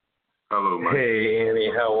 Hello, Mike. Hey,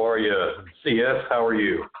 Annie. How are you? CS, how are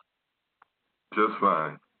you? Just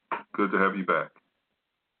fine. Good to have you back.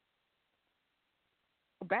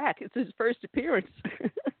 Back. It's his first appearance.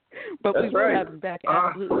 But That's we will right. have him back,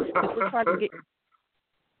 absolutely. We're trying to get...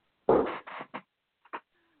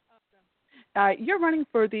 you're running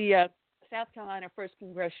for the South Carolina 1st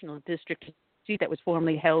Congressional District seat that was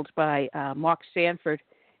formerly held by Mark Sanford.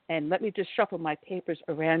 And let me just shuffle my papers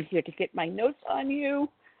around here to get my notes on you.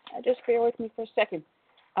 Just bear with me for a second.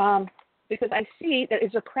 Because I see that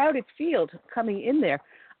it's a crowded field coming in there.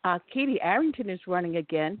 Katie Arrington is running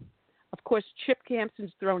again. Of course, Chip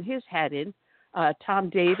Campson's thrown his hat in. Tom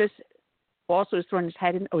Davis also has thrown his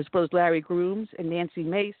hat in, as well as Larry Grooms and Nancy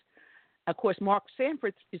Mace. Of course, Mark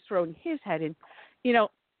Sanford is throwing his hat in.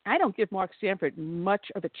 I don't give Mark Sanford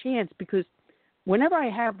much of a chance because whenever I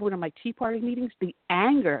have one of my Tea Party meetings, the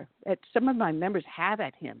anger that some of my members have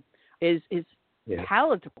at him is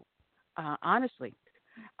palatable, honestly.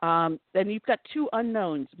 Then you've got 2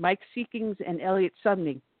 unknowns, Mike Seekings and Elliot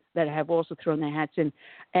Sumning, that have also thrown their hats in.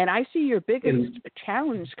 And I see your biggest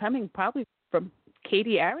challenge coming probably from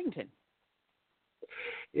Katie Arrington.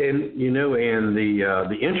 And, Ann,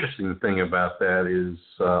 the interesting thing about that is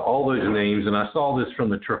all those names, and I saw this from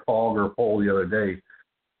the Trafalgar poll the other day,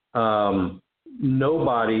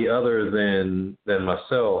 nobody other than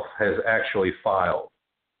myself has actually filed.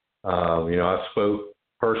 I spoke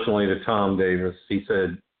personally to Tom Davis. He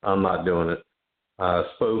said, I'm not doing it.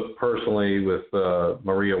 Spoke personally with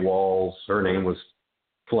Maria Walls. Her name was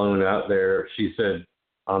flown out there. She said,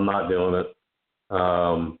 I'm not doing it.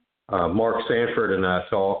 Mark Sanford and I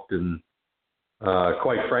talked, and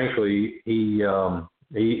quite frankly, he's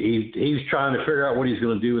trying to figure out what he's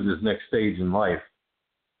going to do with his next stage in life.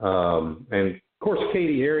 And, of course,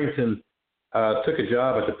 Katie Arrington took a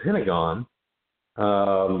job at the Pentagon. I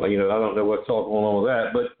don't know what's all going on with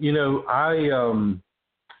that, but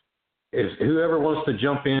if whoever wants to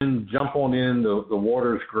jump on in. The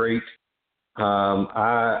water's great.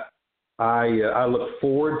 I look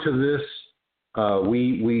forward to this.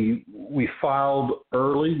 We filed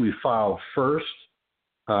early. We filed first.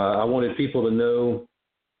 I wanted people to know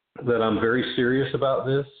that I'm very serious about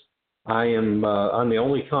this. I'm the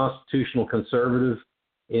only constitutional conservative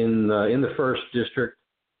in the 1st District.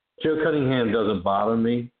 Joe Cunningham doesn't bother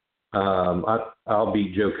me. I'll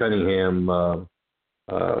beat Joe Cunningham.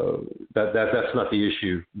 That's not the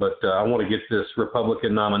issue. But I want to get this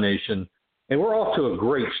Republican nomination, and we're off to a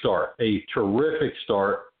great start, a terrific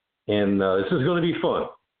start, and this is going to be fun.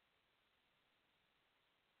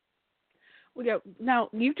 Well, now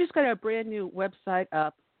you've just got a brand new website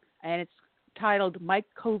up, and it's titled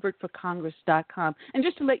MikeCovertForCongress.com. And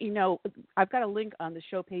just to let you know, I've got a link on the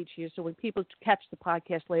show page here, so when people catch the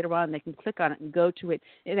podcast later on, they can click on it and go to it,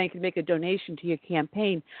 and they can make a donation to your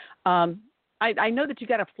campaign. I know that you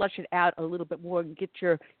got to flesh it out a little bit more and get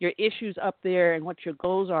your issues up there and what your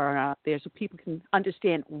goals are out there so people can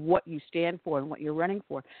understand what you stand for and what you're running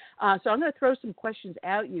for. So I'm going to throw some questions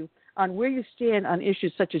at you on where you stand on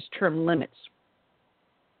issues such as term limits.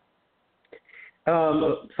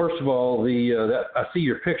 First of all, I see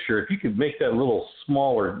your picture. If you could make that a little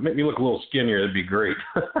smaller, make me look a little skinnier, that'd be great.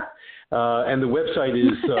 And the website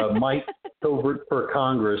is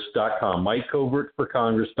MikeCovertForCongress.com,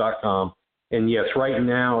 MikeCovertForCongress.com. And yes, right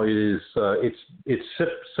now it's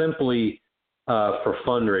simply for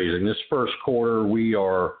fundraising. This first quarter,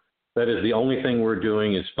 that is the only thing we're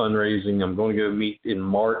doing is fundraising. I'm going to go meet in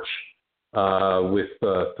March with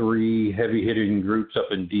 3 heavy-hitting groups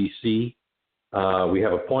up in D.C. We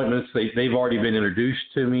have appointments. They've already been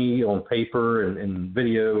introduced to me on paper and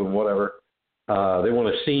video and whatever. They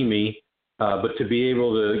want to see me, but to be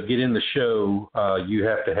able to get in the show, you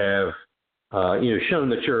have to have shown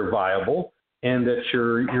that you're viable. and that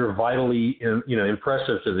you're vitally,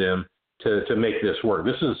 impressive to them to make this work.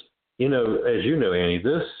 This is, as you know, Annie,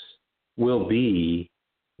 this will be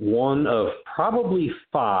one of probably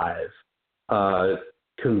 5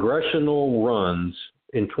 congressional runs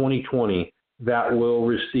in 2020 that will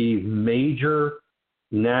receive major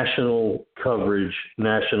national coverage,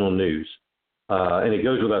 national news. And it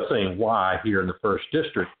goes without saying why here in the 1st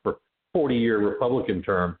District for 40-year Republican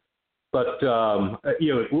term. But,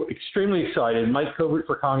 extremely excited. Mike Covert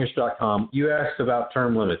for Congress.com. You asked about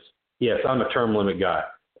term limits. Yes, I'm a term limit guy.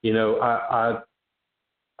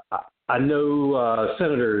 I know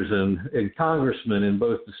senators and congressmen in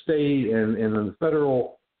both the state and in the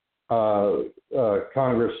federal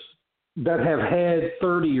Congress that have had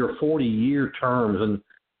 30 or 40-year terms,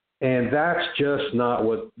 and that's just not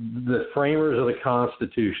what the framers of the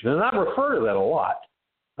Constitution, and I refer to that a lot,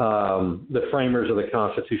 the framers of the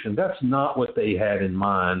Constitution, that's not what they had in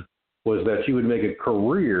mind, was that you would make a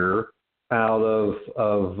career out of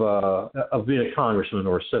being a congressman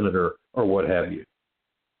or a senator or what have you.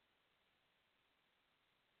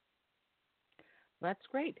 That's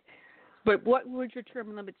great. But what would your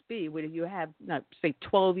term limits be? Would you have, say,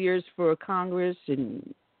 12 years for Congress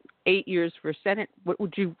and 8 years for Senate?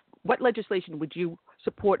 What legislation would you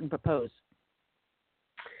support and propose?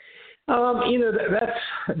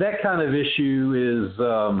 That kind of issue is,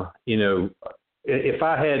 if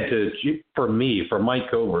I had to, for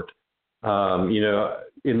Mike Covert,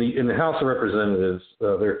 in the House of Representatives,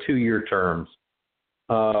 there are 2-year terms.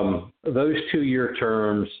 Those 2-year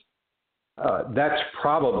terms, that's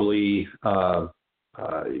probably, that's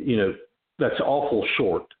awful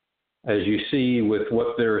short, as you see with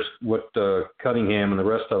what Cunningham and the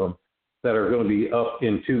rest of them that are going to be up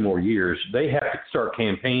in 2 more years. They have to start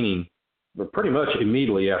campaigning pretty much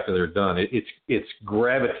immediately after they're done. It's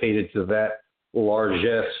gravitated to that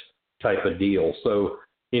largesse type of deal. So,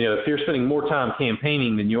 if you're spending more time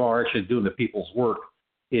campaigning than you are actually doing the people's work,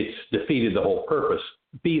 it's defeated the whole purpose.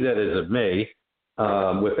 Be that as it may,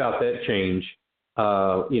 without that change,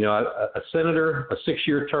 a senator, a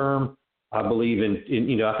 6-year term, I believe in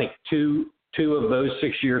I think two of those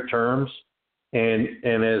 6-year terms, and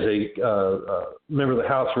as a member of the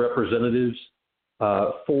House of Representatives,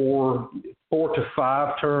 4 to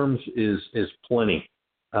 5 terms is plenty.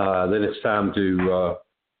 Then it's time to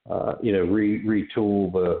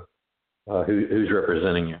retool the who's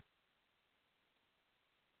representing you.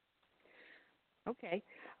 Okay.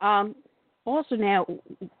 Also now,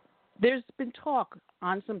 there's been talk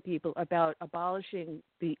on some people about abolishing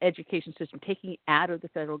the education system, taking it out of the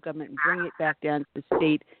federal government and bringing it back down to the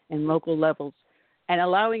state and local levels and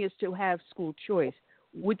allowing us to have school choice.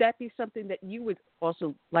 Would that be something that you would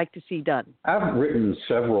also like to see done? I've written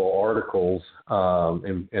several articles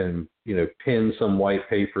and penned some white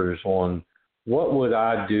papers on what would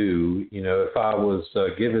I do, if I was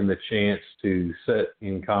given the chance to sit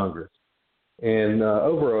in Congress. And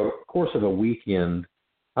over a course of a weekend,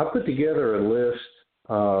 I put together a list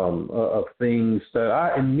of things that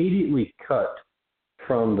I immediately cut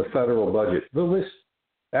from the federal budget. The list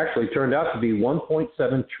actually turned out to be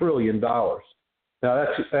 $1.7 trillion. Now,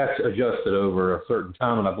 that's adjusted over a certain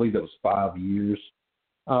time, and I believe that was 5 years.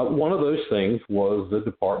 One of those things was the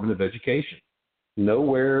Department of Education.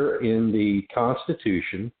 Nowhere in the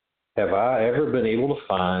Constitution have I ever been able to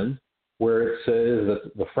find where it says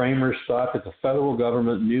that the framers thought that the federal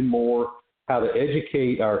government knew more how to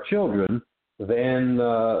educate our children than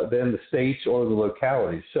the states or the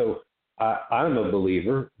localities. So I'm a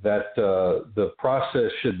believer that the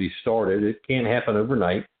process should be started. It can't happen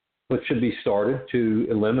overnight, but should be started to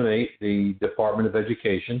eliminate the Department of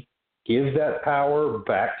Education, give that power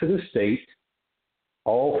back to the state,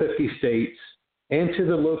 all 50 states, and to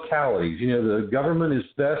the localities. The government is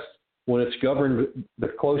best when it's governed the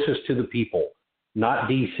closest to the people, not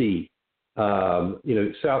D.C.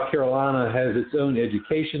 South Carolina has its own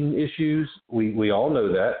education issues. We all know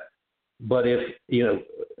that. But if,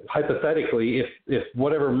 hypothetically, if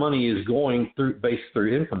whatever money is going based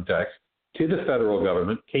through income tax to the federal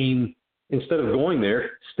government came, instead of going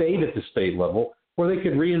there, stayed at the state level, where they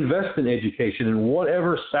could reinvest in education in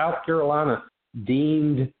whatever South Carolina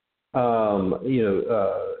deemed,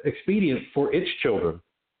 expedient for its children.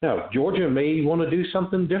 Now, Georgia may want to do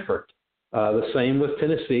something different. The same with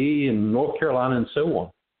Tennessee and North Carolina and so on.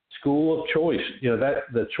 School of choice, that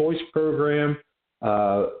the choice program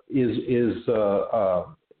is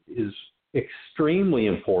extremely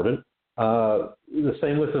important. The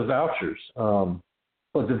same with the vouchers.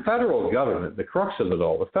 But the federal government, the crux of it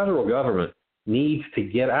all, the federal government needs to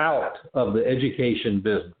get out of the education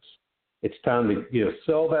business. It's time to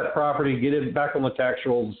sell that property, get it back on the tax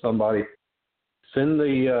rolls of somebody, Send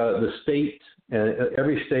the state,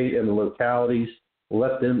 every state and the localities,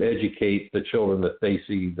 let them educate the children that they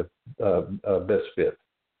see the best fit.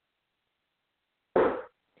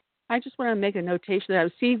 I just want to make a notation that I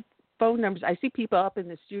see phone numbers. I see people up in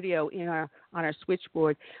the studio on our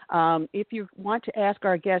switchboard. If you want to ask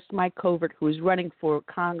our guest, Mike Covert, who is running for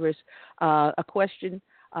Congress, a question,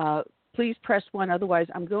 please press 1. Otherwise,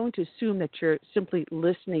 I'm going to assume that you're simply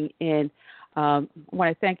listening in. I want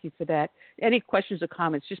to thank you for that. Any questions or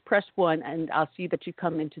comments, just press 1, and I'll see that you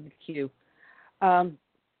come into the queue. I'm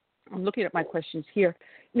looking at my questions here.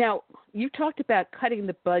 Now, you talked about cutting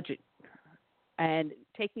the budget and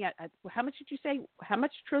taking out, how much did you say? How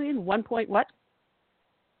much trillion? 1 point what?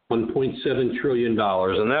 $1.7 trillion.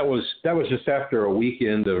 And that was just after a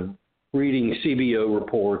weekend of reading CBO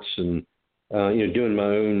reports and doing my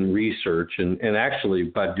own research. And actually,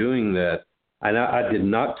 by doing that, I did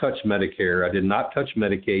not touch Medicare, I did not touch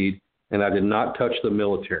Medicaid, and I did not touch the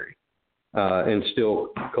military. And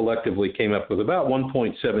still collectively came up with about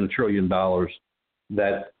 $1.7 trillion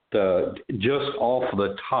that just off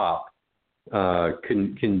the top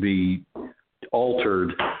can be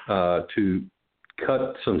altered to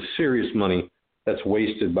cut some serious money that's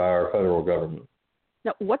wasted by our federal government.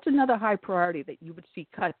 Now, what's another high priority that you would see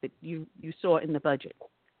cut that you saw in the budget?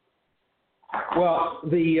 Well,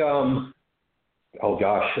 there's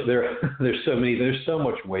so many. There's so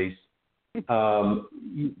much waste. There's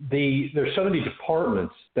so many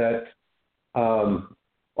departments that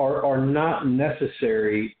are not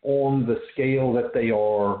necessary on the scale that they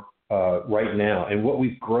are right now, and what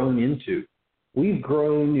we've grown into. We've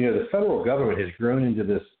grown, the federal government has grown into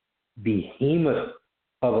this behemoth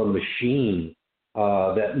of a machine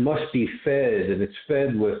that must be fed, and it's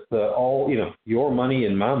fed with all, your money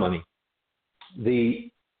and my money. The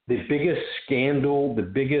biggest scandal, the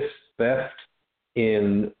biggest theft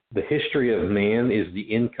in the history of man is the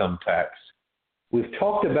income tax. We've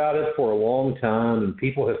talked about it for a long time, and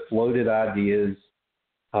people have floated ideas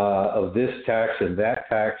of this tax and that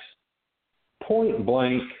tax. Point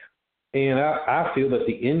blank, and I feel that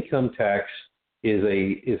the income tax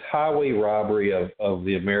is highway robbery of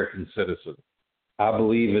the American citizen. I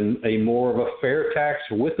believe in a more of a fair tax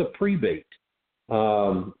with a prebate.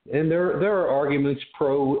 And there are arguments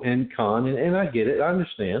pro and con, and I get it, I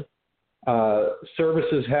understand.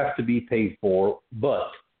 Services have to be paid for,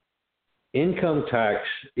 but income tax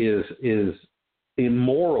is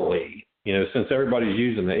immorally, since everybody's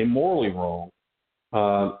using it, immorally wrong.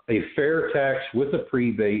 A fair tax with a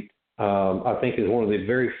prebate, I think, is one of the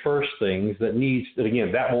very first things that needs. And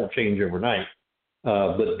again, that won't change overnight,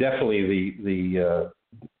 but definitely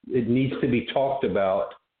it needs to be talked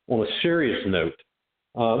about on a serious note.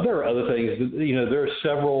 There are other things. There are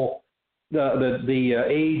several. The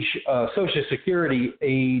age, Social Security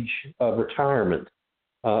age of retirement.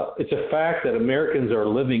 It's a fact that Americans are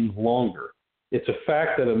living longer. It's a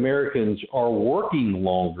fact that Americans are working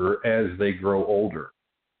longer as they grow older.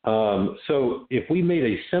 So if we made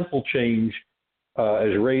a simple change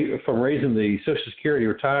from raising the Social Security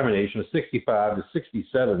retirement age from 65 to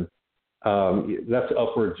 67, that's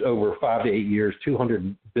upwards over 5 to 8 years,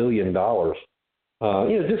 $200 billion.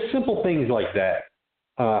 Just simple things like that.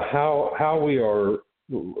 How we are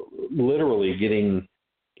literally getting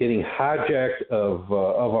hijacked of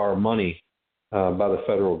our money by the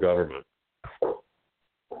federal government.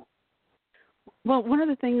 Well, one of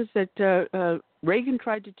the things that Reagan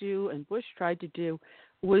tried to do and Bush tried to do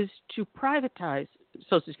was to privatize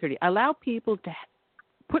Social Security, allow people to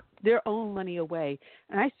put their own money away.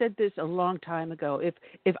 And I said this a long time ago.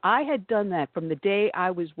 If I had done that from the day I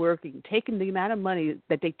was working, taken the amount of money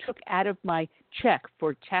that they took out of my check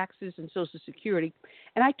for taxes and Social Security,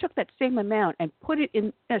 and I took that same amount and put it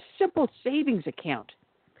in a simple savings account,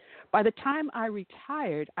 by the time I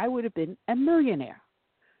retired, I would have been a millionaire.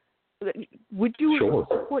 Would you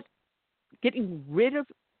support getting rid of,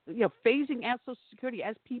 phasing out Social Security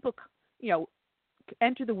as people,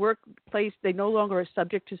 enter the workplace, they no longer are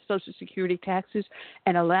subject to Social Security taxes,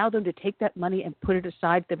 and allow them to take that money and put it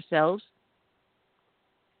aside themselves?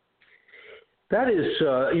 That is,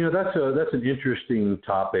 that's an interesting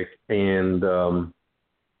topic, and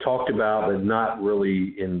talked about, but not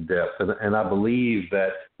really in depth. And I believe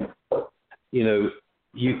that,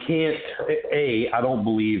 you can't. I don't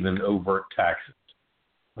believe in overt taxes.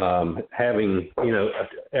 Having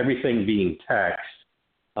everything being taxed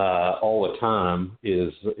all the time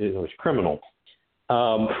is criminal.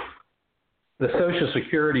 The Social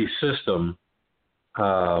Security system,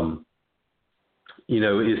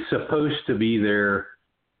 is supposed to be there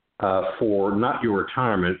for not your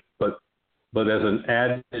retirement, but but as an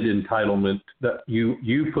added entitlement that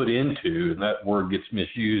you put into, and that word gets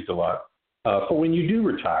misused a lot, for when you do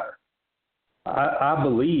retire. I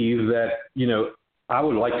believe that, I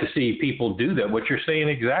would like to see people do that, what you're saying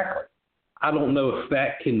exactly. I don't know if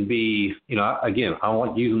that can be, again, I don't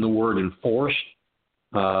like using the word enforced.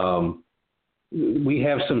 We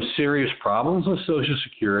have some serious problems with Social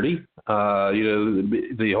Security.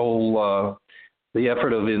 The whole the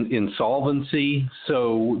effort of insolvency.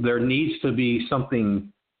 So there needs to be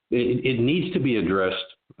something. It needs to be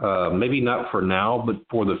addressed. Maybe not for now, but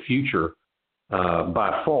for the future,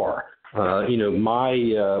 by far.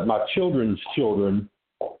 My children's children,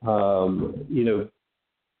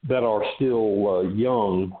 that are still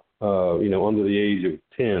young, under the age of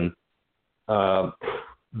 10,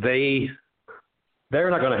 they're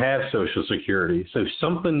not going to have Social Security. So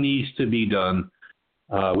something needs to be done.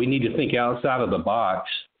 We need to think outside of the box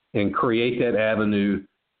and create that avenue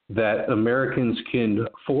that Americans can,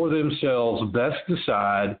 for themselves, best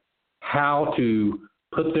decide how to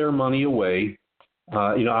put their money away.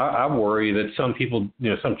 I worry that some people,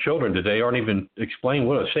 some children today aren't even explaining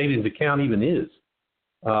what a savings account even is.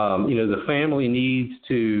 The family needs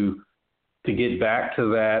to get back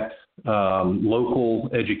to that. Local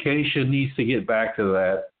education needs to get back to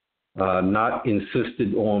that. Not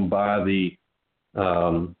insisted on by the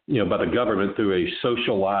government through a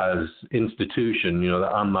socialized institution.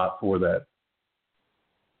 I'm not for that.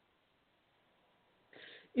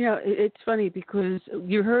 It's funny because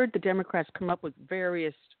you heard the Democrats come up with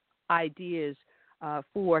various ideas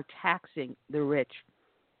for taxing the rich.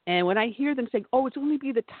 And when I hear them saying, it's only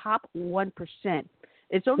be the top 1%,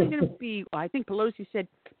 it's only going to be, I think Pelosi said,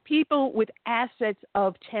 people with assets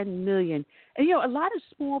of $10 million. And, a lot of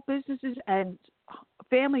small businesses and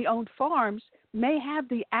family-owned farms may have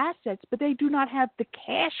the assets, but they do not have the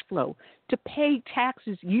cash flow to pay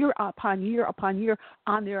taxes year upon year upon year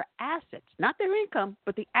on their assets. Not their income,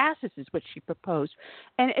 but the assets is what she proposed.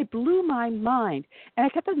 And it blew my mind. And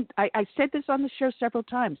I said this on the show several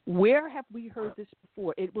times. Where have we heard this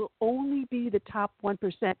before? It will only be the top 1%.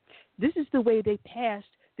 This is the way they passed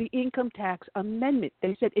the income tax amendment.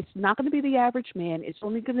 They said it's not going to be the average man. It's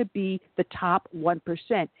only going to be the top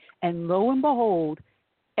 1%. And lo and behold,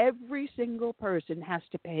 every single person has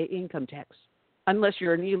to pay income tax, unless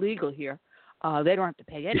you're an illegal here. They don't have to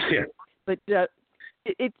pay anything. Yeah. But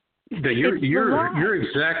you're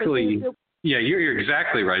exactly you're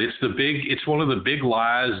exactly right. It's one of the big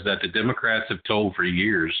lies that the Democrats have told for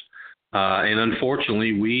years, and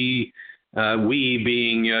unfortunately we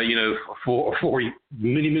being for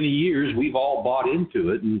many years we've all bought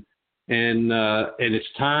into it, and it's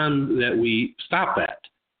time that we stop that.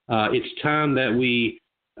 It's time that we.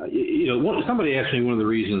 Somebody asked me one of the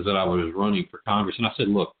reasons that I was running for Congress, and I said,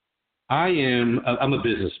 look, I'm a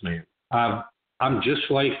businessman. I'm just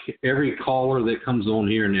like every caller that comes on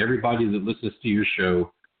here and everybody that listens to your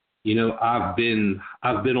show. I've been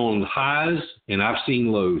on highs and I've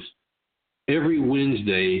seen lows. Every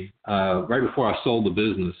Wednesday, right before I sold the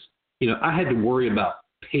business, I had to worry about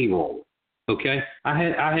payroll. Okay, I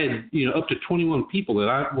had up to 21 people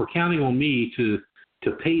that were counting on me to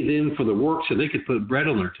pay them for the work so they could put bread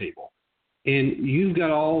on their table. And you've got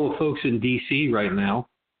all the folks in D.C. right now,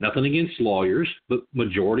 nothing against lawyers, but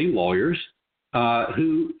majority lawyers,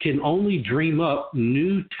 who can only dream up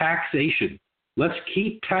new taxation. Let's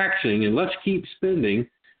keep taxing and let's keep spending.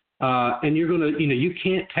 And you're going to, you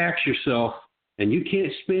can't tax yourself and you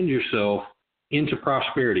can't spend yourself into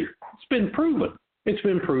prosperity. It's been proven.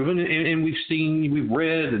 And we've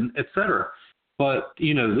read, and et cetera. But,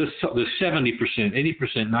 this 70%, 80%,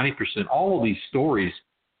 90%, all of these stories,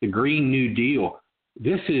 the Green New Deal,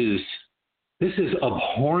 this is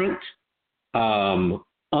abhorrent,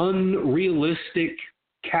 unrealistic,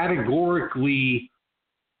 categorically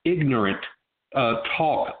ignorant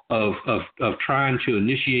talk of trying to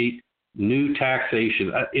initiate new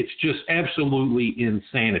taxation. It's just absolutely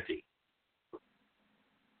insanity.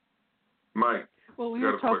 Mike. Well, we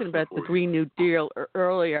were talking about the Green New Deal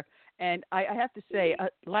earlier. And I have to say,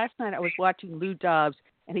 last night I was watching Lou Dobbs,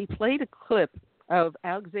 and he played a clip of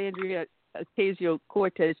Alexandria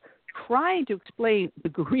Ocasio-Cortez trying to explain the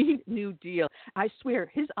Green New Deal. I swear,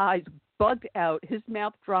 his eyes bugged out. His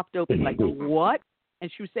mouth dropped open like, what?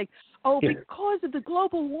 And she was saying, because of the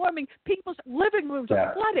global warming, people's living rooms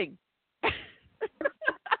are flooding.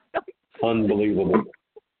 Unbelievable.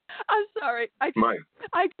 I'm sorry. Mike.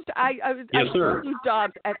 I was Lou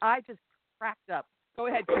Dobbs, and I just cracked up. Go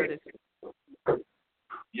ahead, Curtis.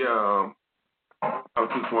 Yeah, I was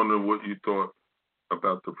just wondering what you thought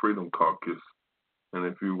about the Freedom Caucus, and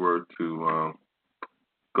if you were to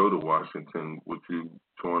go to Washington, would you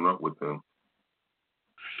join up with them?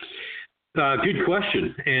 Good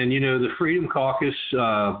question. And, the Freedom Caucus,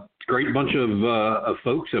 great bunch of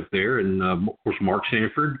folks up there. And, of course, Mark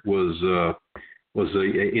Sanford was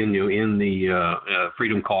in the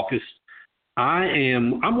Freedom Caucus.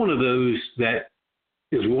 I'm one of those that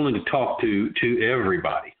is willing to talk to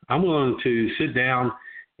everybody. I'm willing to sit down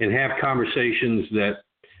and have conversations that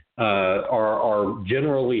are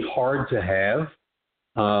generally hard to have,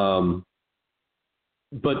 but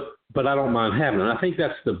I don't mind having it. I think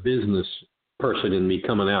that's the business person in me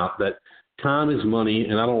coming out, that time is money,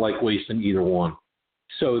 and I don't like wasting either one.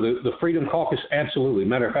 So the Freedom Caucus, absolutely.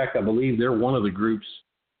 Matter of fact, I believe they're one of the groups.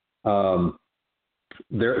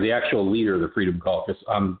 They're the actual leader of the Freedom Caucus.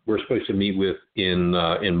 We're supposed to meet with in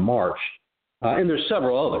March, and there's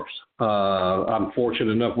several others. I'm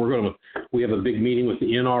fortunate enough we have a big meeting with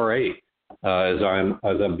the NRA, as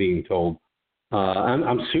I'm being told.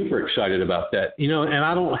 I'm super excited about that. And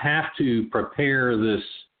I don't have to prepare this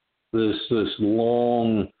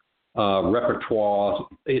long repertoire.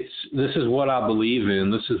 This is what I believe in.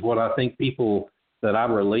 This is what I think people that I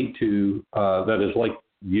relate to, that is like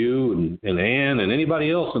you and Ann and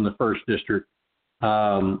anybody else in the first district.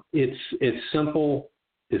 It's simple.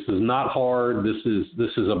 This is not hard. This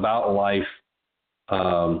is about life.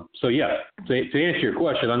 So yeah, to answer your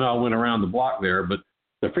question, I know I went around the block there, but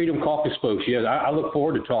the Freedom Caucus folks, yes, I look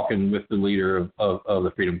forward to talking with the leader of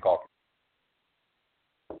the Freedom Caucus.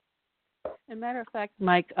 As a matter of fact,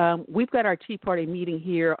 Mike, we've got our Tea Party meeting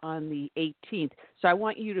here on the 18th, so I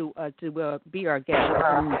want you to be our guest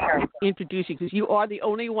and introduce you, because you are the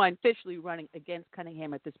only one officially running against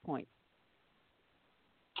Cunningham at this point.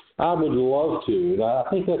 I would love to. I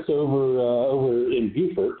think that's over in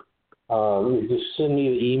Beaufort. Just send me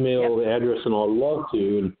the email, the address, and I'd love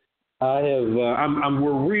to. And I have.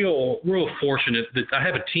 We're real fortunate that I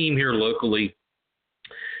have a team here locally.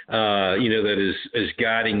 That is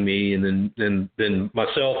guiding me, and then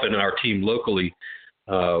myself and our team locally.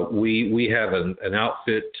 We have an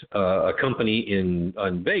outfit, a company in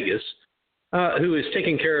Vegas, who is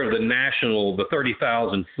taking care of the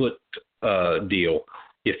 30,000 foot deal,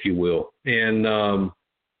 if you will. And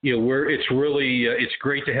it's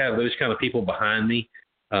great to have those kind of people behind me.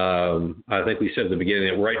 I think we said at the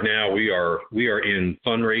beginning that right now we are in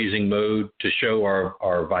fundraising mode to show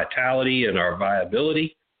our vitality and our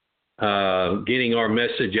viability. Getting our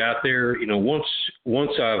message out there. Once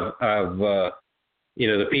I've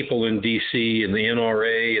the people in DC and the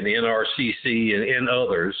NRA and the NRCC and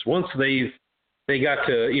others, once they got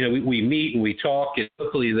to, we meet and we talk, and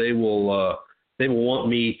hopefully they will want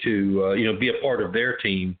me to, be a part of their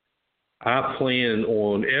team. I plan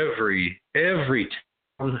on every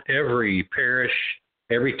town, every parish,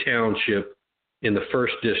 every township in the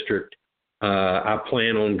first district. I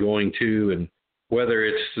plan on going to, and whether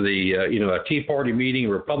it's a Tea Party meeting,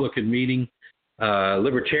 Republican meeting,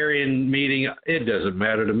 Libertarian meeting, it doesn't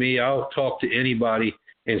matter to me. I'll talk to anybody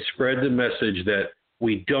and spread the message that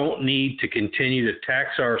we don't need to continue to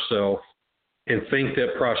tax ourselves and think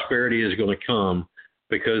that prosperity is going to come,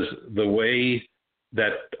 because the way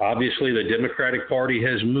that obviously the Democratic Party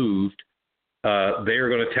has moved, they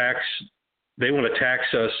want to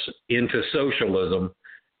tax us into socialism.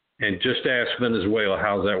 And just ask Venezuela,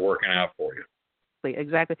 how's that working out for you?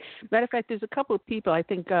 Exactly. Matter of fact, there's a couple of people. I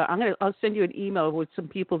think I'll send you an email with some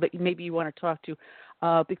people that maybe you want to talk to,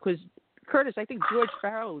 because Curtis, I think George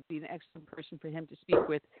Farrell would be an excellent person for him to speak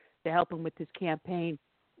with to help him with his campaign.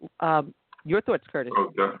 Your thoughts, Curtis?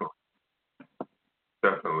 Oh,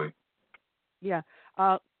 definitely. Yeah,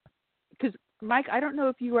 because Mike, I don't know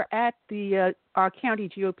if you were at our county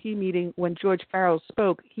GOP meeting when George Farrell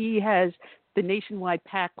spoke. He has the nationwide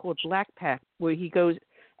PAC called Black PAC, where he goes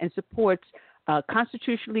and supports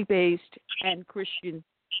constitutionally based and Christian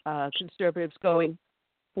conservatives going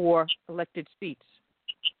for elected seats.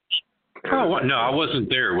 Oh no, I wasn't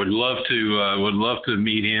there. Would love to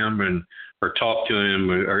meet him or talk to him,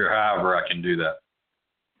 or however I can do that.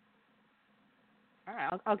 All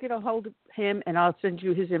right, I'll get a hold of him and I'll send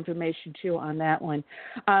you his information too on that one.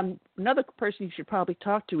 Another person you should probably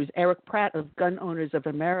talk to is Eric Pratt of Gun Owners of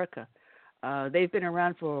America. They've been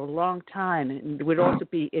around for a long time, and it would also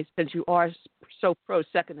be, since you are so pro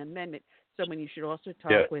Second Amendment, someone you should also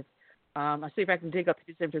talk with. I'll see if I can dig up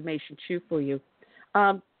his information too for you.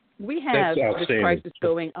 We have this crisis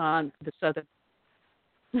going on the southern.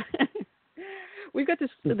 We've got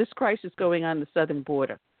this crisis going on the southern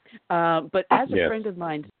border, but as a friend of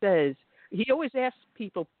mine says, he always asks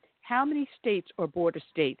people, how many states are border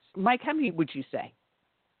states? Mike, how many would you say?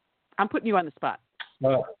 I'm putting you on the spot.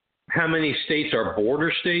 How many states are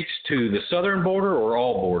border states to the southern border, or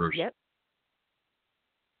all borders? Yep.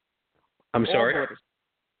 I'm sorry? Borders.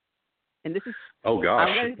 And this is. Oh gosh,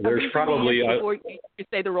 there's probably. Before you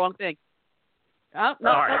say the wrong thing. Oh, no,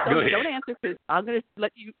 all right, don't answer, because I'm going to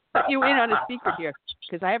let you in on a secret here.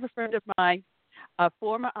 Because I have a friend of mine, a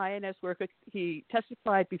former INS worker. He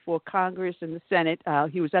testified before Congress and the Senate.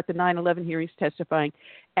 He was at the 9/11 hearings testifying,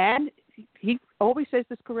 and he always says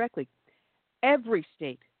this correctly. Every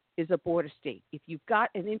state is a border state. If you've got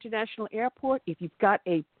an international airport, if you've got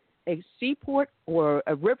a seaport or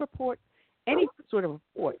a river port, any sort of a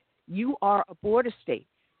port, you are a border state.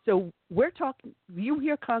 So you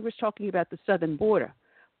hear Congress talking about the southern border,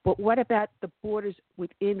 but what about the borders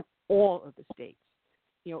within all of the states?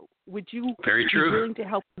 Would you Very true. be willing to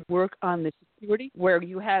help work on the security where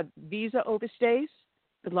you have visa overstays?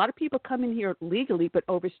 A lot of people come in here legally but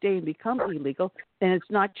overstay and become illegal, and it's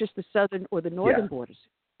not just the southern or the northern borders.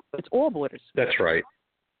 It's all borders. That's right.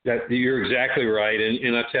 You're exactly right.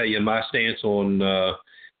 And I tell you, my stance on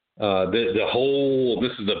the whole,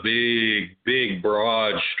 this is a big,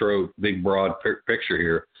 broad stroke, big, broad picture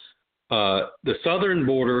here. The southern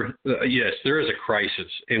border, yes, there is a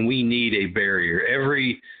crisis, and we need a barrier.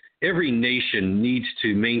 Every nation needs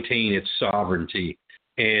to maintain its sovereignty.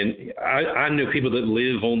 And I know people that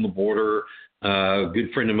live on the border. A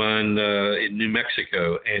good friend of mine in New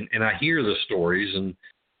Mexico, and I hear the stories, and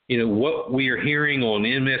what we are hearing on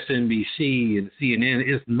MSNBC and CNN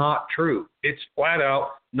is not true. It's flat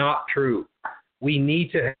out not true. We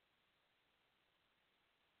need to.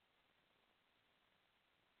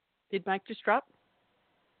 Did Mike just drop?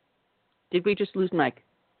 Did we just lose Mike?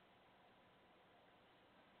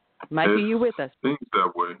 Mike, are you with us? Seems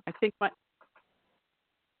that way.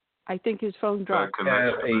 I think his phone dropped.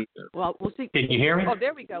 Well, we'll see. Can you hear me? Oh,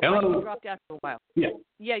 there we go. Hello. Mike dropped out for a while. Yeah.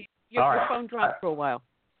 Yeah, your phone dropped for a while.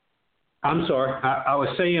 I'm sorry. I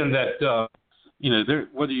was saying that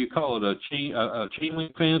whether you call it a chain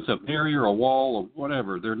link fence, a barrier, a wall, or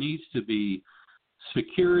whatever, there needs to be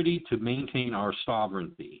security to maintain our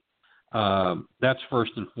sovereignty. That's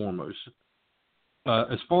first and foremost.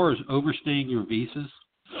 As far as overstaying your visas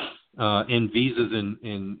and visas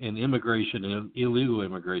in immigration and illegal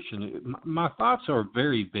immigration, my thoughts are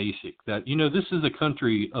very basic. That this is a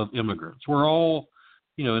country of immigrants. We're all,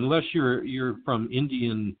 unless you're from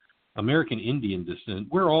American Indian descent,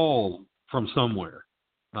 we're all from somewhere.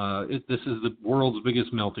 This is the world's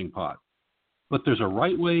biggest melting pot. But there's a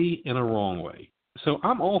right way and a wrong way. So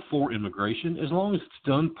I'm all for immigration as long as it's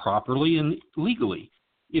done properly and legally.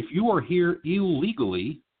 If you are here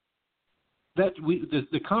illegally,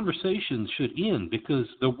 the conversation should end, because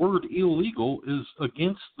the word illegal is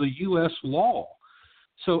against the U.S. law.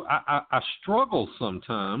 So I struggle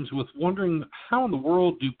sometimes with wondering, how in the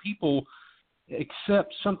world do people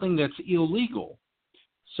accept something that's illegal?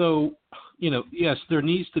 So, yes, there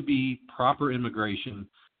needs to be proper immigration.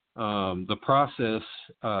 The process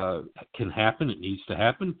can happen. It needs to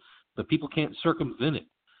happen, but people can't circumvent it.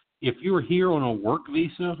 If you're here on a work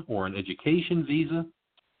visa or an education visa,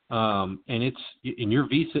 and your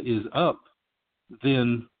visa is up,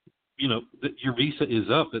 then your visa is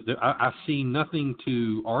up. I see nothing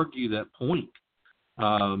to argue that point.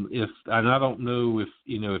 And I don't know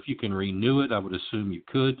if you can renew it. I would assume you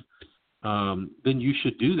could. Then you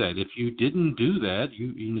should do that. If you didn't do that,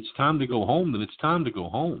 and it's time to go home, then it's time to go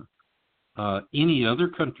home. Any other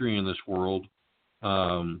country in this world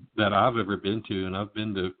that I've ever been to, and I've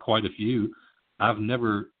been to quite a few, I've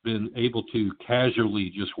never been able to casually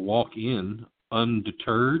just walk in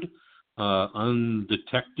undeterred,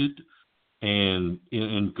 undetected, and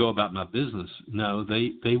go about my business. No,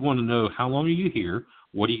 they want to know, how long are you here?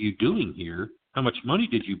 What are you doing here? How much money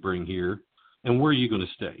did you bring here? And where are you going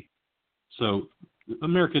to stay? So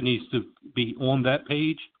America needs to be on that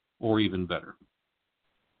page, or even better.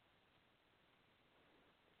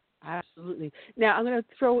 Absolutely. Now, I'm going to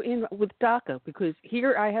throw in with DACA, because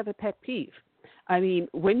here I have a pet peeve. I mean,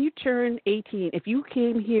 when you turn 18, if you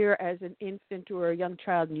came here as an infant or a young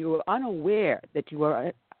child and you were unaware that you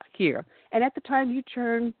were here, and at the time you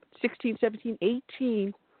turn 16, 17,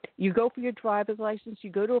 18, you go for your driver's license, you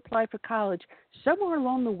go to apply for college, somewhere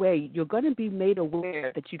along the way you're going to be made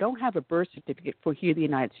aware that you don't have a birth certificate for here in the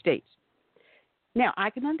United States. Now, I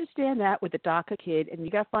can understand that with a DACA kid, and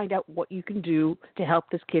you got to find out what you can do to help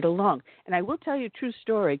this kid along. And I will tell you a true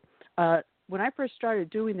story. When I first started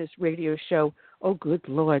doing this radio show, oh, good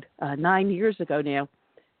Lord, 9 years ago now,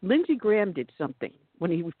 Lindsey Graham did something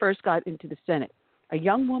when he first got into the Senate. A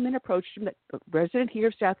young woman approached him, a resident here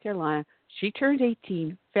of South Carolina. She turned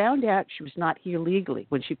 18, found out she was not here legally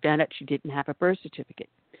when she found out she didn't have a birth certificate.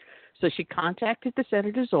 So she contacted the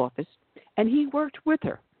senator's office, and he worked with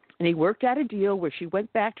her. And he worked out a deal where she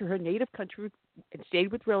went back to her native country and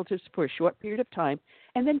stayed with relatives for a short period of time,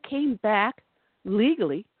 and then came back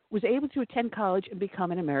legally, was able to attend college and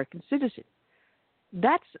become an American citizen.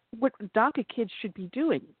 That's what DACA kids should be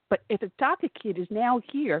doing. But if a DACA kid is now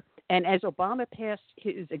here, and as Obama passed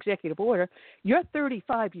his executive order, you're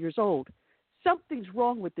 35 years old, something's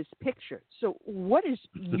wrong with this picture. So what is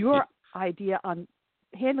your idea on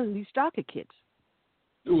handling these DACA kids?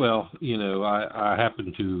 Well, I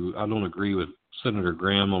don't agree with Senator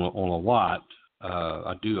Graham on a lot.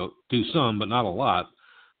 I do some, but not a lot.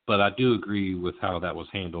 But I do agree with how that was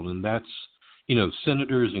handled, and that's,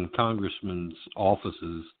 senators and congressmen's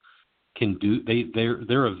offices can do.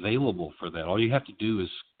 They're available for that. All you have to do is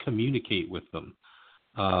communicate with them.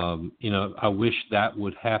 I wish that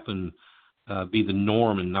would happen, be the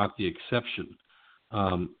norm and not the exception.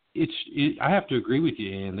 I have to agree with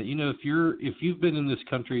you, Ann, that if you've been in this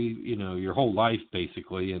country, your whole life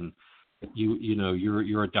basically, and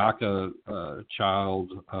you're a DACA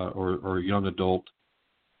child or a young adult.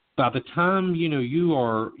 By the time you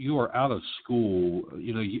are out of school,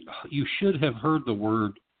 you should have heard the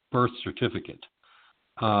word birth certificate.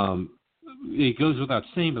 It goes without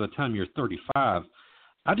saying. By the time you're 35,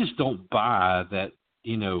 I just don't buy that.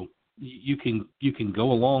 You can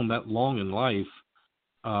go along that long in life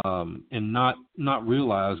and not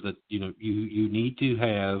realize that you need to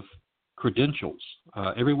have credentials.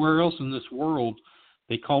 Everywhere else in this world,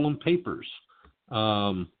 they call them papers.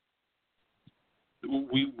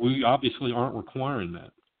 We obviously aren't requiring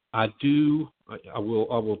that. I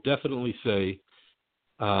will definitely say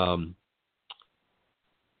I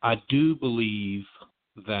do believe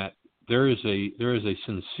that there is a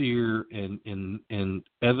sincere and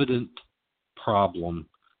evident problem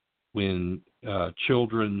when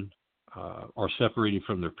children are separated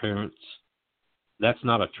from their parents. That's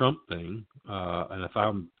not a Trump thing, and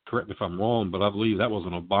correct me if I'm wrong, but I believe that was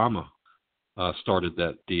an Obama started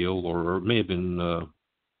that deal, or it may have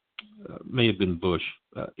been Bush.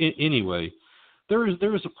 Anyway, there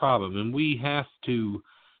is a problem, and we have to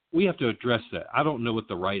address that. I don't know what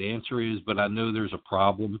the right answer is, but I know there's a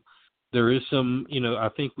problem. There is some, I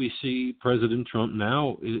think we see President Trump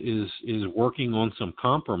now is working on some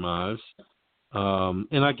compromise,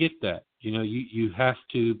 and I get that. You have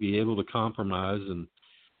to be able to compromise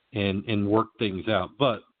and work things out,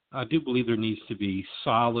 but I do believe there needs to be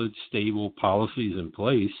solid, stable policies in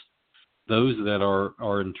place. Those that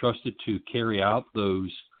are entrusted to carry out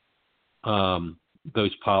those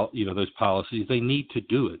policies, they need to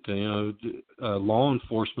do it. Law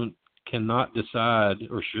enforcement cannot decide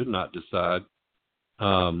or should not decide,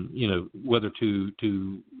 whether to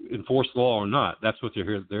enforce the law or not. That's what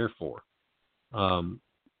they're there for.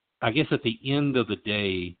 I guess at the end of the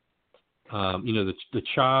day, the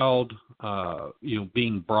child,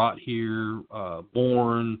 being brought here,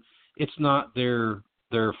 born, it's not their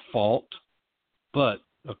fault. But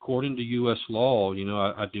according to U.S. law,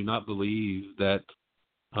 I do not believe that,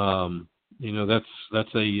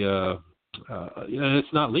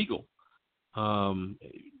 it's not legal.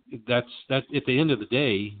 That's at the end of the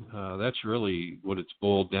day, that's really what it's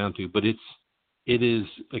boiled down to. But it is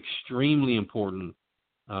extremely important.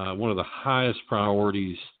 One of the highest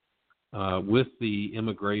priorities with the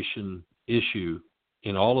immigration issue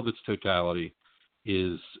in all of its totality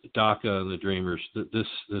is DACA and the Dreamers.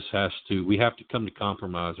 We have to come to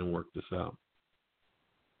compromise and work this out.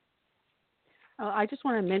 I just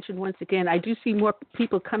want to mention once again, I do see more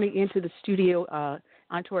people coming into the studio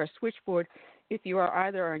onto our switchboard. If you are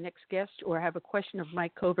either our next guest or have a question of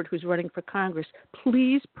Mike Covert, who's running for Congress,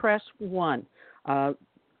 please press 1.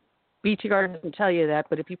 BTR doesn't tell you that,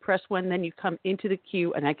 but if you press 1, then you come into the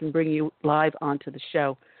queue, and I can bring you live onto the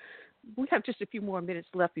show. We have just a few more minutes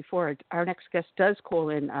left before our next guest does call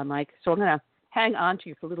in, Mike. So I'm going to hang on to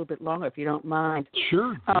you for a little bit longer, if you don't mind.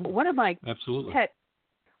 Sure. One of my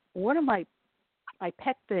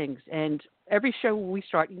pet things, and every show we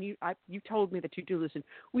start, and you told me that you do listen.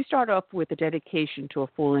 We start off with a dedication to a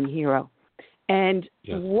fallen hero, and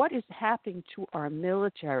what is happening to our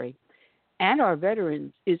military and our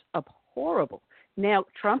veterans is abhorrible. Now,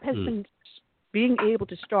 Trump has been being able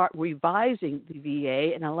to start revising the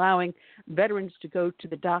VA and allowing veterans to go to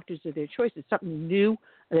the doctors of their choice. It's something new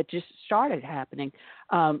that just started happening.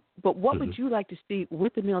 But what would you like to see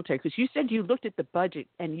with the military? Because you said you looked at the budget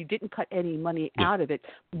and you didn't cut any money out of it.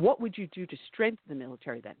 What would you do to strengthen the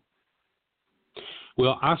military then?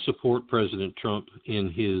 Well, I support President Trump in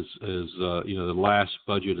his the last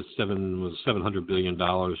budget of $700 billion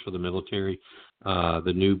for the military.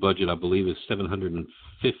 The new budget, I believe, is $750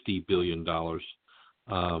 billion to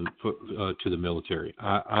the military.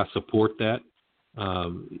 I support that.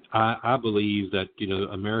 I believe that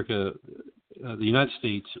America the United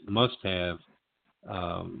States must have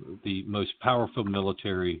the most powerful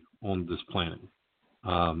military on this planet.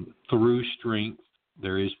 Through strength,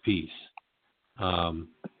 there is peace.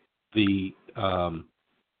 The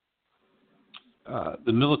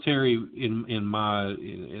military in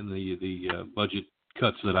the budget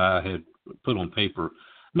cuts that I had put on paper,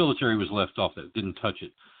 military was left off. That didn't touch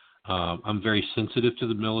it. I'm very sensitive to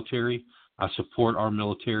the military. I support our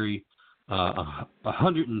military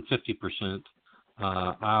 150%.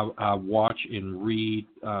 I watch and read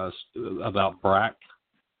about BRAC.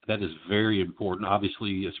 That is very important,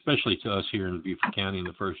 obviously, especially to us here in Beaufort County in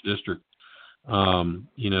the First District. When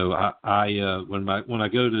I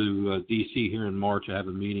go to D.C. here in March, I have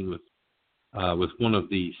a meeting with one of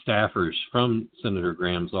the staffers from Senator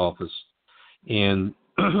Graham's office, and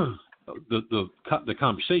the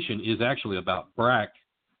conversation is actually about BRAC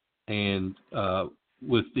and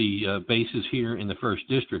with the bases here in the First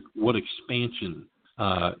District, what expansion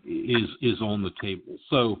is on the table.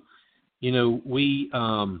 So, we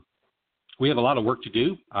have a lot of work to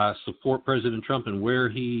do. I support President Trump and where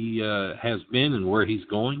he has been and where he's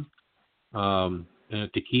going, and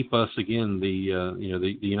to keep us again.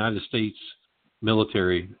 The United States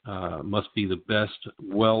military must be the best,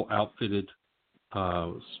 well outfitted,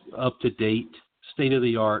 up to date, state of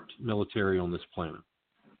the art military on this planet.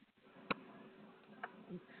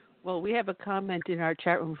 Well, we have a comment in our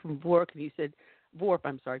chat room from Vorp, and he said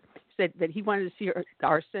that he wanted to see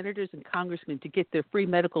our senators and congressmen to get their free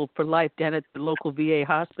medical for life down at the local VA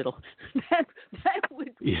hospital. that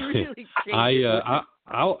would really change.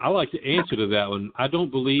 I like to answer to that one. I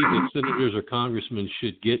don't believe that senators or congressmen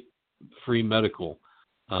should get free medical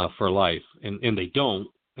for life, and they don't,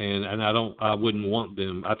 and I wouldn't want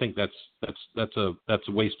them. I think that's a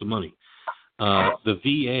waste of money. The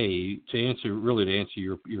VA, to answer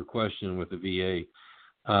your question with the VA,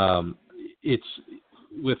 it's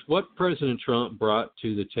with what President Trump brought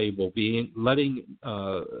to the table, letting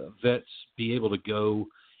vets be able to go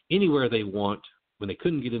anywhere they want when they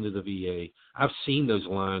couldn't get into the VA. I've seen those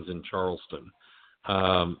lines in Charleston.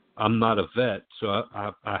 I'm not a vet, so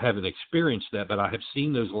I haven't experienced that, but I have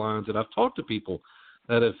seen those lines, and I've talked to people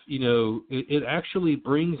that have, it actually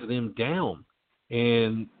brings them down,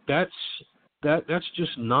 and that's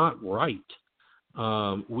just not right.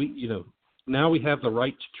 Now we have the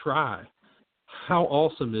right to try. How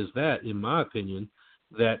awesome is that, in my opinion,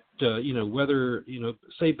 that, whether,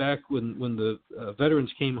 say back when the veterans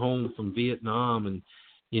came home from Vietnam and,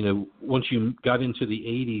 once you got into the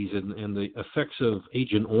 80s and the effects of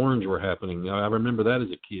Agent Orange were happening, I remember that as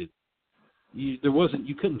a kid. You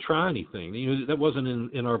couldn't try anything. That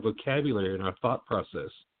wasn't in our vocabulary, in our thought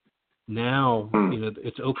process. Now,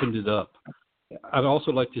 it's opened it up. I'd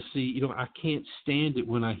also like to see, I can't stand it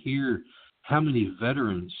when I hear how many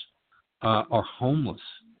veterans are homeless.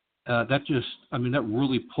 That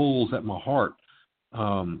really pulls at my heart.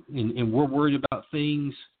 And we're worried about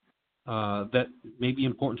things that may be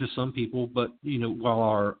important to some people, but while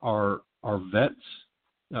our vets,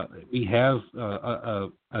 we have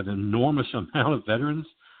an enormous amount of veterans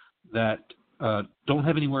that don't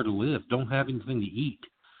have anywhere to live, don't have anything to eat.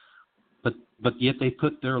 But yet they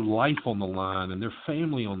put their life on the line and their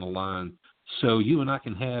family on the line, so you and I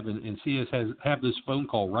can have and see us have this phone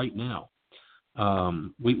call right now.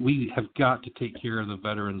 We have got to take care of the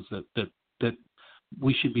veterans that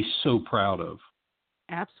we should be so proud of.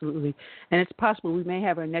 Absolutely. And it's possible we may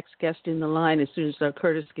have our next guest in the line as soon as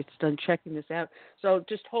Curtis gets done checking this out. So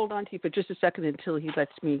just hold on to you for just a second until he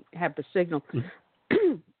lets me have the signal.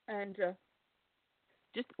 Mm-hmm. And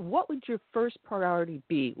just what would your first priority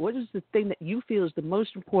be? What is the thing that you feel is the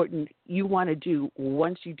most important you want to do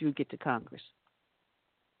once you do get to Congress?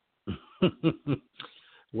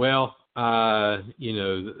 Well, the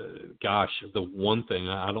one thing,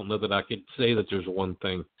 I don't know that I could say that there's one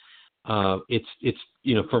thing. It's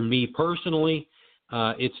for me personally,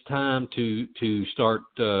 it's time to start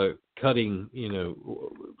cutting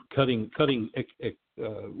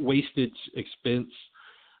wastage expense,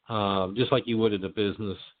 just like you would in a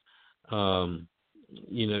business.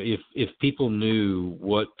 If people knew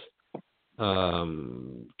what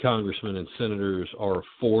congressmen and senators are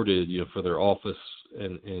afforded, for their office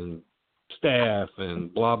and staff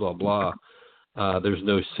and blah blah blah. There's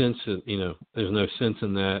no sense in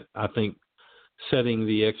that. I think setting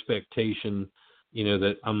the expectation,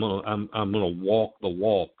 that I'm gonna walk the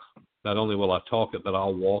walk. Not only will I talk it, but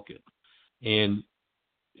I'll walk it. And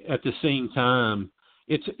at the same time,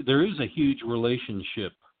 there is a huge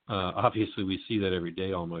relationship. Obviously, we see that every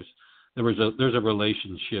day almost. There's a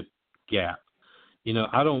relationship gap.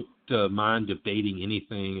 I don't mind debating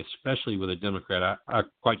anything, especially with a Democrat. I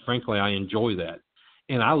quite frankly, I enjoy that,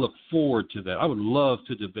 and I look forward to that. I would love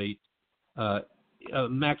to debate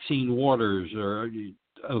Maxine Waters or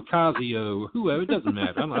Ocasio, whoever. It doesn't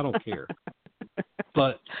matter. I don't care.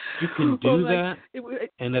 But you can do that,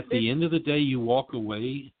 and at the end of the day, you walk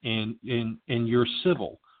away and you're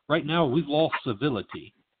civil. Right now, we've lost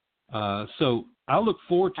civility. So I look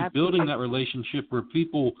forward to building that relationship where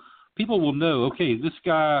people will know, okay, this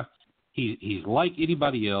guy, he's like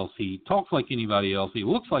anybody else. He talks like anybody else. He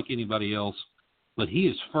looks like anybody else, but he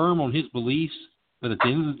is firm on his beliefs. But at the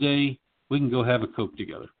end of the day, we can go have a Coke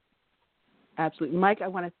together. Absolutely. Mike, I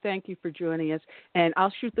want to thank you for joining us, and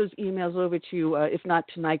I'll shoot those emails over to you, if not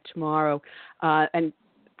tonight, tomorrow. And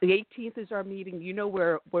the 18th is our meeting. You know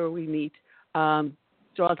where we meet.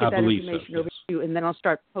 So I'll get that information over to you, and then I'll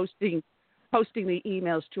start posting the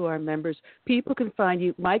emails to our members. People can find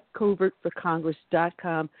you,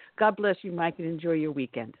 MikeCovertForCongress.com. God bless you, Mike, and enjoy your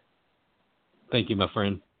weekend. Thank you, my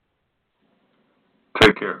friend.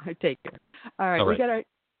 Take care. Take care. All right. We got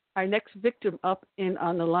our next victim up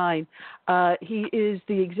on the line. He is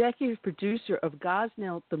the executive producer of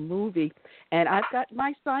Gosnell, the movie, and I've got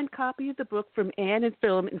my signed copy of the book from Ann and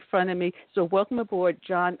Film in front of me. So welcome aboard,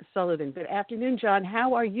 John Sullivan. Good afternoon, John.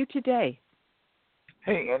 How are you today?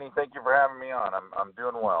 Hey, Annie. Thank you for having me on. I'm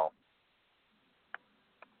doing well.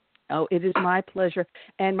 Oh, it is my pleasure.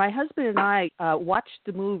 And my husband and I watched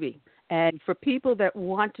the movie. And for people that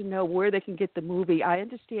want to know where they can get the movie, I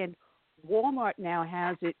understand Walmart now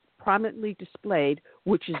has it prominently displayed,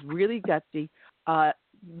 which is really gutsy.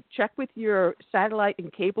 Check with your satellite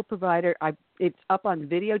and cable provider. It's up on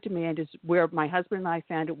Video Demand, is where my husband and I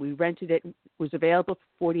found it. We rented it. It was available for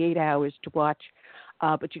 48 hours to watch.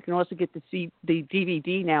 But you can also get the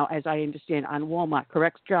DVD now, as I understand, on Walmart.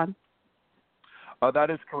 Correct, John? That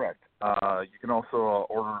is correct. You can also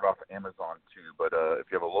order it off of Amazon, too. But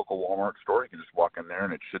if you have a local Walmart store, you can just walk in there,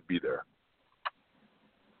 and it should be there.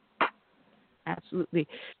 Absolutely.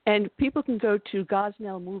 And people can go to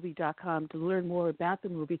gosnellmovie.com to learn more about the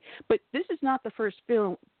movie. But this is not the first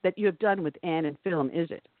film that you have done with Ann and Film,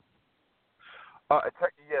 is it?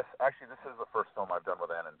 Yes, actually, this is the first film I've done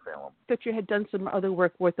with Ann and Film. That you had done some other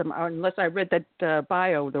work with them, unless I read that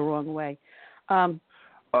bio the wrong way. Yeah,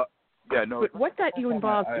 no. But what got you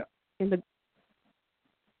involved in the...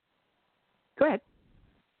 Go ahead.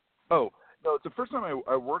 Oh, no, it's the first time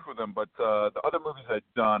I worked with them, but the other movies I'd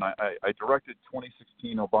done, I directed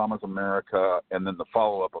 2016 Obama's America and then the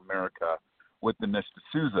follow-up America with Dinesh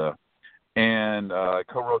D'Souza, and I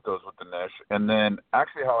co-wrote those with Dinesh. And then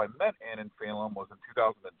actually how I met Ann and Phelan was in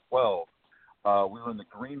 2012. We were in the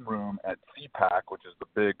green room at CPAC, which is the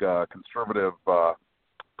big conservative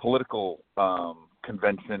political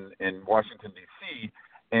convention in Washington, D.C.,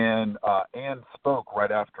 and Ann spoke right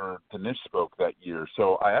after Dinesh spoke that year.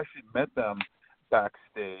 So I actually met them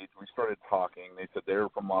backstage. We started talking. They said they were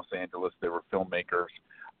from Los Angeles. They were filmmakers.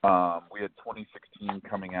 We had 2016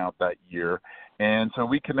 coming out that year. And so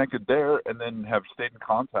we connected there and then have stayed in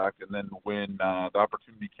contact. And then when the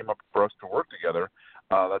opportunity came up for us to work together,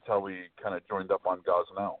 that's how we kind of joined up on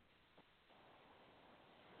Gosnell.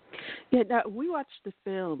 Yeah, now, we watched the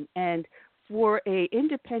film, and for an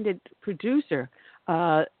independent producer,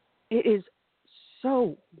 it is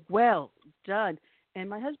so well done. And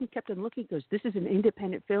my husband kept on looking, goes, "This is an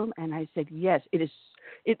independent film?" And I said, yes, it is.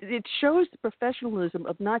 It shows the professionalism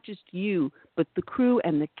of not just you, but the crew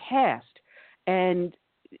and the cast, and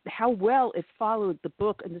how well it followed the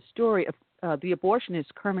book and the story of the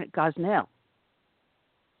abortionist Kermit Gosnell.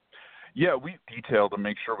 Yeah, we detailed to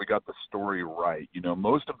make sure we got the story right. You know,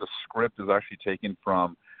 most of the script is actually taken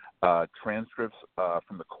from transcripts,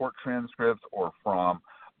 from the court transcripts or from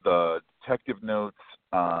the detective notes.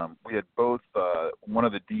 We had both one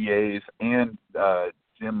of the DAs and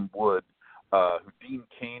Jim Wood, who Dean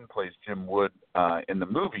Cain plays Jim Wood in the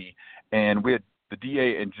movie, and we had the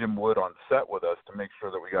DA and Jim Wood on set with us to make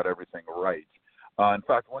sure that we got everything right. In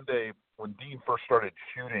fact, one day when Dean first started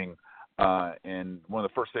shooting, and one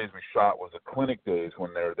of the first days we shot was the clinic days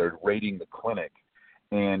when they're raiding the clinic.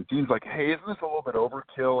 And Dean's like, "Hey, isn't this a little bit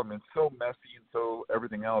overkill? I mean, it's so messy and so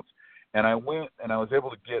everything else." And I went and I was able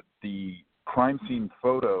to get the crime scene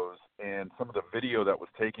photos and some of the video that was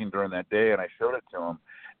taken during that day, and I showed it to him.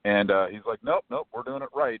 And he's like, "Nope, we're doing it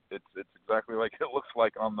right. It's exactly like it looks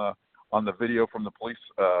like on the video from the police,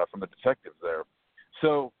 from the detectives there."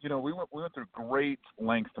 So, you know, we went through great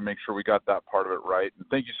lengths to make sure we got that part of it right. And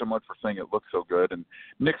thank you so much for saying it looks so good. And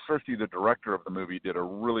Nick Searcy, the director of the movie, did a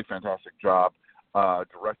really fantastic job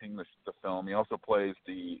directing the film. He also plays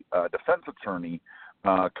the defense attorney,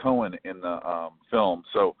 Cohen, in the film.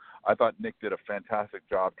 So I thought Nick did a fantastic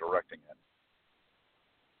job directing it.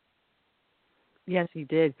 Yes, he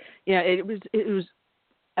did. Yeah, it was.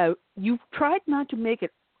 You tried not to make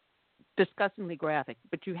it disgustingly graphic,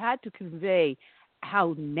 but you had to convey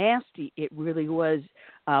how nasty it really was,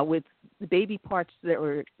 with the baby parts that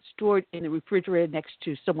were stored in the refrigerator next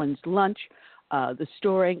to someone's lunch, the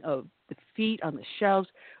storing of the feet on the shelves.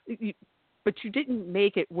 But you didn't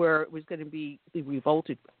make it where it was going to be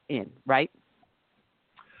revolted in, right?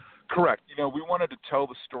 Correct. We wanted to tell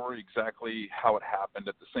the story exactly how it happened.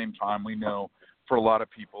 At the same time, we know for a lot of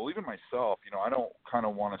people, even myself, I don't kind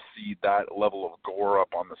of want to see that level of gore up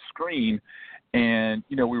on the screen. And,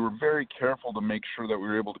 we were very careful to make sure that we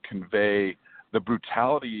were able to convey the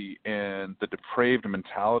brutality and the depraved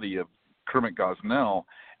mentality of Kermit Gosnell.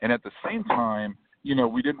 And at the same time,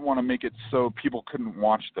 we didn't want to make it so people couldn't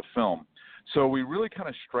watch the film. So we really kind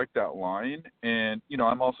of strike that line. And,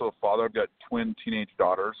 I'm also a father. I've got twin teenage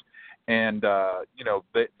daughters. And,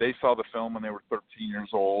 they saw the film when they were 13 years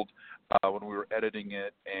old when we were editing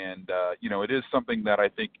it. And, it is something that I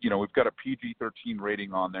think, we've got a PG-13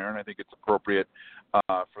 rating on there, and I think it's appropriate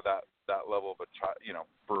for that level of a child,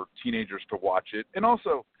 for teenagers to watch it. And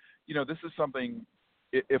also, this is something,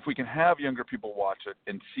 if we can have younger people watch it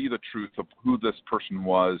and see the truth of who this person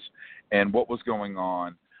was and what was going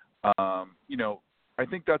on, I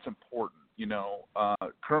think that's important.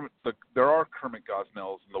 There are Kermit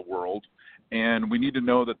Gosnells in the world, and we need to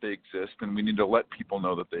know that they exist, and we need to let people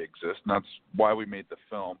know that they exist, and that's why we made the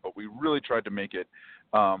film. But we really tried to make it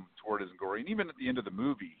to where it isn't gory. And even at the end of the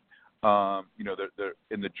movie, they're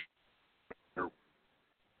in the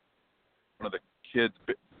one of the kids,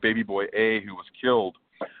 baby boy A, who was killed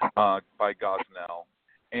by Gosnell.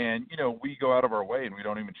 And, we go out of our way and we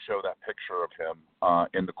don't even show that picture of him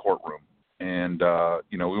in the courtroom. And,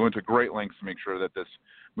 we went to great lengths to make sure that this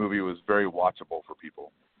movie was very watchable for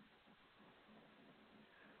people.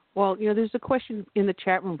 Well, there's a question in the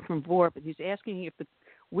chat room from Vorp, and he's asking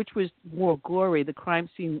which was more gory, the crime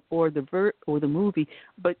scene or the movie.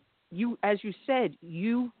 But you, as you said,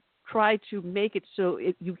 you tried to make it so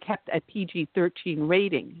you kept a PG-13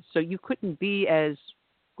 rating, so you couldn't be as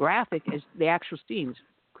graphic as the actual scenes,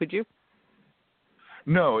 could you?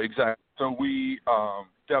 No, exactly. So we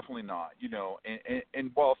definitely not.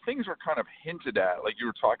 And while things were kind of hinted at, like you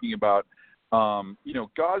were talking about,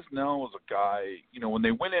 Gosnell was a guy. When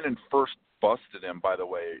they went in and first busted him, by the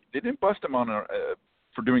way, they didn't bust him on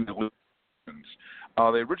for doing illusions.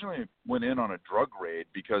 They originally went in on a drug raid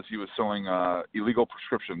because he was selling illegal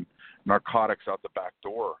prescription narcotics out the back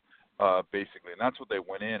door, basically. And that's what they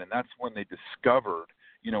went in. And that's when they discovered,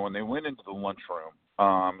 when they went into the lunchroom,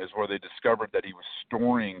 is where they discovered that he was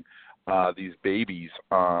storing these babies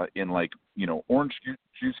in orange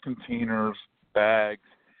juice containers, bags.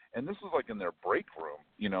 And this was in their break room,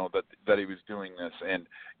 that he was doing this. And,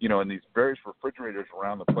 in these various refrigerators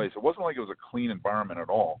around the place. It wasn't like it was a clean environment at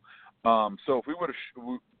all. So if we would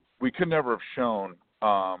have, we could never have shown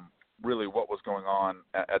really what was going on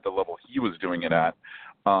at the level he was doing it at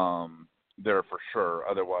there for sure.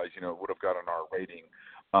 Otherwise, it would have got an R rating.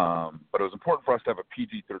 But it was important for us to have a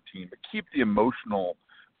PG-13, but keep the emotional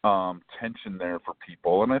tension there for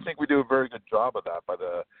people. And I think we do a very good job of that by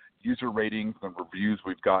the user ratings and reviews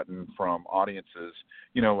we've gotten from audiences.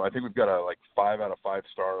 I think we've got a 5 out of 5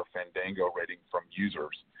 star Fandango rating from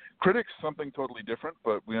users. Critics, something totally different,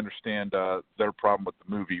 but we understand their problem with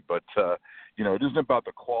the movie. But, it isn't about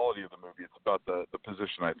the quality of the movie. It's about the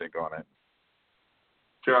position, I think, on it.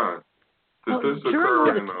 John, did this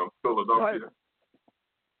occur in Philadelphia?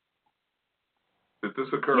 Did this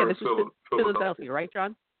occur in Philadelphia, right,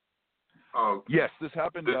 John? Yes, this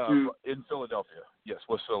happened in Philadelphia. Yes,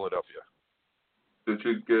 West Philadelphia. Did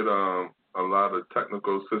you get a lot of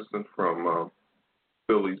technical assistance from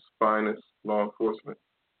Philly's finest law enforcement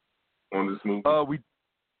on this movie?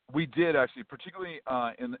 We did actually, particularly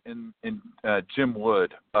in Jim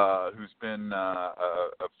Wood, who's been a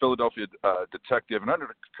Philadelphia detective, an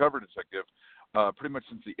undercover detective, pretty much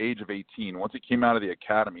since the age of 18. Once he came out of the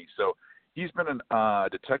academy, so. He's been a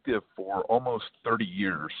detective for almost 30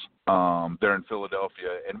 years there in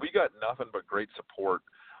Philadelphia, and we got nothing but great support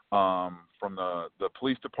from the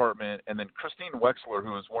police department. And then Christine Wexler,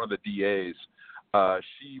 who is one of the DAs,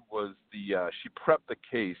 she prepped the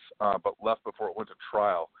case but left before it went to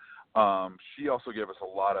trial. She also gave us a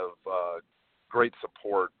lot of great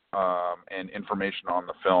support and information on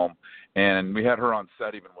the film, and we had her on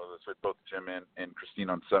set even with us, with both Jim and Christine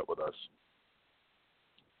on set with us.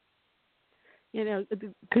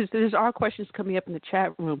 Because there's our questions coming up in the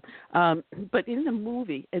chat room. But in the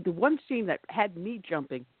movie, the one scene that had me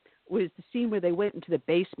jumping was the scene where they went into the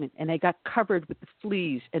basement and they got covered with the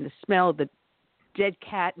fleas and the smell of the dead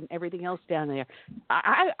cat and everything else down there.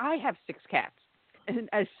 I have 6 cats. And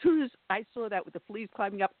as soon as I saw that with the fleas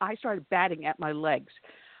climbing up, I started batting at my legs.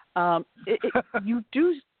 You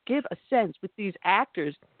do give a sense with these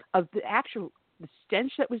actors of the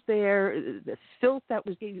stench that was there, the filth that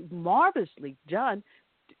was being marvelously done,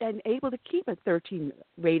 and able to keep a 13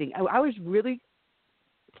 rating. I was really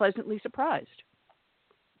pleasantly surprised.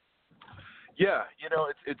 Yeah,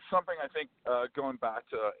 it's something I think going back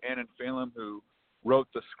to Annan Phelan, who wrote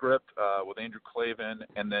the script with Andrew Clavin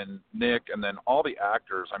and then Nick and then all the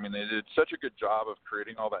actors. I mean, they did such a good job of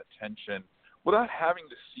creating all that tension without having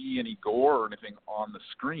to see any gore or anything on the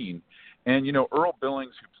screen. And, Earl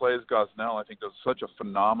Billings, who plays Gosnell, I think does such a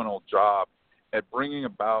phenomenal job at bringing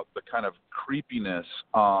about the kind of creepiness,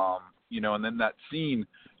 and then that scene,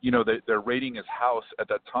 they're raiding his house at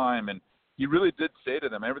that time. And he really did say to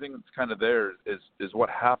them, everything that's kind of there is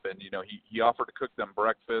what happened. He offered to cook them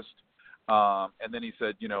breakfast. And then he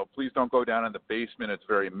said, please don't go down in the basement. It's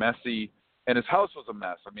very messy. And his house was a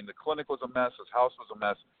mess. I mean, the clinic was a mess. His house was a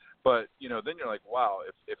mess. But, then you're like, wow,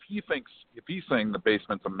 if he's saying the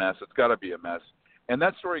basement's a mess, it's got to be a mess. And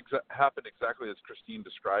that story happened exactly as Christine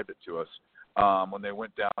described it to us when they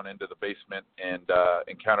went down into the basement and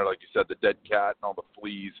encountered, like you said, the dead cat and all the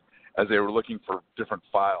fleas as they were looking for different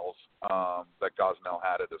files that Gosnell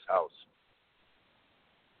had at his house.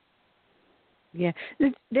 Yeah.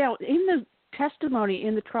 Now, in the testimony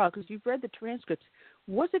in the trial, because you've read the transcripts,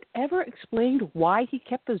 was it ever explained why he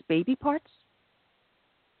kept those baby parts?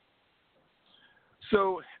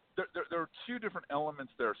 So there are 2 different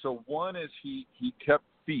elements there. So one is he kept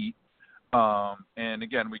feet, and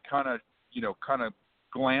again, we kind of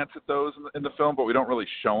glance at those in the film, but we don't really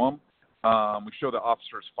show them. We show the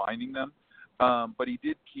officers finding them, but he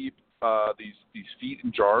did keep these feet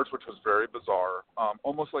in jars, which was very bizarre,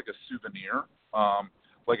 almost like a souvenir,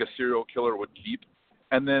 like a serial killer would keep.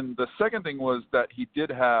 And then the second thing was that he did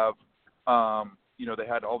have, they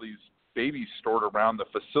had all these babies stored around the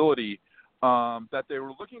facility that they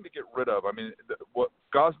were looking to get rid of. I mean, what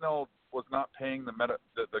Gosnell was not paying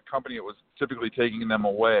the company that was typically taking them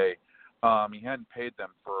away. He hadn't paid them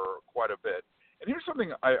for quite a bit. And here's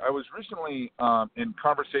something I was recently in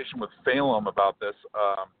conversation with Phelan about this,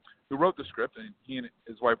 who wrote the script, and he and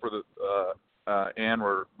his wife Anne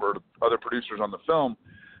were other producers on the film,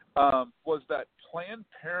 was that Planned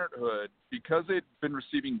Parenthood, because they'd been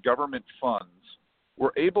receiving government funds,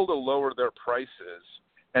 were able to lower their prices.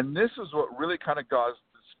 And this is what really kind of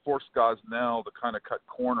forced Gosnell to kind of cut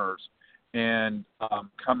corners and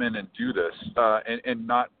come in and do this and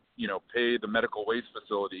not, pay the medical waste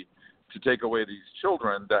facility to take away these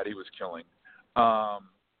children that he was killing.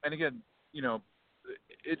 And again,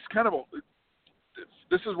 it's kind of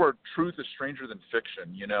this is where truth is stranger than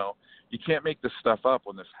fiction. You can't make this stuff up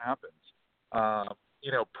when this happens.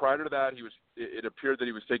 Prior to that, it appeared that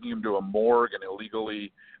he was taking him to a morgue, and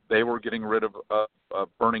illegally they were getting rid of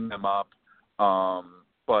burning them up.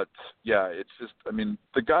 But yeah, it's just, I mean,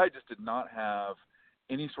 the guy just did not have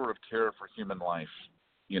any sort of care for human life,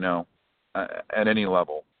 at any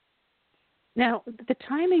level. Now, the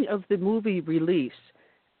timing of the movie release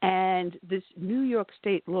and this New York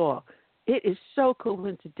state law, it is so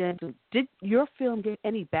coincidental. Did your film get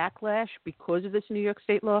any backlash because of this New York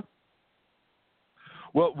state law?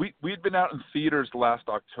 Well, we'd been out in theaters last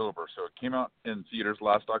October, so it came out in theaters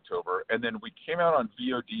last October, and then we came out on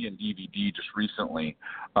VOD and DVD just recently.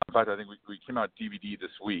 In fact, I think we came out DVD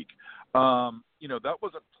this week. That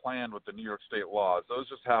wasn't planned with the New York state laws. Those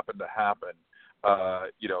just happened to happen.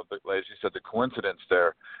 As you said, the coincidence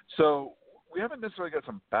there. So we haven't necessarily got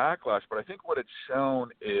some backlash, but I think what it's shown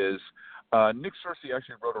is Nick Searcy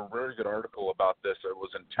actually wrote a very good article about this. It was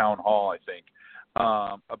in Town Hall, I think,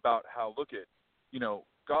 about how,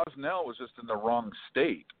 Gosnell was just in the wrong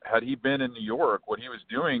state. Had he been in New York, what he was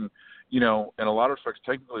doing, in a lot of respects,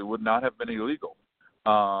 technically would not have been illegal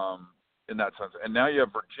in that sense. And now you have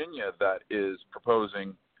Virginia that is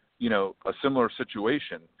proposing, a similar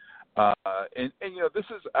situation. And this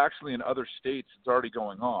is actually in other states. It's already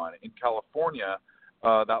going on. In California,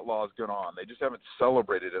 that law has gone on. They just haven't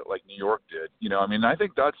celebrated it like New York did. I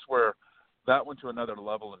think that's where that went to another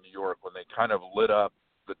level in New York when they kind of lit up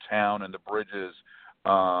the town and the bridges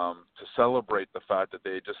to celebrate the fact that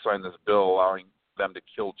they had just signed this bill allowing them to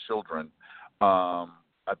kill children.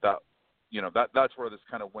 That's where this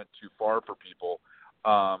kind of went too far for people,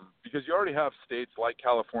 because you already have states like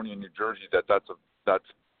California and New Jersey that's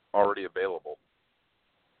already available.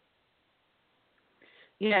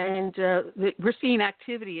 Yeah, and we're seeing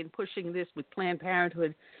activity in pushing this with Planned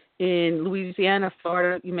Parenthood in Louisiana,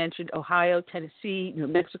 Florida, you mentioned Ohio, Tennessee, New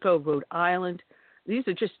Mexico, Rhode Island. These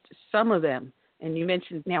are just some of them. And you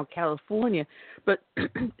mentioned now California. But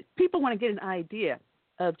people want to get an idea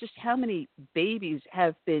of just how many babies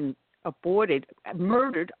have been aborted,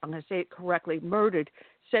 murdered, I'm going to say it correctly, murdered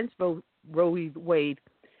since Roe v. Wade.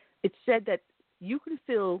 It's said that you can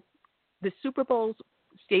fill the Super Bowl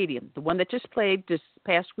stadium, the one that just played this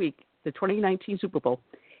past week, the 2019 Super Bowl,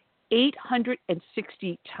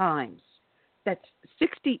 860 times. That's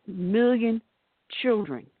 60 million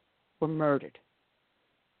children were murdered.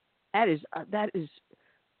 That is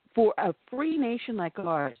for a free nation like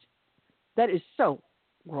ours, that is so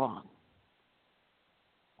wrong.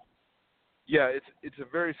 Yeah, it's a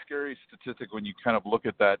very scary statistic when you kind of look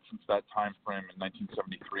at that since that time frame in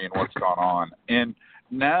 1973 and what's gone on. And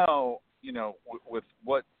now, with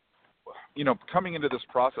what, coming into this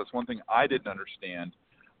process, one thing I didn't understand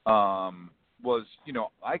was,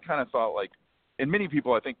 I kind of thought like, and many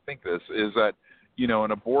people I think this, is that,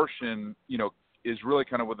 an abortion, is really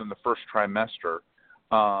kind of within the first trimester.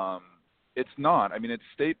 It's not. I mean, it's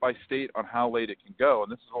state by state on how late it can go.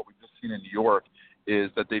 And this is what we've just seen in New York, is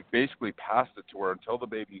that they've basically passed it to where until the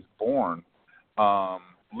baby's born,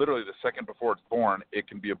 literally the second before it's born, it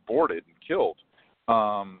can be aborted and killed.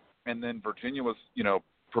 And then Virginia was,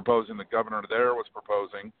 proposing, the governor there was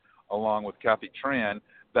proposing, along with Kathy Tran,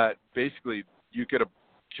 that basically you could have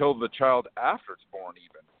killed the child after it's born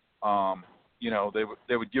even.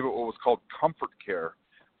 They would give it what was called comfort care.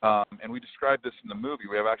 And we described this in the movie.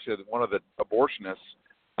 We have actually one of the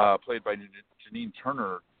abortionists, played by Janine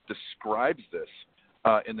Turner, describes this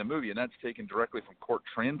in the movie, and that's taken directly from court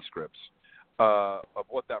transcripts of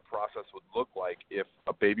what that process would look like if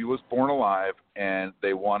a baby was born alive and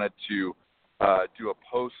they wanted to do a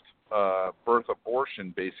post-birth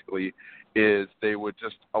abortion. Basically, is they would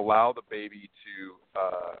just allow the baby to,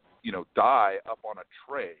 die up on a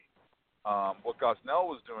tray. What Gosnell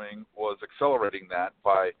was doing was accelerating that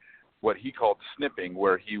by what he called snipping,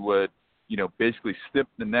 where he would, basically snip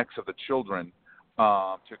the necks of the children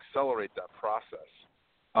to accelerate that process.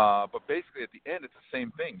 But basically at the end, it's the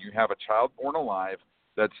same thing. You have a child born alive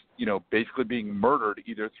that's, basically being murdered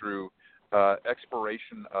either through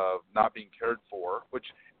expiration of not being cared for, which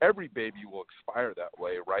every baby will expire that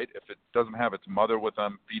way, right? If it doesn't have its mother with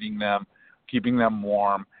them, feeding them, keeping them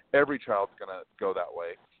warm, every child's going to go that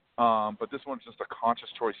way. But this one's just a conscious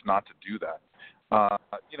choice not to do that.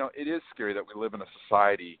 It is scary that we live in a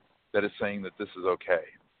society that is saying that this is okay,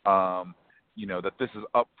 that this is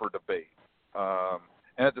up for debate.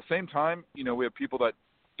 And at the same time, we have people that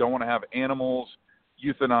don't want to have animals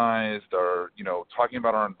euthanized or, talking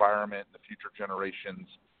about our environment and the future generations.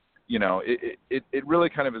 It really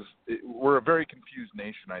kind of is, we're a very confused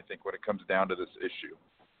nation, I think, when it comes down to this issue.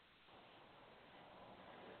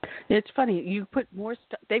 It's funny.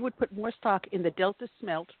 They would put more stock in the Delta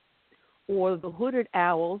smelt or the hooded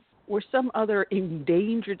owl or some other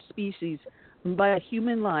endangered species, but a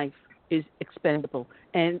human life is expendable.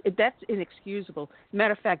 And that's inexcusable.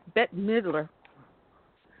 Matter of fact, Bette Midler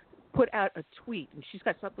put out a tweet, and she's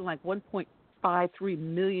got something like 1.53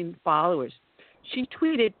 million followers. She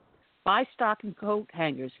tweeted, "Buy stock in coat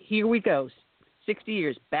hangers. Here we go. 60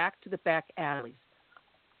 years, back to the back alleys."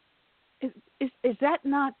 Is that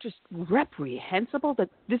not just reprehensible that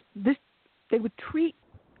this they would treat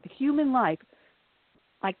human life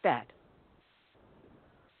like that?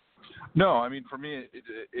 No, I mean, for me,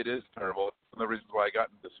 it is terrible. It's one of the reasons why I got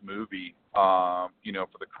into this movie, for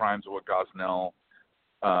the crimes of what Gosnell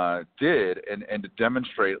did, and to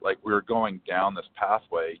demonstrate like we were going down this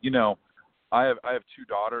pathway. I have two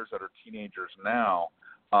daughters that are teenagers now,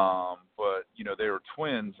 but they were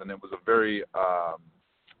twins, and it was a very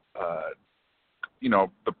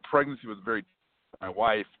the pregnancy was very, my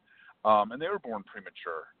wife, and they were born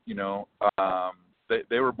premature.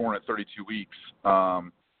 They were born at 32 weeks,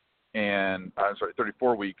 and I'm sorry,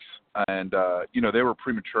 34 weeks, and they were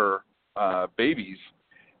premature babies,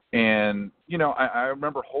 and I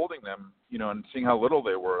remember holding them, and seeing how little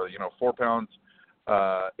they were. 4 pounds,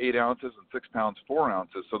 8 ounces, and 6 pounds, 4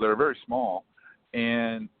 ounces. So they're very small,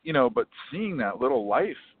 and but seeing that little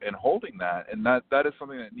life and holding that, and that is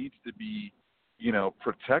something that needs to be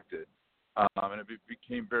protected. And it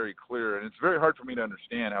became very clear, and it's very hard for me to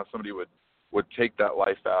understand how somebody would take that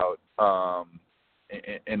life out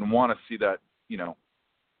and want to see that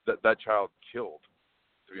that child killed.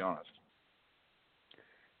 To be honest,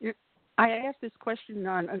 I asked this question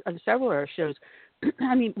on several of our shows.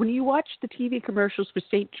 I mean, when you watch the TV commercials for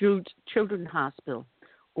St. Jude's Children's Hospital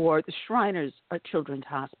or the Shriners Children's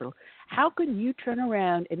Hospital, how can you turn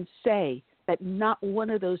around and say that not one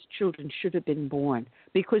of those children should have been born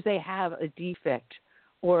because they have a defect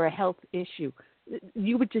or a health issue.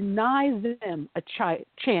 You would deny them a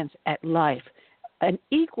chance at life, an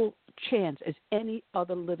equal chance as any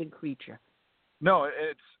other living creature. No,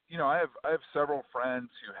 it's, I have several friends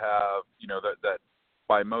who have, that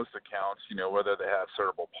by most accounts, whether they have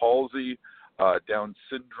cerebral palsy, Down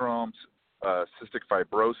syndrome, cystic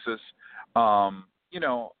fibrosis,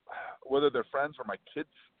 whether they're friends or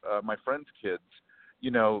my friends' kids,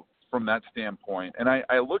 from that standpoint. And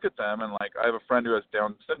I look at them and, like, I have a friend who has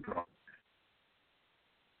Down syndrome.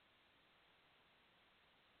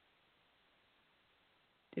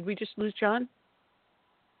 Did we just lose John?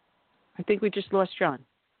 I think we just lost John.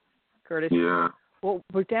 Curtis? Yeah. Well,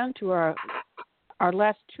 we're down to our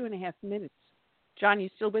last 2.5 minutes. John, you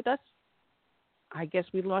still with us? I guess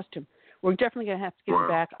we lost him. We're definitely going to have to get him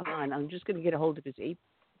back on. I'm just going to get a hold of his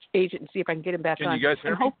agent and see if I can get him back on. Can you guys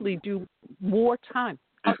hear and me? hopefully do more time.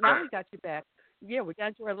 Oh, now we got you back. Yeah, we're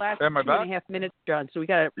down to our last 2.5 minutes, John, so we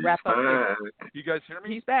got to wrap up here. You guys hear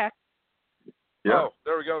me? He's back. Yeah. Oh,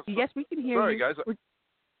 there we go. Yes, we can hear Sorry, you. Guys.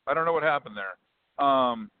 I don't know what happened there.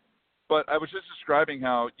 But I was just describing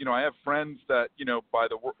how, I have friends that,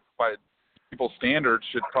 by people's standards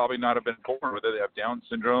should probably not have been born, whether they have Down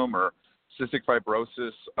syndrome or cystic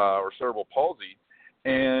fibrosis or cerebral palsy.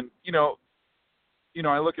 And,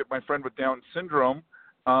 I look at my friend with Down syndrome,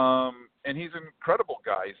 and he's an incredible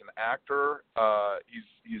guy. He's an actor.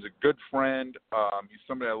 He's a good friend. He's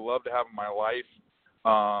somebody I love to have in my life.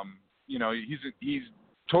 He's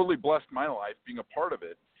totally blessed my life being a part of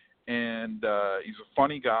it. And he's a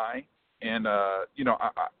funny guy. And,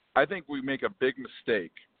 I think we make a big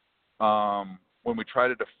mistake when we try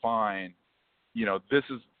to define, this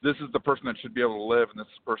is the person that should be able to live, and this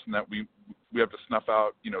is the person that we have to snuff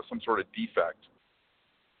out, some sort of defect.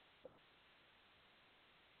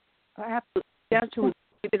 Absolutely. Down to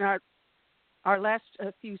in our last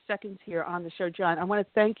few seconds here on the show, John, I want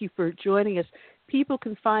to thank you for joining us. People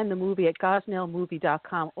can find the movie at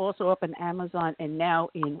gosnellmovie.com, also up on Amazon and now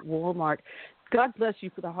in Walmart. God bless you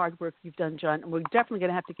for the hard work you've done, John, and we're definitely going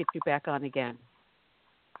to have to get you back on again.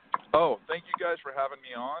 Oh, thank you guys for having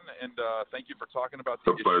me on, and thank you for talking about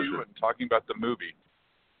the issue and talking about the movie.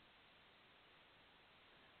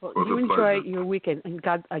 Well, you enjoy your weekend, and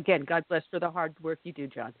God bless for the hard work you do,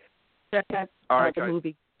 John. Check out the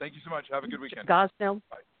movie. Thank you so much. Have a good weekend. Gosnell.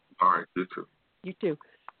 Bye. All right, you too. You too.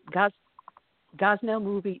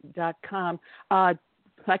 Gosnellmovie.com.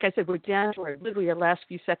 Like I said, we're down to literally our last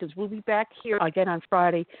few seconds. We'll be back here again on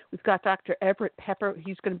Friday. We've got Dr. Everett Piper.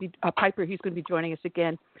 He's going to be joining us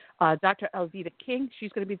again. Dr. Alveda King.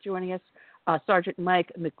 She's going to be joining us. Sergeant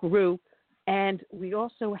Mike McGrew. And we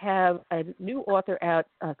also have a new author out,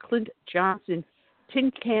 Clint Johnson,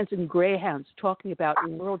 Tin Cans and Greyhounds, talking about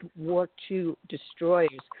World War II destroyers.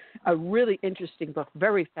 A really interesting book,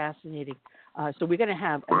 very fascinating. So we're going to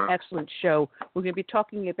have an excellent show. We're going to be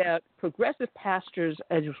talking about progressive pastors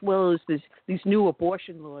as well as these new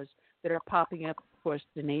abortion laws that are popping up across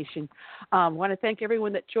the nation. I want to thank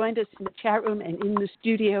everyone that joined us in the chat room and in the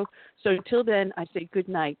studio. So until then, I say good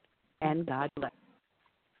night and God bless.